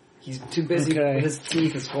 He's too busy. Okay. His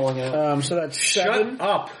teeth is falling out. So that's 7. Shut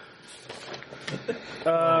up.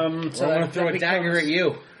 So I'm going to throw a dagger at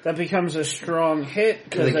you. That becomes a strong hit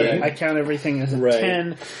because Okay. I count everything as a Right.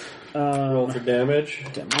 10. Roll for damage.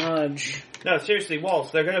 Damage. No, seriously,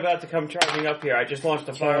 Walls, they're about to come charging up here. I just launched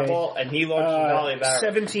a fireball, and he launched a volley of arrows.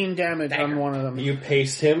 17 damage on one of them. You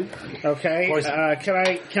paste him. Okay. Poison.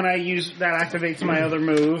 Can I use that activates my other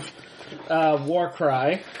move? War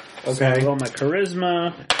Cry. Okay. Roll my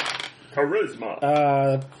charisma. Charisma.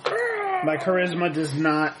 My charisma does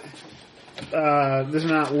not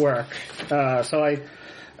work. So I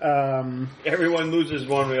Everyone loses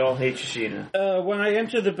one, we all hate Shishina. when I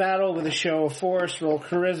enter the battle with a show of force, roll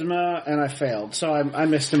charisma, and I failed. So I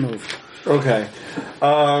missed a move. Okay.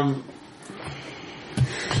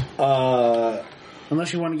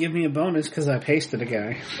 Unless you want to give me a bonus because I pasted a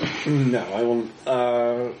guy. No, I won't.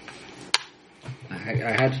 I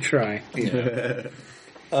had to try.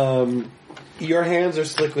 Your hands are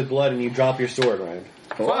slick with blood, and you drop your sword, Ryan.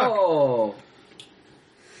 Oh,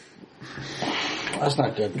 That's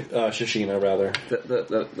not good. Shishina, rather.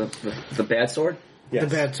 the bad sword. Yes.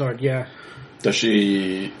 The bad sword, yeah. Does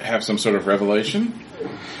she have some sort of revelation?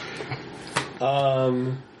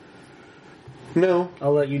 No.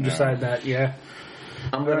 I'll let you decide that. Yeah.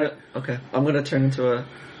 I'm gonna turn into a.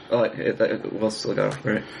 Oh, we'll still go.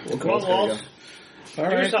 Right. Come on, Walls. All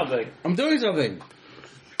Do right. something. I'm doing something.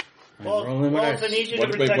 rolling my Walls, I dice. need you to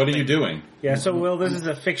What, protect wait, what are me. you doing? Yeah, so Will, this is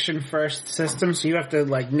a fiction first system, so you have to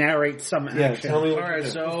like narrate some Yeah, action. tell me what Alright, you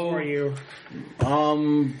do. so for you.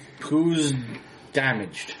 Who's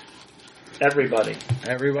damaged? Everybody.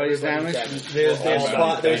 Everybody's damaged.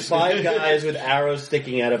 There's five guys with arrows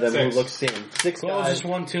sticking out of them Six. who look sane. 6 guys. Closest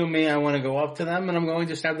one to me, I want to go up to them, and I'm going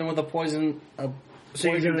to stab them with a poison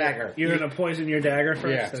dagger. You're gonna poison your dagger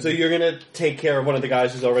first. Yeah. So you're gonna take care of one of the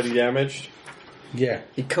guys who's already damaged? Yeah.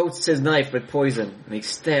 He coats his knife with poison and he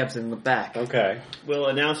stabs him in the back. Okay. We'll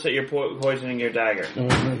announce that you're poisoning your dagger.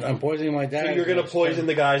 I'm poisoning my So dagger. you're gonna poison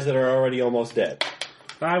the guys that are already almost dead?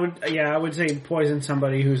 I would say poison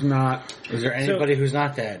somebody who's not. Is there anybody who's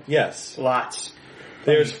not dead? Yes. Lots.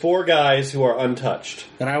 There's 4 guys who are untouched.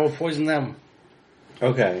 Then I will poison them.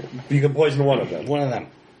 Okay. You can poison one of them. One of them.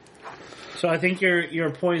 So I think your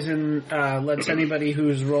poison lets anybody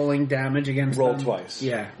who's rolling damage against Roll them, twice.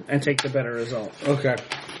 Yeah, and take the better result. Okay.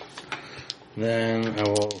 Then I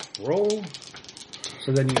will roll.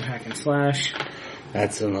 So then you hack and slash.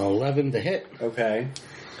 That's an 11 to hit. Okay.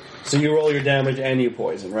 So you roll your damage and you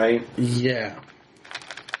poison, right? Yeah.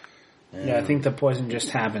 Yeah, I think the poison just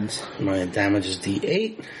happens. My damage is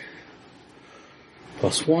D8.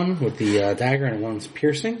 Plus 1 with the dagger, and one's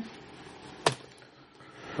piercing.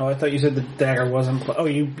 Oh, I thought you said the dagger wasn't.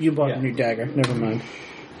 You bought Yeah. a new dagger. Never mind.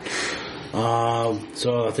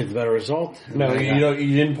 So I'll take the better result. No,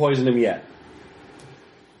 you didn't poison him yet.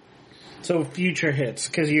 So future hits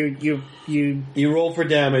because you You roll for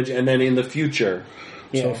damage, and then in the future.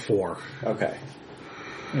 So 4. Okay.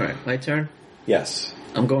 Alright, my turn. Yes.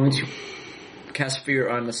 I'm going to cast fear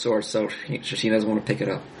on the sword so she doesn't want to pick it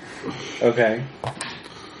up. Okay.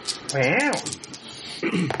 Wow.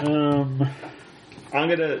 um I'm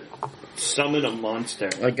gonna summon a monster.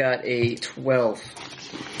 I got a 12.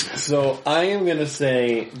 So I am going to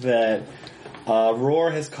say that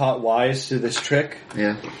Roar has caught wise to this trick,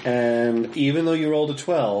 Yeah. and even though you rolled a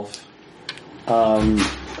 12,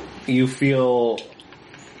 you feel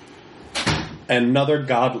another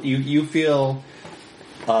god. You feel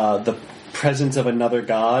the presence of another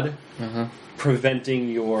god preventing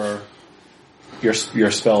your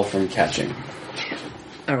spell from catching.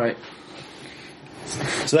 Alright.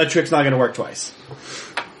 So that trick's not going to work twice.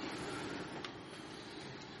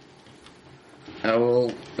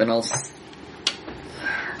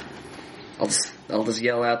 I'll just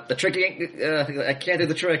yell out, the trick ain't, I can't do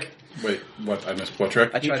the trick. Wait, what? I missed what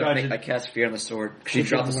trick? I cast fear on the sword. She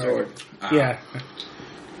dropped the sword. yeah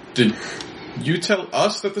Did you tell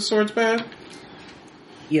us that the sword's bad?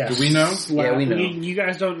 yes. Do we know? Yeah, we know. You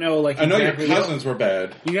guys don't know like I know exactly. your cousins were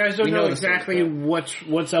bad, You guys don't We know know the sword, exactly but-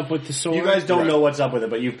 what's up with the sword. You guys don't Right. know what's up with it,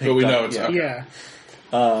 but you picked but we up. know it's yeah. up.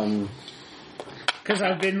 Yeah, because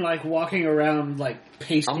I've been like walking around like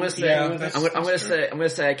pacing. I'm gonna say, Yeah, I'm that's gonna true.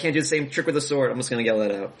 say I can't do the same trick with the sword. I'm just gonna yell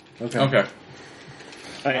that out. Okay.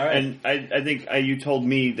 And I think you told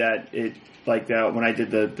me that it like that when I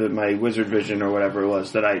did the my wizard vision or whatever it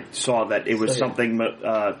was that I saw that it was So, yeah. something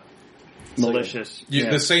malicious.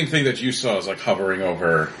 The same thing that you saw is like hovering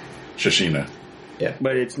over Shishina.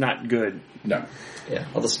 But it's not good. No. Yeah,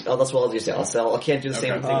 that's what I'll just say. I can't do the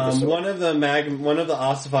same Okay. thing with the sword. One of the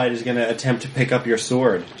ossified is going to attempt to pick up your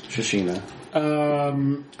sword, Shishina.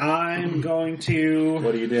 I'm going to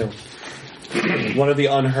What do you do? One of the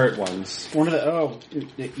unhurt ones. one of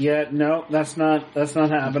the. Yeah, no, that's not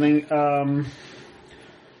happening.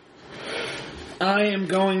 I am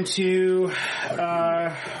going to.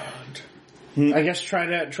 I guess try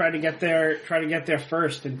to get there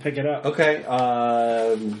first and pick it up. Okay,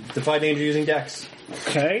 defy danger using Dex.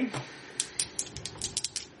 Okay.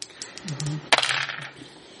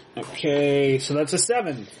 Okay, so that's a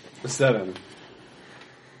 7. 7.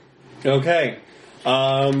 Okay.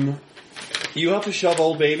 You have to shove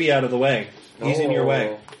old baby out of the way. He's in your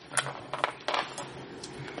way.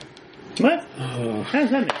 What? How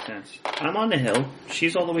does that make sense? I'm on the hill.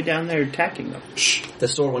 She's all the way down there attacking them. The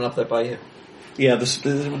sword went up there by you. Yeah,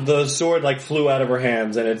 the sword like flew out of her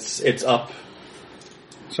hands and it's up.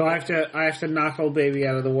 So I have to knock old baby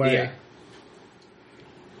out of the way. Yeah.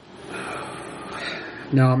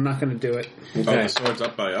 No, I'm not going to do it. Oh, Okay. the sword's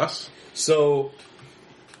up by us? So,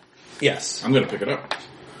 yes. I'm going to pick it up.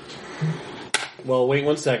 Well, wait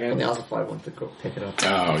 1 And second. the Alpha went to go pick it up.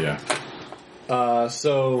 Oh, yeah.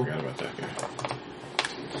 So Forgot about that guy.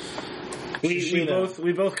 We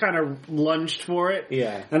Shishina. both kind of lunged for it.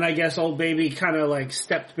 Yeah. And I guess old baby kind of like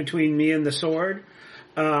stepped between me and the sword.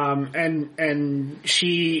 And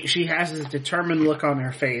she has this determined look on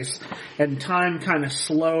her face, and time kind of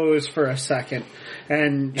slows for a second,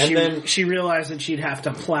 and then- she realized that she'd have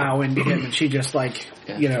to plow into him, and she just like,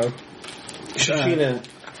 Shishina,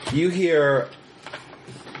 you hear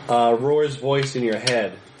Roar's voice in your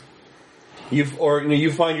head. You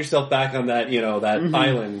find yourself back on that that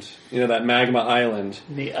island, that magma island,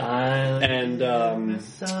 The island.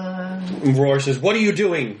 and Roar says, "What are you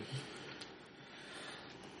doing?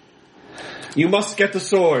 You must get the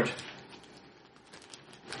sword."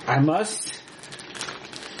 I must.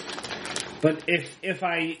 But if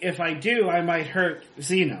I do, I might hurt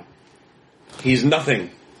Zeno. He's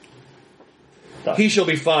nothing. He shall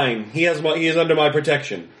be fine. He is under my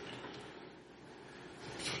protection.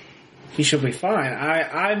 He should be fine.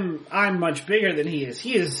 I'm much bigger than he is.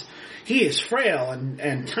 He is frail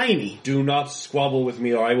and tiny. Do not squabble with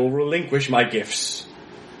me, or I will relinquish my gifts.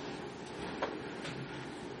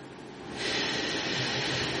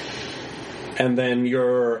 And then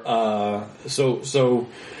you're so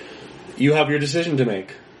you have your decision to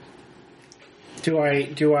make. Do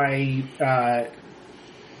I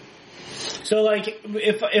so like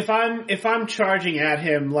if I'm charging at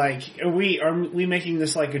him, like are we making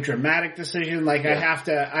this like a dramatic decision? Like I have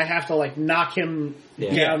to like knock him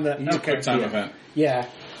down the It's a quick time event. Yeah.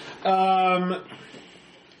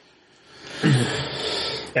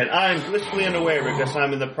 And I'm blissfully unaware because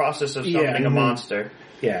I'm in the process of summoning a monster.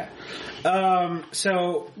 Yeah.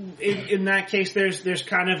 So in that case, there's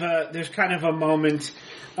kind of a moment.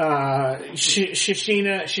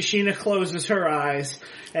 Shishina closes her eyes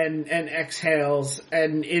and exhales,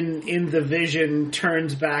 and in the vision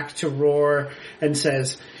turns back to Roar and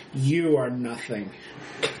says, "You are nothing."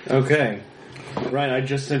 Okay. Ryan, I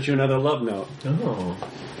just sent you another love note. Oh.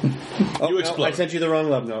 Oh, You no, explode. I sent you the wrong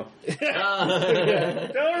love note. Don't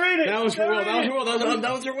read it! That was for real.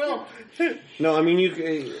 That was for real. No, I mean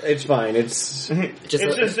it's fine. It's It's just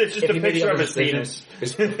if a you made the picture of other his decision,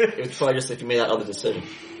 penis. it's probably just if you made that other decision.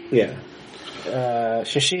 yeah,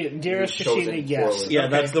 Dearest Chosen Shishina, yes. poorly. yeah.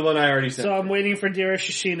 That's the one I already sent. So I'm waiting for Dearest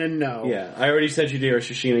Shishina, no. Yeah, I already sent you Dear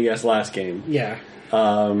Shishina yes last game. Yeah.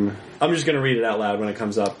 I'm just gonna read it out loud when it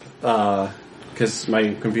comes up because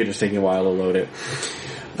my computer's taking a while to load it.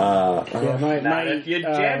 Yeah, Not if you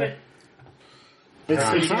jam it.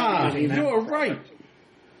 You're right.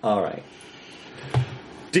 All right.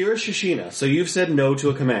 Dear Shishina, so you've said no to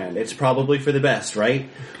a command. It's probably for the best, right?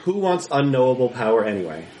 Who wants unknowable power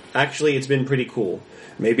anyway? Actually, it's been pretty cool.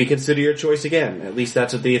 Maybe consider your choice again. At least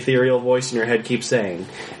that's what the ethereal voice in your head keeps saying.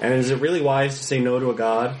 And is it really wise to say no to a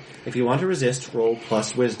god? If you want to resist, roll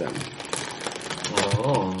plus wisdom.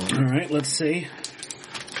 Oh. Alright, let's see.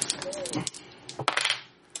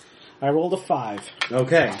 I rolled a 5.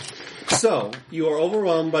 Okay. So, you are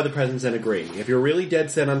overwhelmed by the presence and agree. If you're really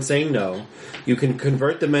dead set on saying no, you can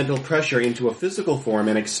convert the mental pressure into a physical form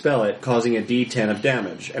and expel it, causing a D10 of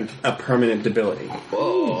damage and a permanent debility.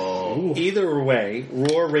 Whoa. Either way,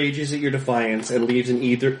 Roar rages at your defiance and leaves an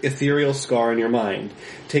ethereal scar in your mind.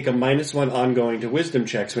 Take a -1 ongoing to wisdom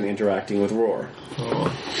checks when interacting with Roar.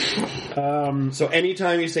 So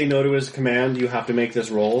anytime you say no to his command, you have to make this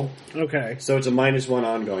roll. Okay. So it's a -1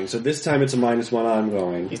 ongoing. So this time it's a -1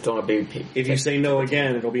 ongoing. He's throwing a baby pig. If you say no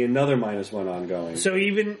again, it'll be another -1 ongoing. So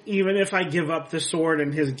even if I give up the sword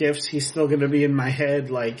and his gifts, he's still going to be in my head.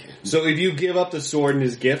 Like, So if you give up the sword and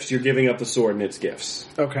his gifts, you're giving up the sword and its gifts.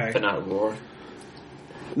 okay, But not Roar.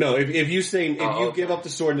 No, if you say you okay. give up the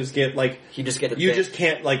sword and his gift, like He just get a you bit. just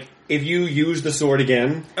can't like if you use the sword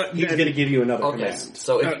again, he's then- going to give you another Okay, command.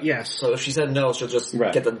 so if, yes. so if she said no, she'll just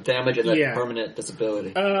Right. get the damage and that Yeah. permanent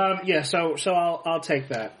disability. Yeah. So I'll take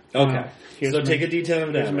that. Okay, Here's so my- take a D10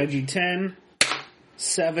 of Here's my damage. G10.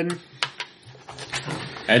 7.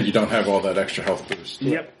 And you don't have all that extra health boost.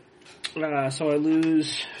 Yep. So I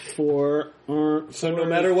lose 4. So no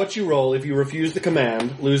matter what you roll, if you refuse the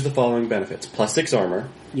command, lose the following benefits: +6 armor,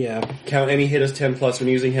 Yeah. count any hit as 10+ when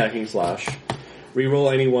using hacking slash,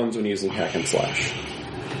 reroll any ones when using hack and slash.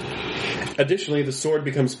 Additionally, the sword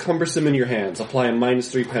becomes cumbersome in your hands. Apply a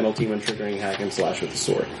 -3 penalty when triggering hack and slash with the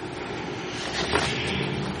sword.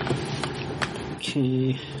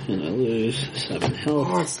 Okay. And I lose 7 health.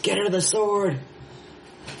 Boris, get her the sword!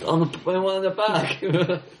 On the one on the back.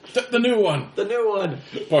 The new one. The new one.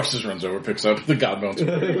 Boris just runs over, picks up the Godbones.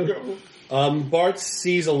 Bart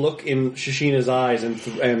sees a look in Shishina's eyes,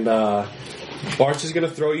 and Bart's is going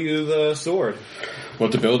to throw you the sword.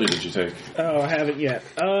 What ability did you take? Oh, I haven't yet.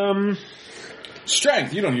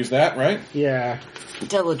 Strength. You don't use that, right? Yeah.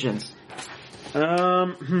 Intelligence.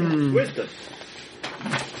 Wisdom.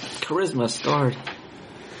 Charisma, scarred.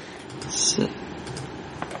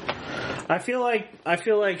 I feel like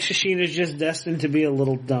Shishina's just destined to be a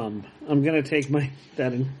little dumb. I'm gonna take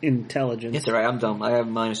that intelligence. It's alright, I'm dumb. I have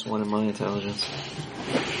 -1 in my intelligence.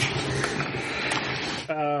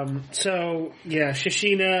 So yeah,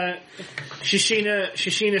 Shishina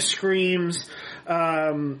screams.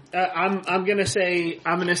 I'm gonna say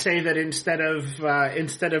that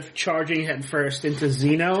instead of charging head first into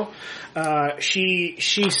Xeno, she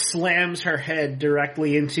slams her head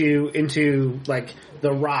directly into like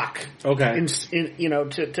the rock. Okay.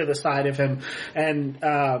 To the side of him, and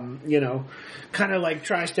kind of like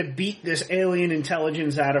tries to beat this alien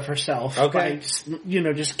intelligence out of herself. Okay.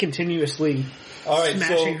 By, just continuously All right,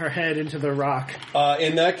 smashing so her head into the rock.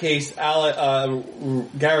 In that case,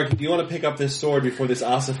 Garrick, if you want to pick up this sword before this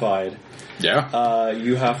ossified, Yeah.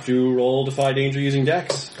 you have to roll Defy Danger using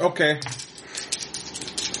Dex. Okay.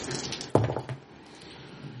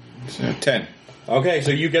 So 10. Okay, so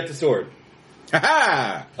you get the sword.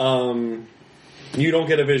 Ha You don't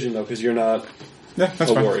get a vision though because you're not Yeah, that's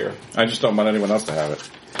a fine. warrior. I just don't want anyone else to have it.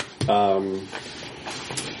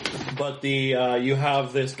 But you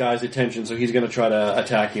have this guy's attention, so he's going to try to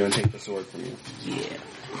attack you and take the sword from you. Yeah.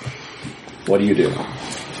 What do you do?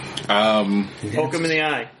 Poke him in the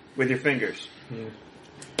eye with your fingers.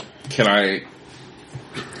 Can I?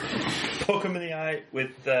 Poke him in the eye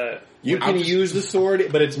with You I'll can just- use the sword,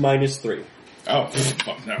 but it's -3. Oh,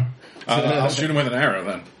 fuck no. I'll shoot him with an arrow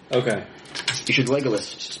then. Okay. You should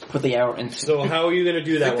Legolas. Just put the arrow in. So how are you going to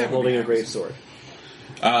do that think while that would holding be a great sword?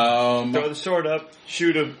 throw the sword up,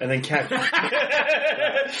 shoot him, and then catch him.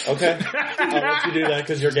 Okay. I'll let you do that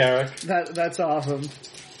because you're Garrick. That's awesome.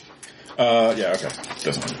 Yeah, okay.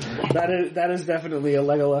 Doesn't. That is definitely a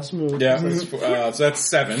Legolas move. Yeah, so that's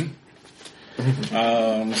 7.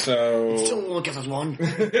 Someone give us one.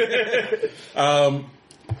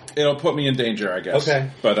 It'll put me in danger, I guess. Okay.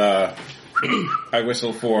 But, I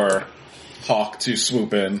whistle for Hawk to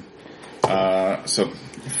swoop in. So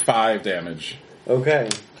 5 damage. Okay.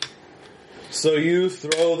 So you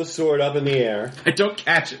throw the sword up in the air. I don't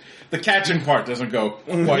catch it. The catching part doesn't go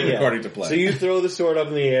quite according to plan. So you throw the sword up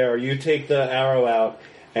in the air, you take the arrow out,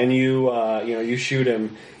 and you shoot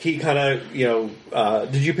him. He kind of,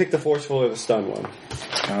 did you pick the forceful or the stun one?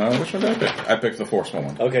 Which one did I pick? I picked the forceful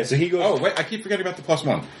one. Okay, so he goes... Oh, wait, I keep forgetting about the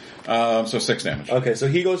 +1. So 6 damage. Okay, so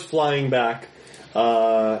he goes flying back,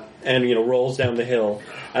 and, rolls down the hill,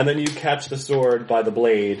 and then you catch the sword by the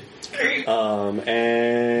blade, and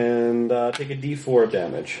take a d4 of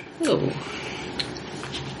damage. Oh.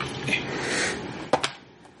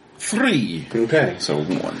 3. Okay. So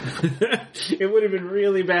 1. It would have been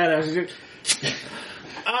really bad. I was just,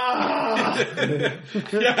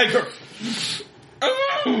 Yeah, I go...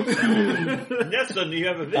 Yes, son, you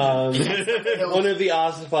have a vision. One of the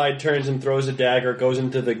ossified turns and throws a dagger, goes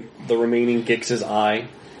into the remaining Gix's eye,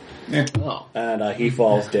 Yeah. Oh. and he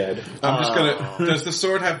falls dead. I'm just gonna... Does the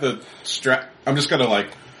sword have the strap... I'm just gonna,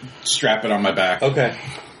 strap it on my back Okay.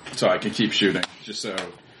 so I can keep shooting. Just so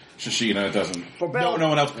Shishina doesn't. Bell. No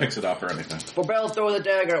one else picks it up or anything. For Bell, throw the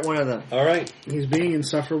dagger at one of them. All right. He's being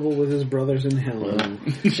insufferable with his brothers in hell.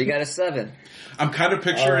 She got a 7. I'm kind of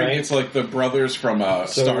picturing All right. it's like the brothers from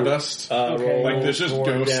Stardust. Roll Like there's just for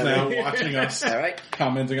ghosts damage. now watching us, All right.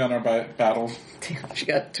 commenting on our battles. She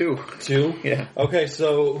got 2. 2? Yeah. Okay,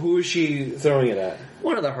 so who is she throwing it at?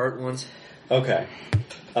 One of the hurt ones. Okay.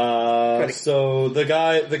 So the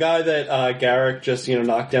guy that Garrick just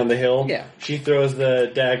knocked down the hill. Yeah. She throws the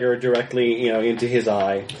dagger directly into his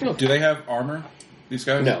eye. Do they have armor? These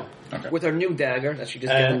guys? No. Okay. With her new dagger that she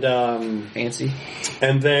just And got. Fancy.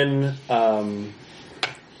 and then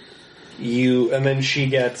she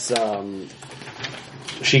gets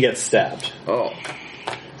stabbed. Oh.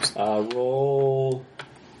 Roll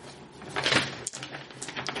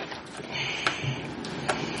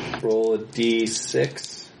a d6.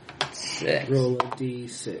 6. Roll a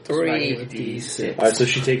d6. 3 Roll a d6. All right, so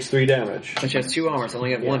she takes 3 damage. And she has 2 armor, so I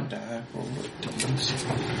only got 1.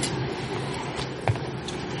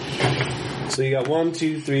 So you got 1,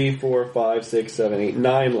 2, 3, 4, 5, 6, 7, 8,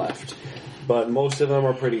 9 left, but most of them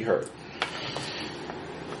are pretty hurt.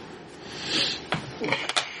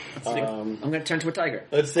 I'm going to turn to a tiger.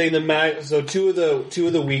 Let's say so two of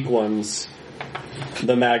the weak ones,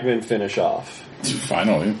 the Magmen finish off.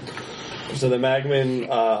 Finally. So the Magmen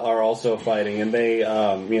are also fighting, and they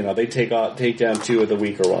they take down 2 of the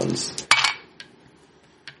weaker ones.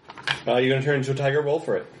 You're going to turn into a tiger. Roll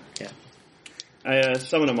for it. I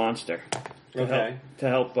summon a monster Okay. to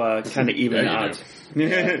help kind of even the Yeah,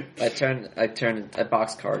 you odds. I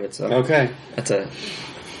box carded, so Okay. that's a.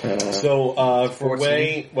 So for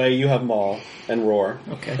 14. Way, you have Maul and Roar.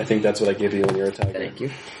 Okay. I think that's what I give you when you're a tiger. Thank you.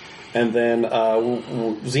 And then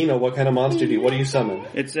Xeno, what kind of monster what do you summon?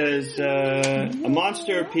 It says, a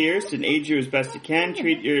monster appears to aid you as best it can.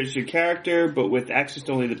 Treat you as your character, but with access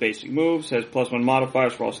to only the basic moves. Has +1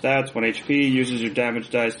 modifiers for all stats, 1 HP. Uses your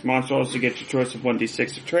damage dice. Monster also gets your choice of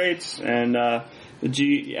 1d6 of traits. And the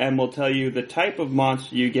GM will tell you the type of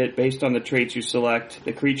monster you get based on the traits you select.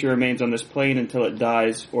 The creature remains on this plane until it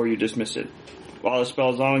dies, or you dismiss it. While the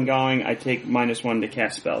spell is ongoing, I take -1 to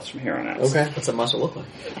cast spells from here on out. Okay. What's that monster look like?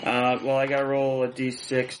 Well, I gotta roll a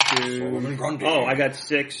d6 to... Oh, I got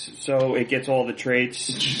 6, so it gets all the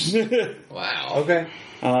traits. Wow. Okay.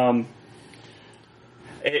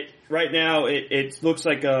 Right now, it looks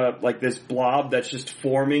like this blob that's just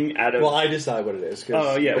forming out of... Well, I decide what it is.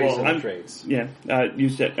 Oh, yeah, based well, on the I'm... traits. Yeah, you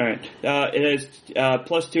said... Alright. It has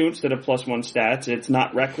 +2 instead of +1 stats. It's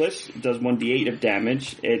not reckless. It does 1d8 of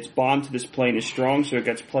damage. Its bond to this plane is strong, so it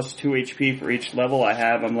gets +2 HP for each level I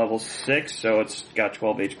have. I'm level 6, so it's got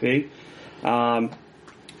 12 HP.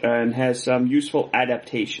 And has some useful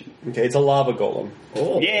adaptation. Okay, it's a lava golem.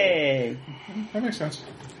 Oh. Yay! That makes sense.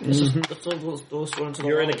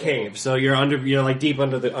 You're in a cave, so you're like deep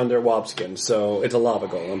under Wobskin, so it's a lava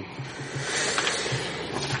golem.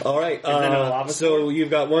 All right, it a lava so sword? you've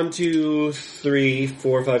got 1, 2, 3,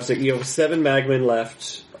 4, 5, 6. You have 7 Magmen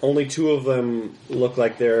left. Only 2 of them look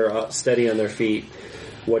like they're steady on their feet.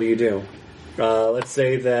 What do you do? Let's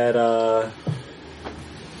say that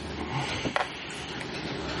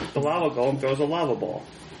The lava golem throws a lava ball.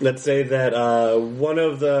 let's say that one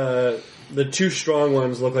of the 2 strong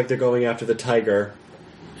ones look like they're going after the tiger,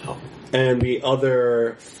 and the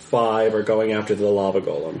other 5 are going after the lava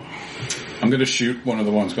golem. I'm going to shoot one of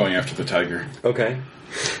the ones going after the tiger. Okay.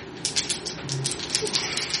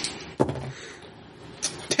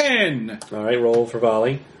 10! All right, roll for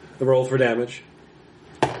volley. Roll for damage.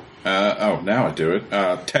 Now I do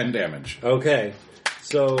it. 10 damage. Okay.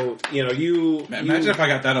 So, Imagine if I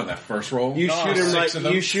got that on that first roll. you shoot him 6 of them.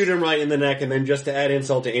 right. You shoot him right in the neck, and then just to add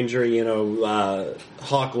insult to injury,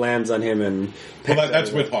 Hawk lands on him and. Well,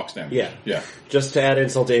 that's with Hawk's damage. Yeah. Yeah. Just to add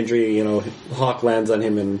insult to injury, Hawk lands on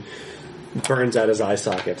him and burns out his eye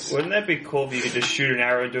sockets. Wouldn't that be cool if you could just shoot an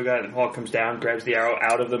arrow into a guy and Hawk comes down, grabs the arrow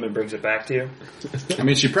out of them, and brings it back to you? I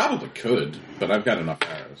mean, she probably could, but I've got enough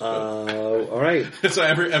arrows. All right. So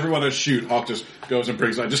everyone I shoot, Hawk just goes and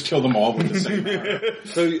brings. I just kill them all with the same arrow.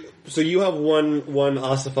 So you have one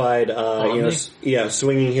ossified,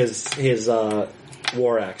 swinging his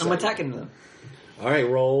war axe. I'm attacking them. All right,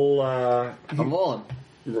 roll. I'm rolling.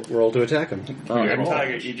 Roll to attack him. You're a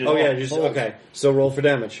tiger. You just Okay. So roll for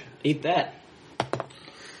damage. Eat that.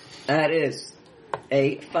 That is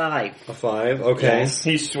a 5. A 5. Okay. Yes.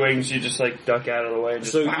 He swings. You just duck out of the way. And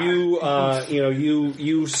just, So you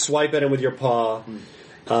swipe at him with your paw,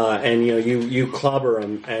 and you clobber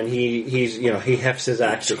him, and he hefts his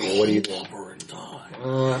axe at you. What do you do?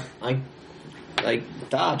 I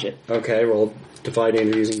dodge it. Okay, roll defy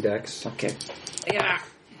danger using Dex. Okay. Yeah.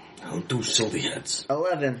 Don't do silly heads.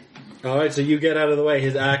 11. All right, so you get out of the way.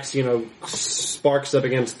 His axe, sparks up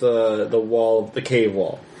against the wall, the cave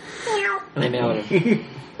wall. And I meow at him.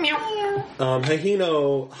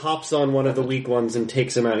 Hahino hops on one of the weak ones and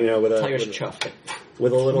takes him out. With Tiger's a chuff.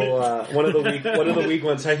 with a little one of the weak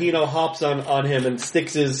ones. Hahino hops on him and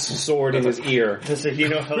sticks his sword in his ear. Does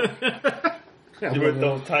Hahino help with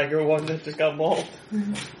the tiger one that just got mauled?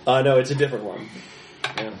 No, it's a different one.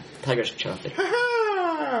 Yeah. Tiger's chuff. Take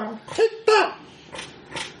that.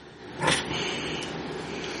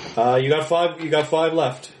 You got five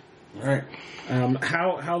left. All right.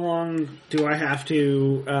 How long do I have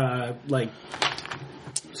to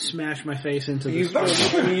smash my face into the stone?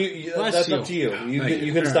 That's up to you.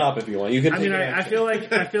 You can stop if you want. You can. I feel like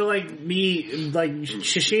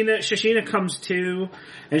Shishina comes to,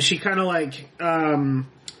 and she kind of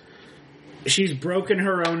she's broken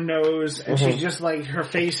her own nose, and she's just her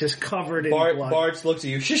face is covered in blood. Bartz looks at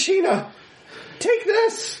you. Shishina, take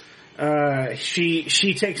this.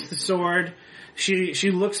 She takes the sword.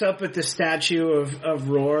 She looks up at the statue of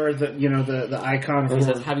Roar, the icon of He Roar.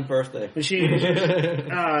 says, "Happy birthday." And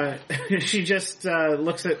she just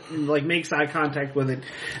looks at, makes eye contact with it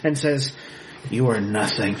and says, "You are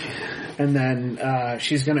nothing." And then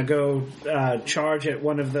she's gonna go charge at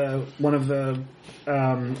one of the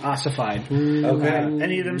ossified. Okay.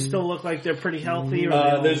 Any of them still look like they're pretty healthy?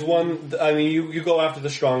 Or there's one. I mean, you go after the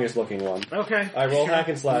strongest looking one. Okay. I roll hack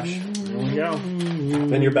and slash. There we go.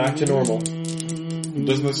 Then you're back to normal.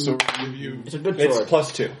 Doesn't the sword give you It's a good It's sword.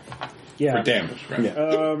 +2 Yeah. for damage, right?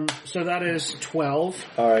 Yeah. So that is 12.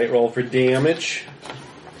 All right, roll for damage.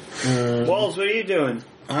 Walls, what are you doing?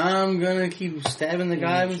 I'm gonna keep stabbing the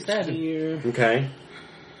guy and stabbing. Here. Okay.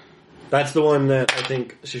 That's the one that I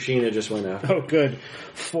think Shishina just went after. Oh, good.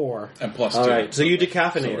 4. And +2. All right, so you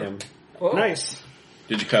decaffeinate Sword. him. Nice.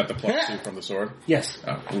 Did you cut the +2 from the sword? Yes.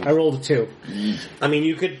 Oh. I rolled a 2. I mean,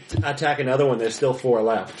 you could attack another one. There's still 4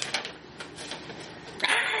 left.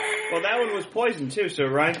 Well, that one was poisoned too, so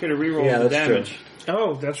Ryan could have rerolled Yeah, the that's damage.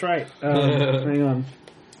 Oh, that's right. Hang on.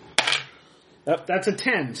 That's a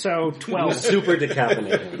 10, so 12. Super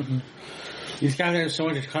decaffeinate him. These guys are so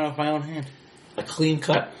much to cut off my own hand. A clean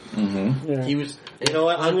cut. Yeah. He was. You know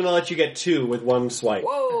what? I'm going to let you get 2 with one swipe.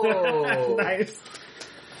 Whoa! Nice.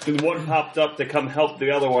 And one popped up to come help the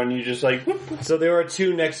other one. You just whoop. So there are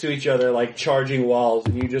 2 next to each other, charging walls,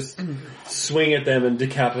 and you just swing at them and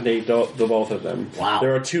decapitate the both of them. Wow.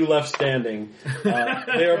 There are 2 left standing.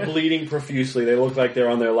 They are bleeding profusely. They look like they're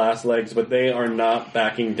on their last legs, but they are not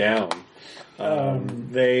backing down.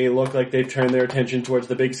 They look like they've turned their attention towards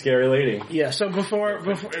the big scary lady. Yeah, so before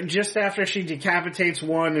just after she decapitates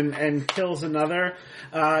one and kills another,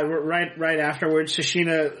 right afterwards,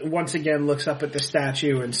 Shishina once again looks up at the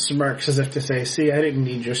statue and smirks as if to say, "See, I didn't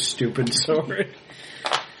need your stupid sword."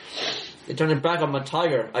 They turn it back on my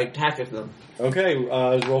tiger. I attack with them. Okay,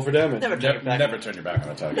 roll for damage. Never turn it back. Never turn your back on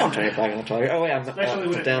a tiger. Don't turn it back on the tiger. Oh wait, I'm Especially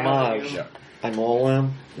when it's damage. Yeah. I'm all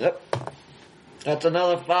Yep. That's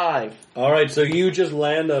another 5. All right, so you just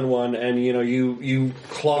land on one, and you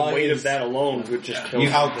claw. The weight his- of that alone would just kill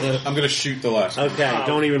him. I'm going to shoot the last one. Okay,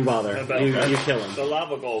 don't even bother. You kill him. The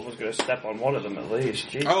lava golem was going to step on one of them at least.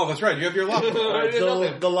 Jeez. Oh, that's right. You have your lava. All right, so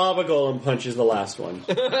the lava golem punches the last one.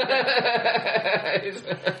 What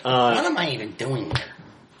am I even doing?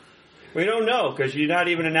 We don't know because you're not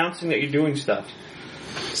even announcing that you're doing stuff.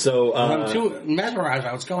 So I'm too mesmerized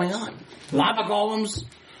by what's going on. Lava golems,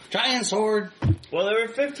 giant sword. Well, there were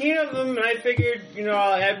 15 of them, and I figured,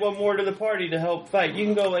 I'll add one more to the party to help fight. You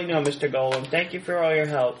can go lay now, Mr. Golem. Thank you for all your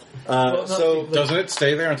help. so Doesn't it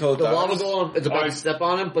stay there until it The dies? lava golem is about to step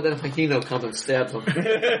on him, but then Hahino comes and stabs him.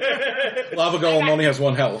 Lava golem only has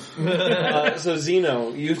 1 health. so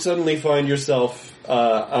Zeno, you suddenly find yourself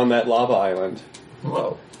on that lava island.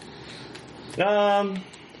 Whoa. We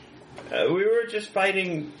were just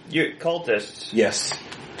fighting your cultists. Yes,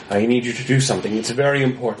 I need you to do something. It's very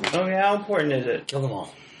important. Okay, how important is it? Kill them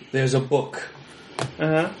all. There's a book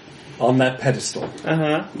Uh-huh. on that pedestal.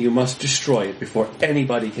 Uh-huh. You must destroy it before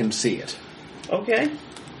anybody can see it. Okay.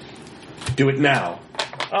 Do it now.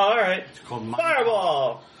 Oh, alright. It's called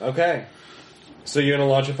Fireball! Okay. So you're gonna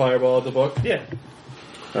launch a fireball at the book? Yeah.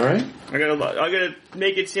 All right. I'm gonna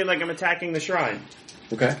make it seem like I'm attacking the shrine.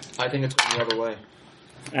 Okay. I think it's going the other way.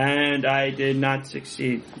 And I did not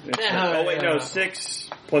succeed. Oh wait, no, 6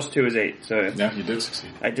 plus 2 is 8, so Yeah, you did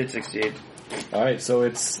succeed. I did succeed. All right. So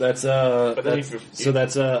that's a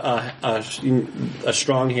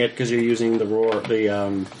strong hit because you're using the roar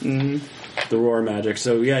the roar magic.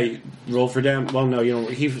 So yeah, you roll for damage. Well, no, you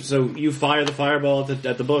don't. So you fire the fireball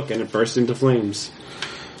at the book and it bursts into flames.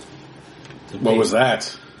 What was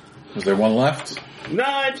that? Was there one left? No,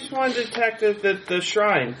 I just wanted to attack the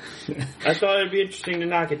shrine. I thought it'd be interesting to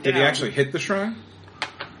knock it down. Did he actually hit the shrine?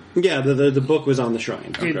 Yeah, the book was on the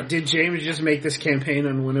shrine. Did James just make this campaign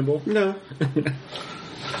unwinnable? No.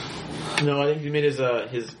 No, I think he made his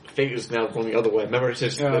fate is now going the other way. Remember, it's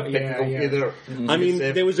just either. I mean,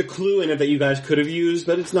 there was a clue in it that you guys could have used,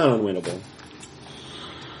 but it's not unwinnable.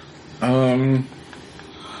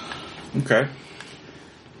 Okay.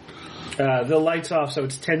 The light's off, so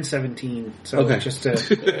it's 10:17. So Okay. just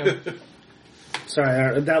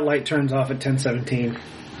sorry, that light turns off at 10:17.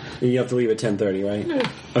 You have to leave at 10:30, right? Yeah.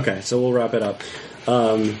 Okay, so we'll wrap it up.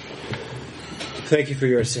 Thank you for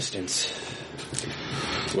your assistance.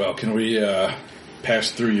 Well, can we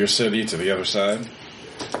pass through your city to the other side?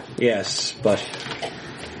 Yes, but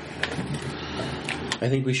I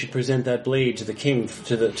think we should present that blade to the king,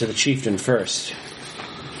 to the chieftain first.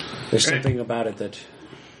 There's something about it that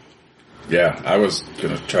Yeah, I was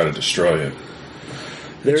going to try to destroy it.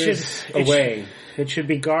 there is a way. It should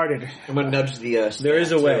be guarded. I'm going to nudge the. There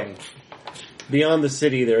is a way. Beyond the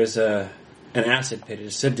city, there is an acid pit. It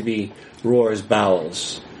is said to be Roar's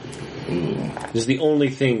bowels. It is the only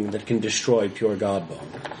thing that can destroy pure Godbone.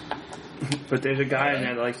 But there's a guy in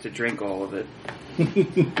there that likes to drink all of it.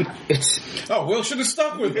 Oh, Will should have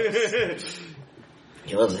stuck with us.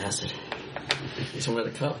 He loves acid. He's one of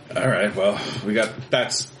the cup. All right, well,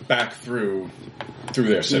 that's back through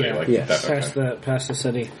their city. Yeah. Like Yes. that. Past the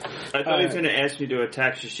city. I thought he was going to ask me to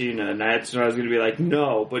attack Shishina, and I was going to be like,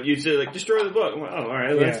 no. But you said, like, destroy the book. I'm like, oh, all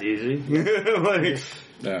right, that's easy. Like,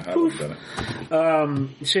 Yeah, I would have done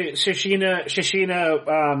it.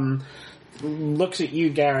 Shishina looks at you,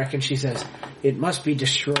 Garrick, and she says, "It must be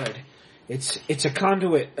destroyed. It's a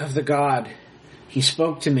conduit of the god. He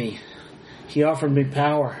spoke to me. He offered me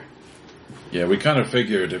power." Yeah, we kind of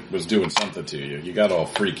figured it was doing something to you. You got all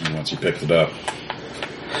freaky once you picked it up.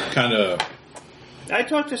 Kind of. I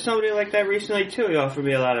talked to somebody like that recently, too. He offered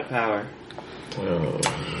me a lot of power.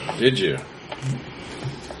 Did you?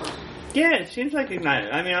 Yeah, it seems like it might.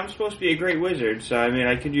 I mean, I'm supposed to be a great wizard, so, I mean,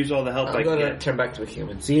 I could use all the help I I'm can gonna get. turn back to a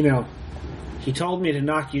human. Zeno, he told me to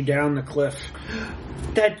knock you down the cliff.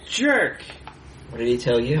 That jerk! What did he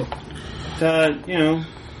tell you?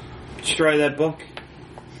 Destroy that book.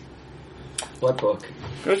 What book?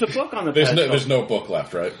 There's a book on the There's pedestal. no book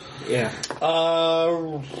left, right? Yeah.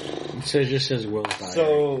 It just says Will's diary.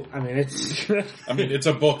 So I mean, it's... I mean, it's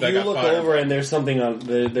a book that you got look fired. over and there's something on.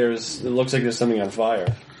 It looks like there's something on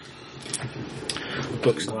fire.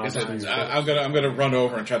 Books I'm gonna run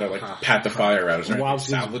over and try to pat the fire out. Is there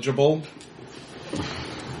anything salvageable?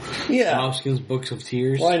 Yeah. Hopkins' Books of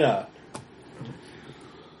Tears. Why not?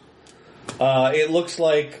 It looks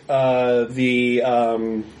like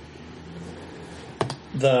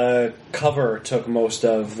the cover took most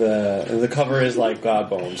of the cover is like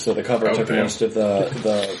Godbone, so the cover took most of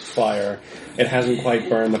the fire. It hasn't quite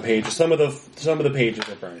burned the pages. Some of the pages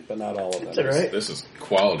are burned, but not all of them. That's alright. This is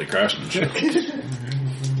quality craftsmanship.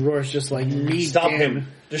 Roar's just like, me. Stop him!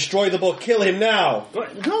 Destroy the book! Kill him now!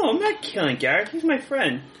 What? No, I'm not killing Garrick. He's my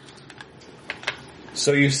friend.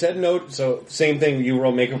 So you said no. So same thing. You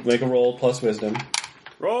roll make a roll plus wisdom.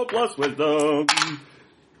 Roll plus wisdom.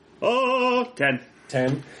 Oh, 10.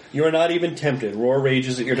 10. You are not even tempted. Roar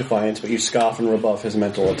rages at your defiance, but you scoff and rebuff his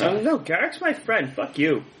mental attack. No, Garrick's my friend. Fuck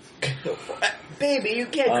you. Baby, you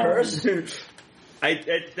can't curse.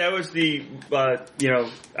 That was the,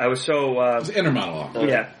 I was so, It's an inner monologue.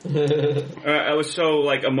 yeah. I was so,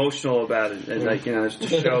 like, emotional about it. And, like, just to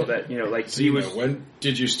show that, like, he Zeno, was... when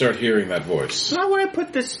did you start hearing that voice? Not when I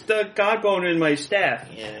put the god bone in my staff.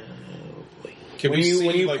 Yeah. Can When we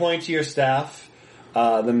see, you point to your staff, the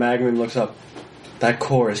Magman looks up. That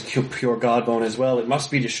core is pure Godbone as well. It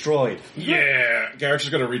must be destroyed. Yeah, Garrick's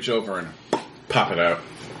just gonna reach over and pop it out.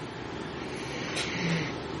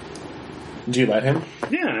 Do you let him?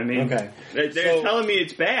 Yeah, I mean... Okay. They're telling me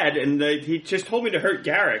it's bad, and he just told me to hurt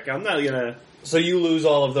Garrick. I'm not gonna... So you lose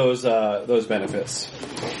all of those benefits.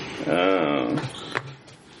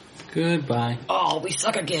 Goodbye. Oh, we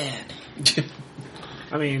suck again.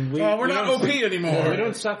 I mean, We're not OP anymore. We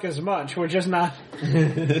don't suck as much. We're just not OP.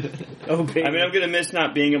 I mean, I'm gonna miss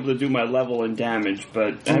not being able to do my level and damage,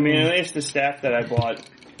 but, I mean, at least the staff that I bought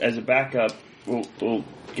as a backup will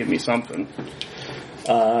give me something.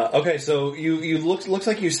 Okay, so you looks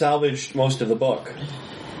like you salvaged most of the book.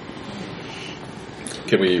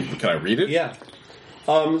 Can I read it? Yeah.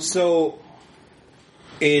 So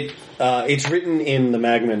it's written in the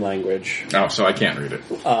Magman language. Oh, so I can't read it.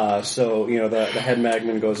 So the head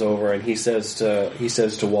Magman goes over and he says to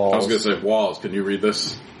Walls. I was gonna say, Walls, can you read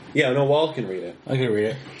this? Yeah, no, Walls can read it. I can read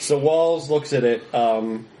it. So Walls looks at it.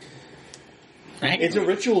 It's a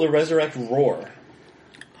ritual to resurrect Roar.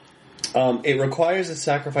 It requires the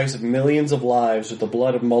sacrifice of millions of lives with the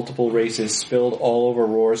blood of multiple races spilled all over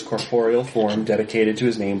Roar's corporeal form dedicated to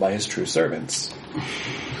his name by his true servants.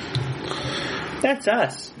 That's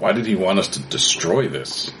us. Why did he want us to destroy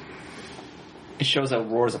this? It shows that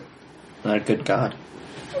Roar's not a good god.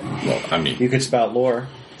 Well, I mean, You could spout lore.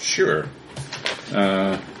 sure.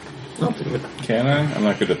 Can I? I'm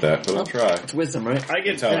not good at that, but I'll try. It's wisdom, right? I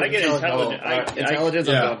get intelligence. Intelligence.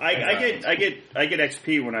 Yeah. I get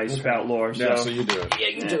XP when I spout lore. Yeah, so So you do it. Yeah,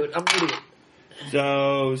 you do it. I'm reading it.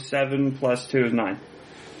 so 7 plus 2 is 9.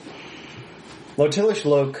 Lotilish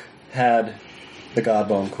Loke had the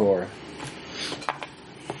Godbone core.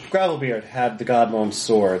 Gravelbeard had the Godbone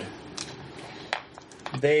sword.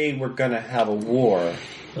 They were gonna have a war.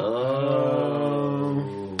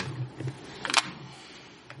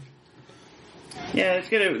 Yeah,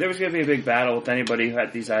 there was gonna be a big battle with anybody who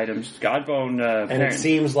had these items. Godbone, And it parent.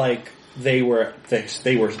 seems like they were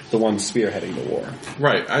the ones spearheading the war.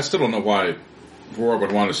 Right. I still don't know why Roar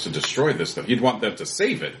would want us to destroy this stuff. He'd want them to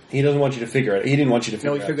save it. He doesn't want you to figure it. He didn't want you to figure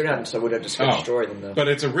No, it we out. figured it out, so we'd have to destroy them, though. But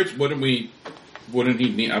it's a rich. Wouldn't he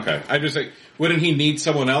need? Okay, I just say, wouldn't he need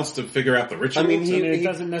someone else to figure out the ritual? I mean, it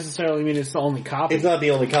doesn't necessarily mean it's the only copy. It's not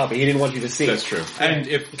the only copy. He didn't want you to see that's it. true. And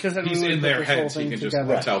if Because then he's we would in put their this whole heads, he thing can just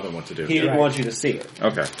together. tell them what to do. He didn't want you to see it.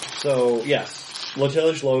 Okay. So, yes,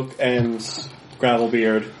 Lotilish Loke and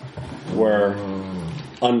Gravelbeard were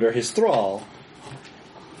under his thrall.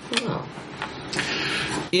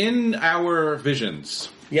 In our visions,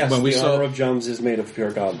 Yes, when we the saw armor of Jones is made of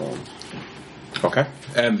pure Godbone. okay,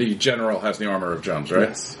 and the general has the armor of Jones, right?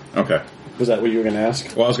 Yes. Okay. Was that what you were going to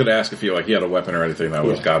ask? Well, I was going to ask if he had a weapon or anything that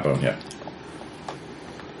was Yeah. Godbone. Yeah.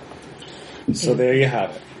 So there you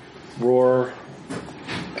have it. Roar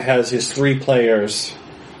has his 3 players.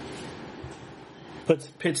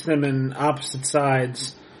 Pits them in opposite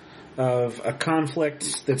sides of a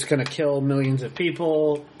conflict that's going to kill millions of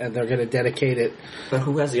people, and they're going to dedicate it. But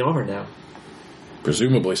who has the armor now?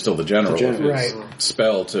 Presumably, still the general. The general. If his Right.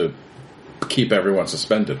 spell to keep everyone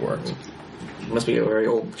suspended worked. Must be a very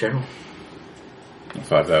old general.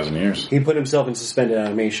 5,000 years. He put himself in suspended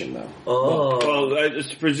animation, though. Oh. Well,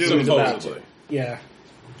 it's presumed about. Supposedly. Yeah.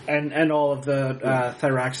 And all of the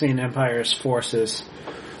Thyraxian Empire's forces.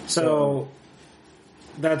 So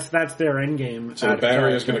that's their end game. So the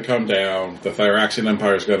barrier is going to come down. The Thyraxian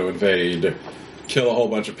Empire is going to invade, kill a whole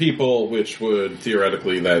bunch of people, which would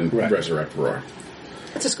theoretically then resurrect Roar.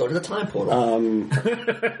 Let's just go to the time portal.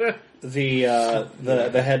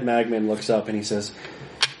 The head magman looks up and he says,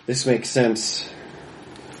 "This makes sense."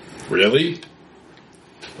 Really?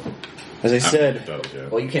 As I said, It does, yeah.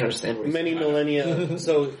 Well, you can't understand what he's many millennia.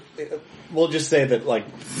 So we'll just say that, like,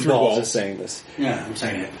 Walls walls. is saying this. Yeah, I'm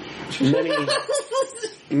saying it.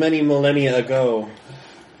 Many millennia ago,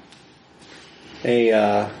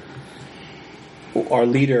 our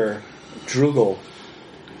leader Drugel,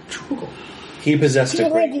 he possessed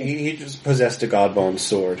he just possessed a Godbone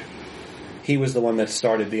sword. He was the one that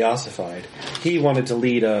started the Ossified. He wanted to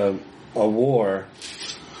lead a war.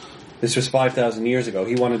 This was 5,000 years ago.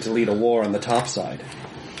 He wanted to lead a war on the top side.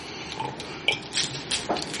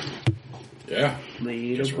 Yeah.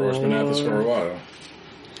 Guess Roar's been at this for a while.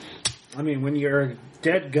 I mean, when you're a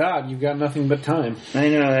dead god, you've got nothing but time. I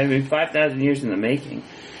know. I mean, 5,000 years in the making.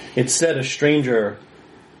 It said a stranger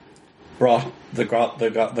brought the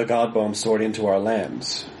Godbone sword into our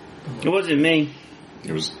lands. It wasn't me.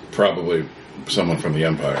 It was probably someone from the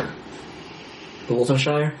Empire. The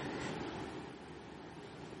Wolfenshire?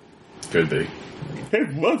 Could be.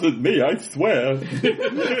 It wasn't me, I swear.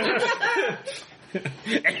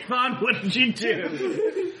 Avon, what did you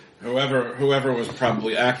do? Whoever was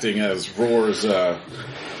probably acting as Roar's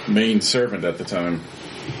main servant at the time.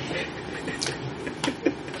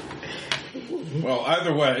 Well,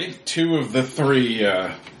 either way, 2 of the 3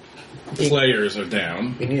 players are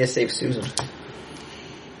down. We need to save Susan.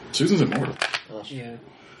 Susan's immortal. Yeah.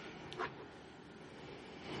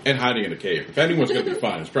 And hiding in a cave. If anyone's going to be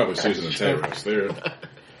fine, it's probably Susan and Teros.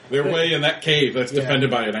 They're way in that cave that's defended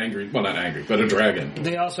by an angry, well, not angry, but a dragon.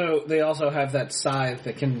 They also have that scythe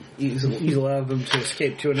that can easily allow them to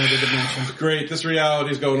escape to another dimension. Great, this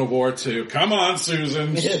reality's going to war too. Come on,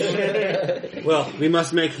 Susan. Well, we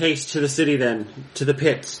must make haste to the city then, to the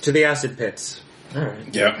pits, to the acid pits.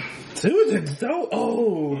 Alright. Yep. Susan's so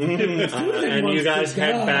old. And you guys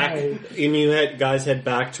head back. And you guys head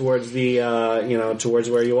back towards the, towards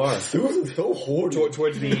where you are. Susan's so horny.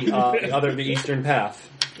 Towards the eastern path.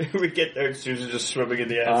 We get there, Susan just swimming in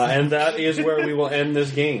the acid. And that is where we will end this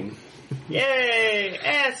game. Yay!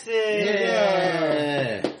 Acid!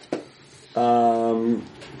 Yeah.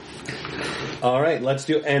 All right, let's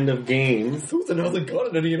do end of game. Who's another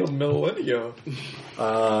god in a millennia?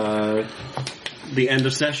 The end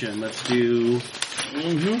of session. Let's do.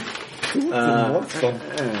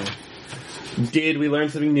 Did we learn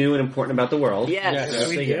something new and important about the world? Yes.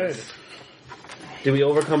 We did. Did we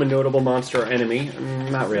overcome a notable monster or enemy?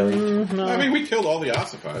 Not really. No. I mean, we killed all the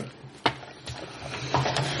ossified.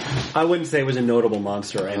 I wouldn't say it was a notable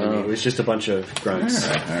monster or enemy. It was just a bunch of grunts.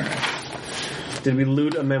 All right. Did we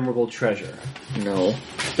loot a memorable treasure? No.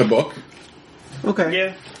 The book.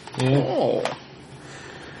 Okay.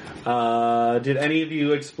 Oh. Did any of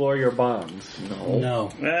you explore your bonds? No.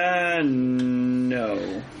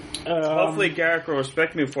 No. Hopefully Garrick will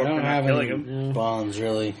respect me for I don't not have killing any him. bonds,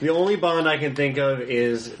 really. The only bond I can think of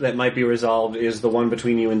is that might be resolved is the one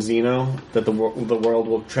between you and Zeno. That the world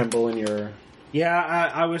will tremble in your Yeah,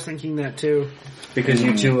 I was thinking that too. because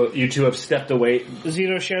you two have stepped away.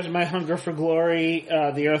 Zeno shares my hunger for glory.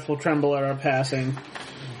 The earth will tremble at our passing.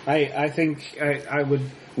 I think I would.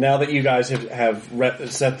 Now that you guys have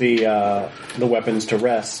set the weapons to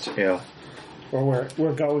rest, Or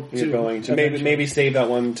we're going to. you're going to maybe save that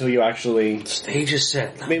one until you actually. Stage is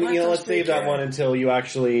set. Maybe let's save that one until you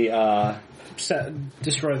actually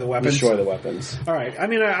destroy the weapons. destroy the weapons. All right. I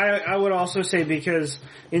mean, I would also say because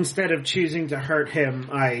instead of choosing to hurt him,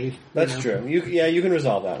 That's true. You can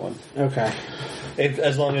resolve that one Okay.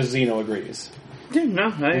 as long as Zeno agrees. No,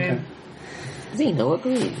 Zeno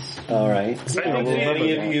agrees. All right. I Will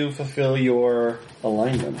any of you fulfill your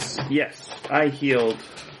alignments? yes, I healed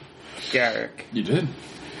Garrick. You did.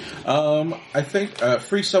 I think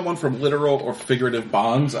free someone from literal or figurative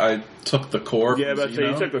bonds. I took the core. Yeah, from but so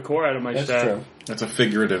Zeno. you took the core out of my That's staff. true. That's a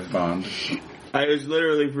figurative bond. I was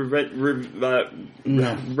literally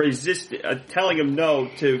telling him no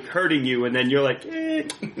to hurting you, and then you're like, eh.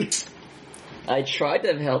 I tried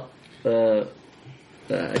to help.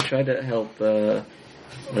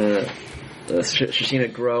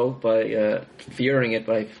 Shishina grow by fearing it,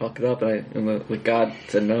 but I fucked it up, and the god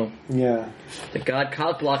said no. Yeah, The god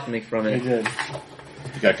blocked me from I it. did.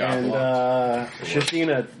 You got And blocked.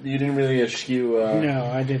 Shashina, you didn't really eschew. No,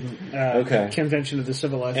 I didn't. Okay. Convention of the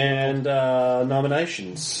Civilized. And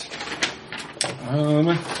nominations.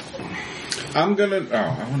 I'm gonna. Oh,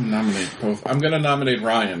 I want to nominate both. I'm gonna nominate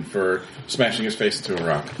Ryan for smashing his face into a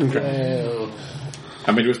rock.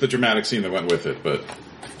 I mean, it was the dramatic scene that went with it, but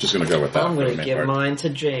just gonna go with that. I'm for the going to main give part. mine to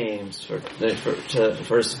James for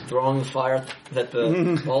throwing fire at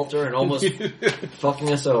the altar and almost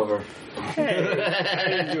fucking us over. I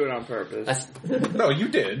didn't do it on purpose. No, you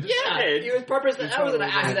did. Yeah, I did. it was purpose. That was an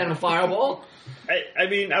accidental fireball. I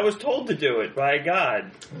mean, I was told to do it by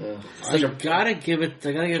God. I gotta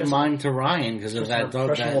give mine to Ryan because of that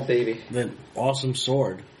Impressionable baby. the awesome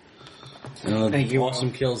sword. And the Thank you.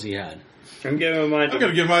 awesome kills he had. I'm giving mine. I'm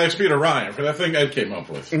gonna give my XP to Ryan for that thing Ed came up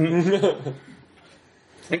with. I'm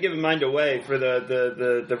giving mine away for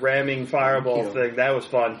the ramming fireball thing. That was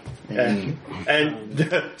fun. And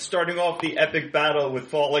starting off the epic battle with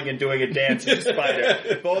falling and doing a dancing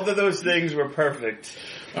spider. Both of those things were perfect.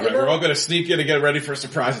 All right, we're all gonna sneak in and get ready for a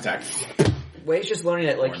surprise attack. Wade's just learning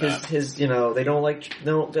that, like, Or not. his, they don't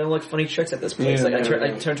like funny tricks at this place. Yeah, Like,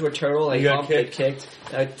 I turn to a turtle, I You got hump, get kicked.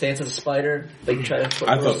 I dance as a spider, they try to put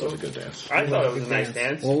I thought it was a good dance. I thought it was a nice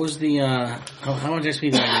dance. What was the how much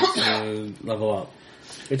XP did I need to level up?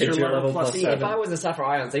 It's your level plus See, if 7. I was in Sapphire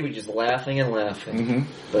Islands, they'd be just laughing and laughing.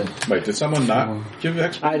 But Wait, did someone not give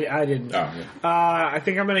XP? I didn't. Oh, yeah. I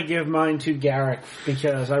think I'm going to give mine to Garrick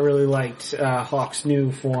because I really liked Hawk's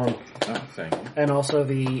new form, Oh, thank you. and also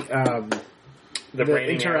the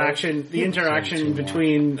raining interaction. The interaction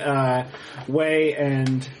between Wei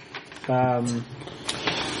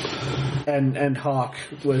and Hawk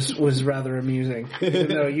was rather amusing. Even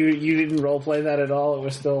though you didn't roleplay that at all, it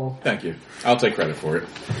was still. Thank you. I'll take credit for it.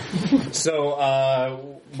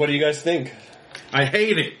 So, what do you guys think? I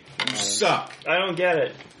hate it. You suck. I don't get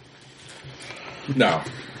it. No,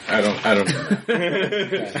 I don't.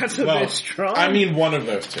 That's a bit strong. I mean one of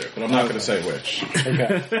those two, but I'm not going to say which.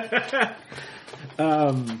 Okay.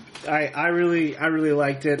 I really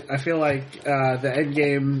liked it. I feel like the end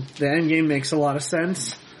game makes a lot of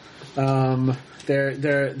sense.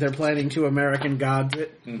 They're planning to American Gods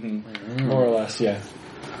it. More or less, yeah.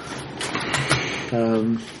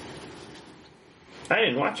 I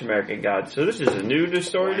didn't watch American Gods, so this is a new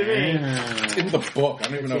story to me. It's in the book. I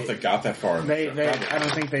don't even know if they got that far. In the show. I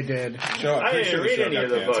don't think they did. Show, I'm I pretty didn't sure read show any got of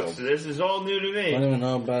the canceled. books, so this is all new to I me. don't even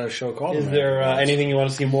know about a show called. Is there anything you want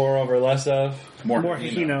to see more of or less of? More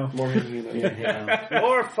Hino. More Hino.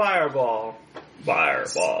 More Fireball.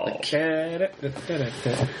 Fireball.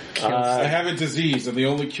 I have a disease, and the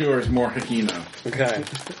only cure is more Hikino. Okay.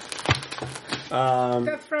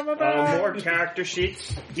 That's from above. More character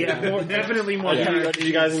sheets. Yeah, definitely more Did characters.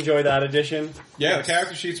 you guys enjoy that edition? Yeah, the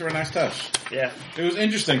character sheets were a nice touch. Yeah. It was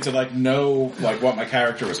interesting to know what my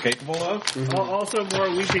character was capable of. Also more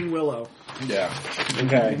Weeping Willow. Yeah.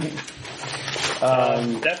 Okay.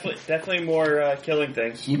 Definitely more killing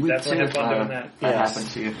things. You would Definitely too have fun doing that. That Yes.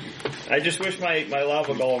 happened to you. I just wish my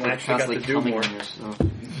lava golem actually got to Constantly do coming more. on yourself.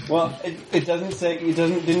 Well, it doesn't say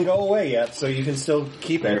didn't go away yet, so you can still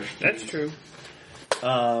keep it. That's true.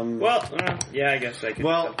 Well, Yeah, I guess I could.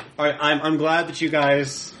 all right, I'm glad that you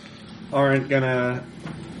guys aren't gonna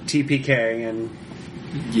TPK and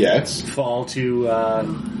Yes. fall to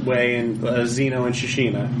Wei and Xeno and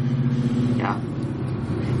Shishina. Yeah.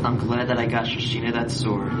 I'm glad that I got Shishina that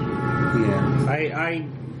sword. Yeah. I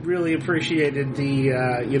really appreciated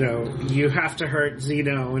the you have to hurt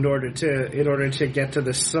Xeno in order to get to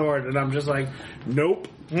the sword, and I'm just like, nope.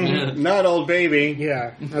 Not old baby.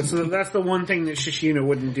 Yeah, that's the one thing that Shishina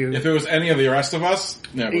wouldn't do. If it was any of the rest of us,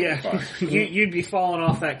 never. Yeah, you'd be falling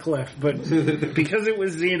off that cliff, but because it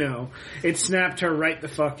was Xeno, it snapped her right the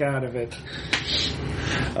fuck out of it.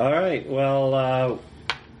 All right. Well,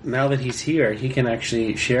 now that he's here, he can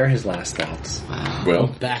actually share his last thoughts. Well,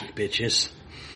 Back, bitches.